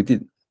 because we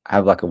did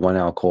have like a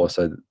 1-hour call,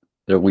 so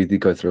we did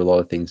go through a lot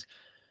of things.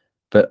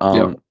 But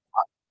I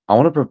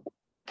want to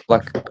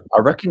I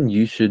reckon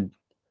you should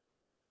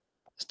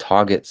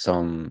target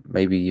some,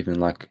 maybe even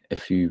like a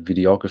few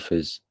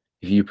videographers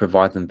if you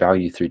provide them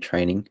value through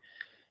training.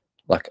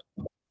 Like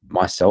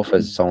myself,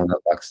 as someone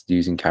that likes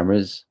using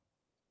cameras,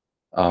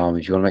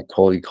 if you want to make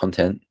quality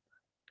content,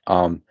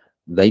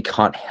 they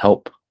can't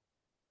help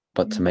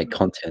but to make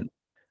content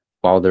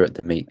while they're at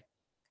the meet.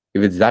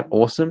 If it's that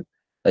awesome,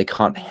 they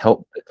can't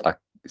help but like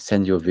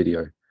send you a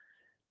video.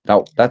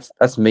 Now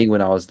that's me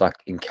when I was like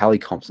in Cali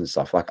comps and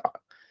stuff. Like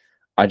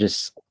I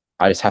just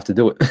have to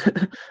do it.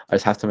 I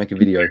just have to make a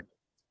video.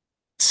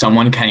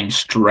 Someone came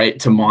straight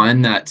to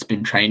mind that's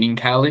been training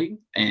Cali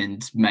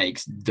and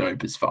makes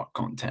dope as fuck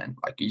content.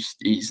 Like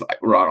he's like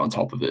right on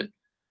top of it.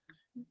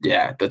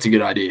 Yeah, that's a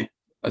good idea.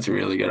 That's a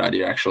really good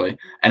idea, actually.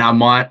 And I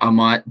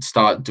might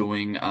start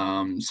doing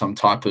some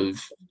type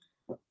of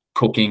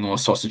cooking or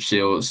sausage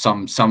seal,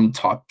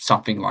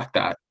 something like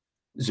that.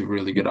 Is a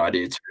really good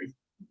idea too.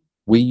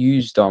 We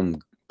used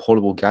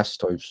portable gas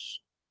stoves.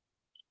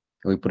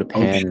 We put a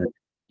pan in it,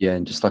 yeah,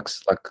 and just like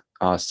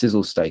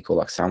sizzle steak or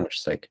like sandwich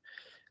steak.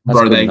 That's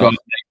bro,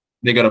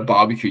 they got a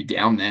barbecue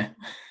down there.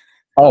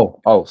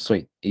 Oh,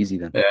 sweet, easy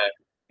then.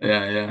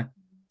 Yeah.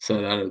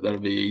 So that'll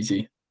be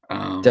easy.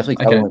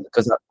 Definitely, okay.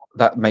 Because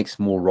that makes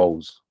more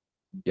roles.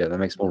 Yeah, that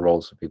makes more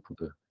roles for people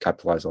to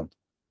capitalize on.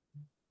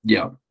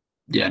 Yeah,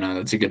 no,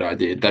 that's a good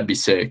idea. That'd be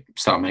sick.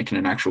 Start making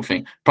an actual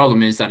thing.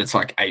 Problem is that it's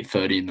like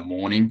 8:30 in the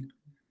morning.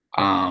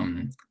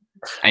 And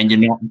you're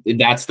not.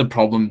 That's the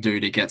problem,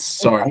 dude. It gets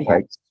so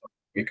hot,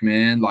 quick,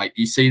 man. Like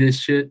you see this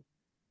shit.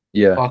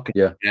 Yeah, fucking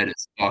yeah. dead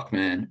as fuck,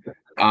 man.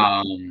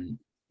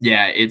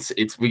 Yeah,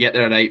 it's we get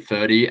there at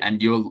 8:30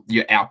 and you're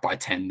out by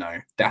 10 though.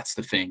 That's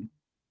the thing.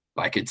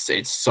 Like it's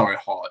so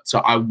hot. So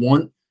I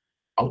want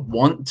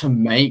to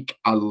make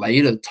a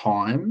later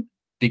time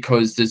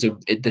because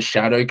the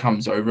shadow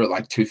comes over at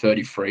like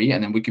 2:33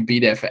 and then we could be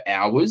there for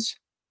hours.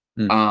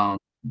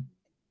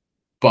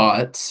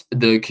 But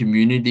the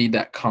community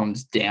that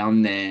comes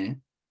down there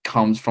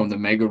comes from the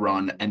mega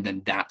run, and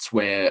then that's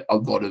where a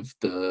lot of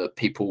the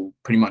people,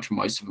 pretty much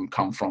most of them,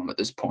 come from at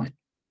this point.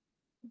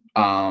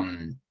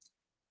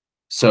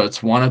 So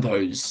it's one of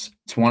those.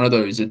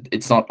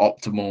 It's not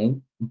optimal,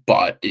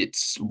 but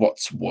it's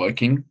what's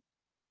working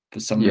for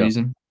some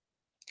reason.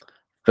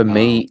 For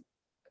me,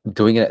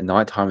 doing it at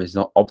nighttime is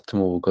not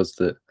optimal because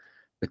the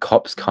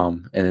cops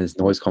come and there's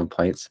noise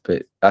complaints,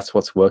 but that's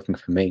what's working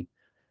for me.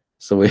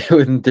 So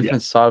we're in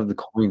different side of the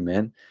coin,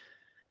 man.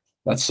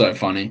 That's so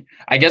funny.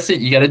 I guess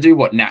you got to do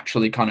what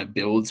naturally kind of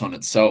builds on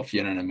itself.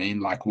 You know what I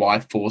mean? Like, why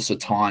force a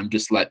time?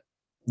 Just let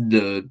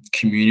the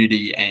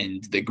community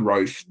and the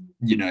growth,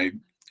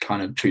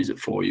 kind of choose it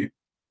for you.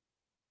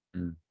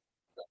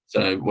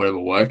 So whatever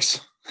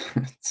works,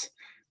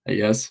 I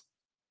guess.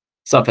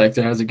 What's up,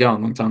 Hector? How's it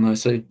going? Long time no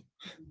see.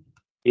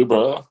 You,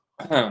 bro.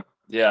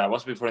 Yeah,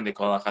 once before in the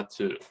call, I had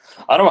to.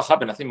 I don't know what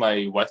happened. I think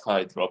my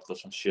Wi-Fi dropped or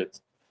some shit.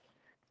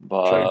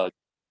 But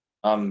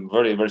I'm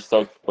very, very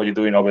stoked what you're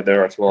doing over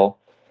there as well.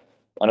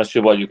 I'm not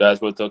sure what you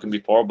guys were talking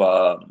before,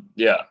 but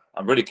yeah,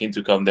 I'm really keen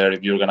to come there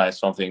if you organize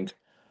something.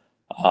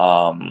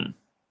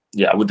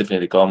 Yeah, I would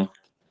definitely come.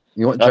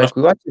 You know what, Jake?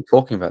 We were actually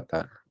talking about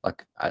that.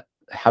 Like,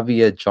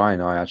 Javier, Jai,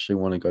 and I actually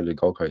want to go to the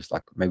Gold Coast,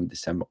 like maybe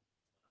December.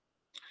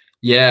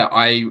 Yeah,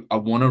 I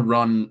want to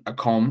run a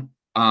com.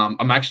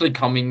 I'm actually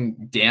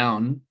coming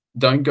down.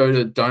 Don't go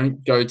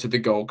to the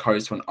Gold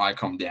Coast when I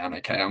come down.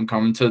 Okay, I'm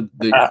coming to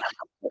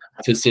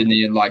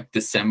Sydney in like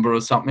December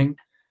or something.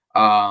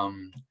 I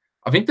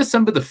think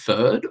December the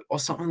 3rd or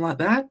something like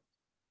that.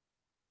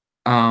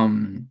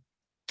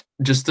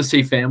 Just to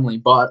see family,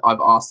 but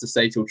I've asked to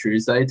stay till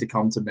Tuesday to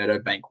come to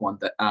Meadowbank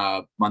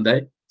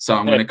Monday. So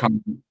I'm gonna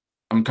come.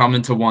 I'm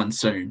coming to one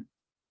soon.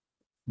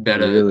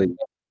 Really?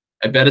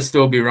 It better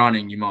still be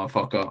running, you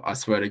motherfucker. I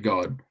swear to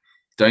God.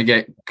 Don't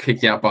get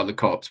kicked out by the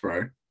cops,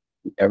 bro.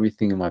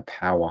 Everything in my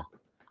power.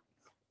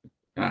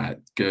 All right,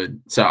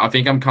 good. So I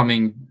think I'm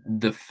coming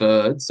the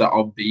 3rd, so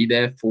I'll be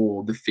there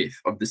for the 5th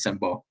of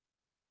December.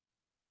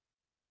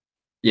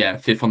 Yeah,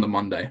 5th on the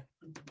Monday.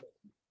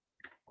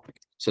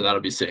 So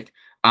that'll be sick.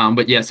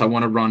 But yes, I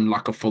want to run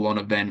like a full-on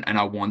event, and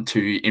I want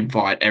to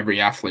invite every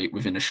athlete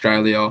within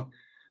Australia,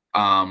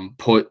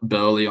 put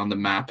Burleigh on the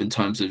map in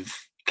terms of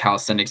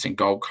calisthenics and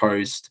Gold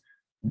Coast,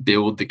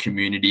 build the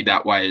community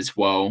that way as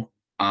well,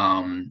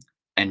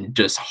 and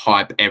just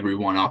hype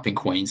everyone up in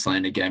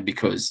Queensland again,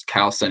 because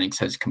calisthenics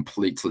has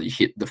completely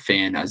hit the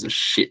fan as a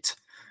shit.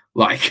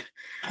 Like,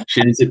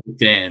 shit is hit the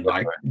fan.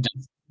 Like,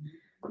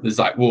 there's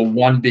like,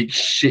 one big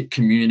shit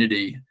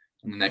community,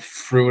 and then they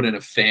threw it in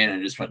a fan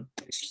and just went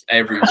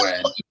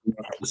everywhere.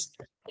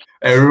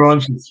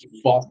 Everyone's just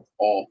fucked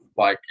off,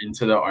 like,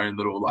 into their own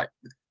little like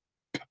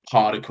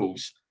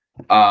particles.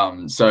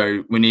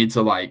 So we need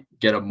to like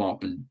get a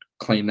mop and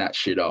clean that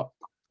shit up.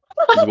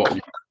 Is what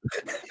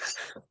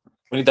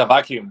we need a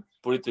vacuum,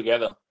 put it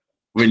together.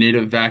 We need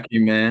a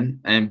vacuum, man,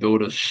 and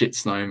build a shit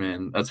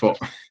snowman. That's what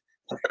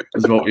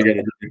we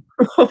gotta do.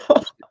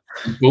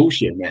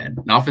 Bullshit, man.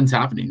 Nothing's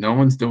happening. No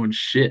one's doing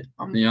shit.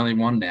 I'm the only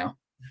one now.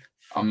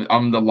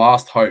 I'm the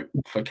last hope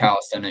for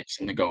calisthenics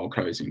in the Gold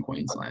Coast in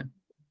Queensland.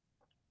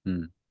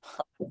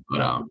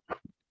 But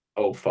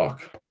oh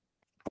fuck.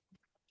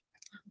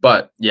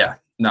 But yeah,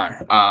 no.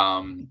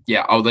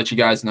 Yeah, I'll let you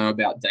guys know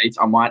about dates.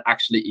 I might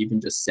actually even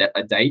just set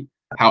a date.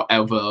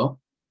 However,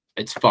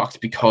 it's fucked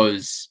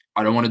because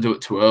I don't want to do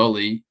it too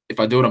early. If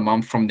I do it a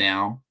month from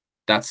now,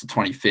 that's the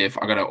 25th.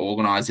 I got to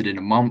organize it in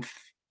a month.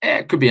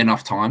 It could be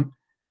enough time.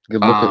 You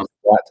could look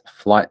at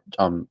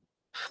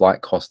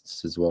flight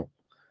costs as well.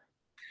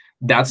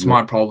 That's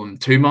my problem.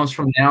 2 months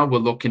from now, we're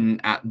looking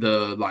at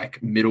the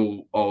like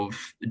middle of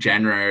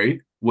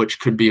January, which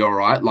could be all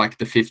right. Like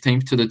the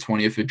 15th to the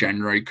 20th of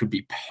January could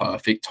be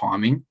perfect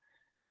timing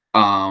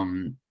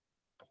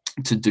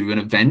to do an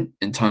event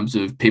in terms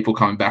of people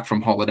coming back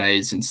from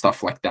holidays and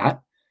stuff like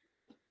that.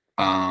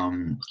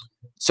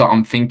 So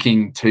I'm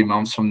thinking 2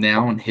 months from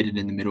now and hit it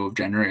in the middle of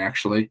January,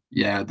 actually.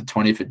 Yeah, the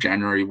 20th of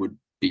January would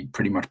be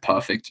pretty much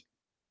perfect.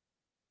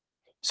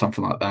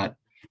 Something like that.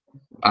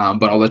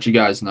 But I'll let you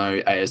guys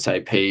know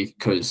ASAP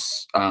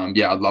because,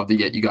 yeah, I'd love to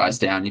get you guys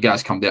down. You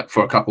guys come down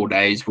for a couple of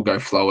days. We'll go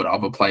flow at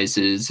other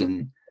places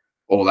and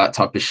all that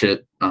type of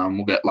shit.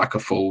 We'll get like a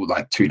full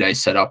 2-day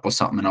setup or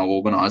something and I'll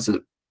organize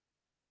it.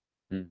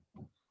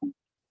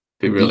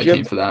 Be really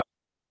keen for that.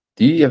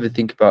 Do you ever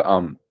think about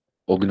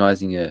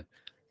organizing a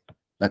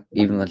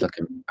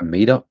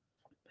meetup,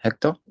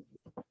 Hector?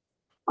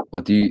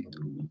 Or do you?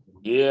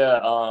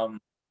 Yeah.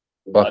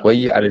 Like, where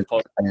you added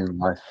in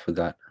life for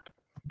that?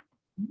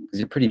 Because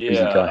you're pretty busy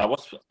Yeah, guy. I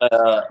was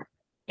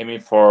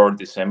aiming for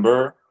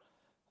December.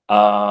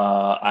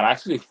 And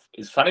actually,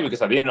 it's funny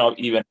because I didn't know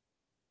even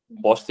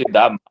post it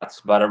that much,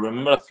 but I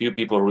remember a few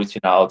people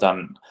reaching out,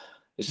 and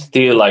it's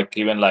still like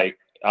even like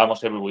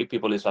almost every week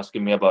people is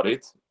asking me about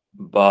it,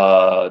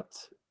 but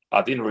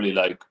I didn't really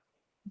like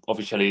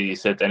officially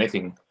said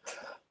anything.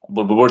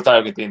 But we were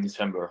targeting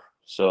December,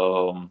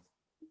 so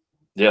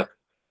yeah,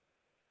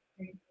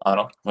 I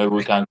don't know. Maybe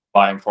we can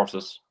combine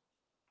forces.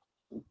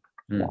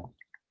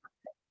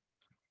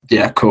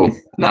 Yeah, cool.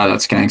 No,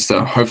 that's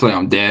gangster. Hopefully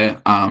I'm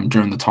there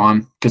during the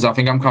time, because I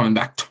think I'm coming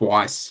back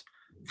twice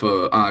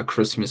for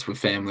Christmas with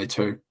family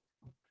too.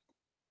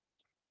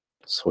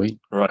 Sweet.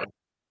 Right.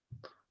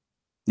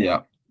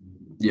 Yeah.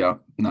 Yeah.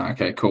 No,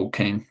 okay, cool.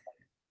 Keen.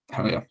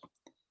 Hell yeah.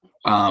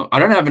 I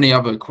don't have any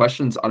other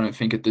questions, I don't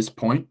think, at this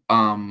point.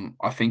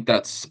 I think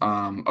that's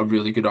a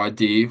really good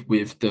idea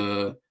with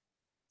the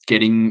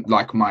getting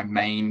like my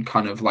main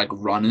kind of like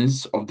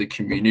runners of the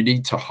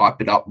community to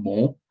hype it up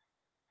more.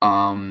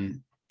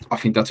 I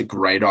think that's a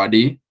great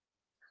idea.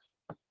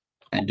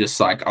 And just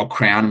like I'll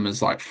crown them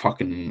as like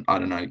fucking, I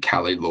don't know,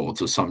 Cali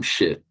lords or some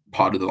shit,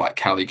 part of the like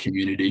Cali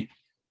community.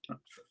 And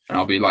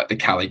I'll be like the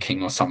Cali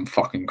king or some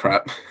fucking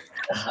crap.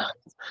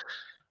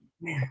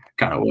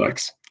 Kind of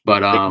works.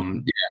 But yeah.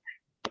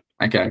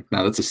 Okay,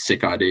 no, that's a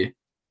sick idea.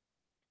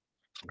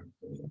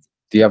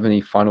 Do you have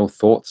any final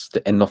thoughts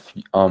to end off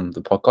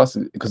the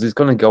podcast? Because it's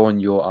gonna go on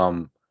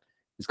your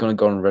it's gonna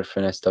go on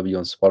Redfin SW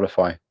on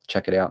Spotify.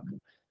 Check it out.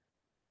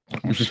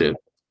 Oh, shit.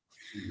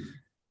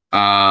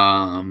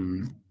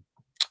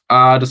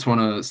 I just want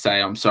to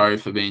say I'm sorry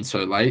for being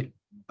so late.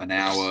 An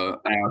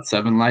hour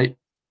 7 late.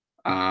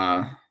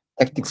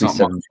 Technically not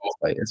 7 minutes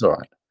late. It's all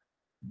right.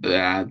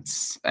 Yeah,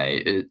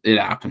 it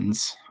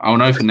happens. I'll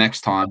know for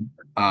next time.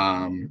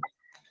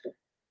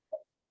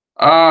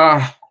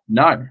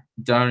 No,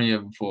 don't any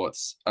other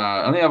thoughts.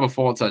 Only other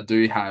thoughts I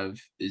do have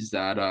is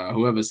that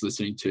whoever's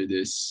listening to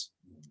this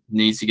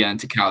needs to get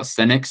into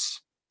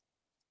calisthenics.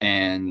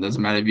 And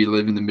doesn't matter if you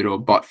live in the middle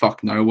of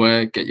buttfuck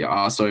nowhere, get your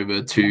ass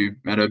over to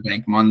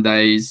Meadowbank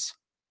Mondays.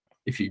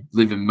 If you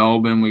live in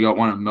Melbourne, we got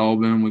one in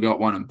Melbourne, we got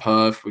one in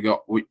Perth,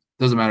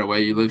 doesn't matter where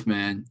you live,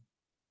 man.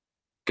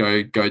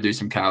 Go do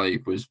some Cali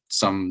with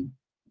some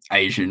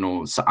Asian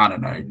or I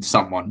don't know,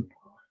 someone.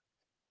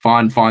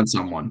 Find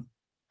someone.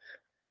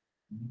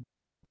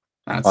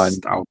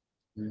 Find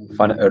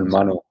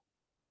hermano.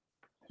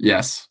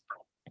 Yes.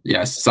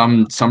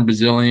 Some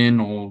Brazilian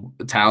or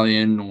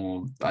Italian,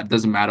 or it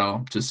doesn't matter.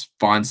 Just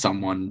find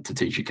someone to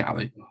teach you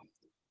Cali.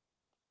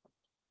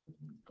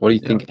 What do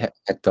you think,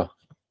 Hector?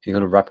 You're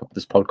gonna wrap up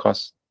this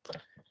podcast?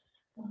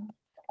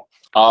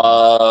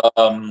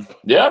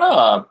 Yeah,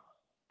 no,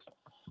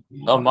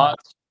 not much.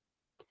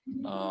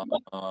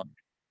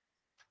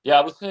 Yeah,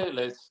 I would say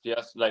let's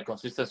just like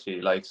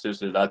consistency. Like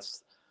seriously,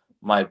 that's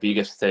my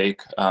biggest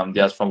take.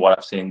 Just from what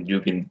I've seen,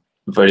 you've been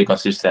very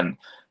consistent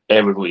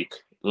every week.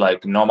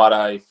 Like no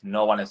matter if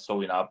no one is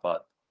showing up,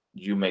 but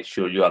you make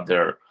sure you are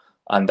there,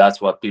 and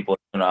that's what people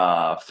are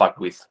gonna fuck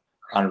with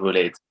and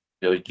relate.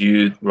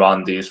 You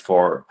run this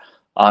for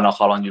I don't know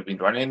how long you've been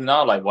running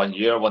now, like 1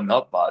 year,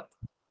 whatnot, but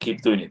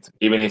keep doing it.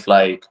 Even if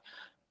like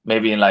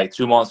maybe in like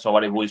 2 months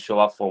somebody will show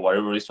up for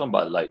whatever reason,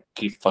 but like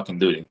keep fucking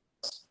doing it.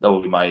 That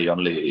would be my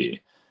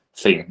only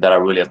thing that I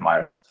really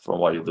admire from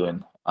what you're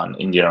doing, and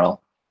in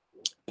general,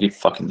 keep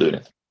fucking doing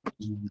it.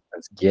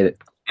 Let's get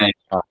it.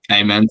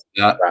 Amen to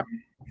that.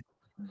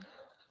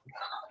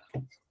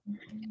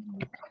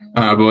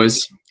 All right,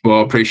 boys.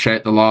 Well,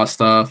 appreciate the last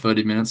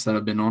 30 minutes that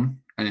I've been on,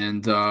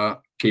 and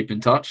keep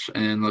in touch,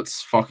 and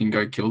let's fucking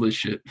go kill this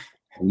shit.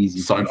 Easy.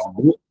 So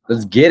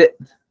let's get it.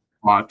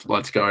 All right,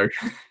 let's go.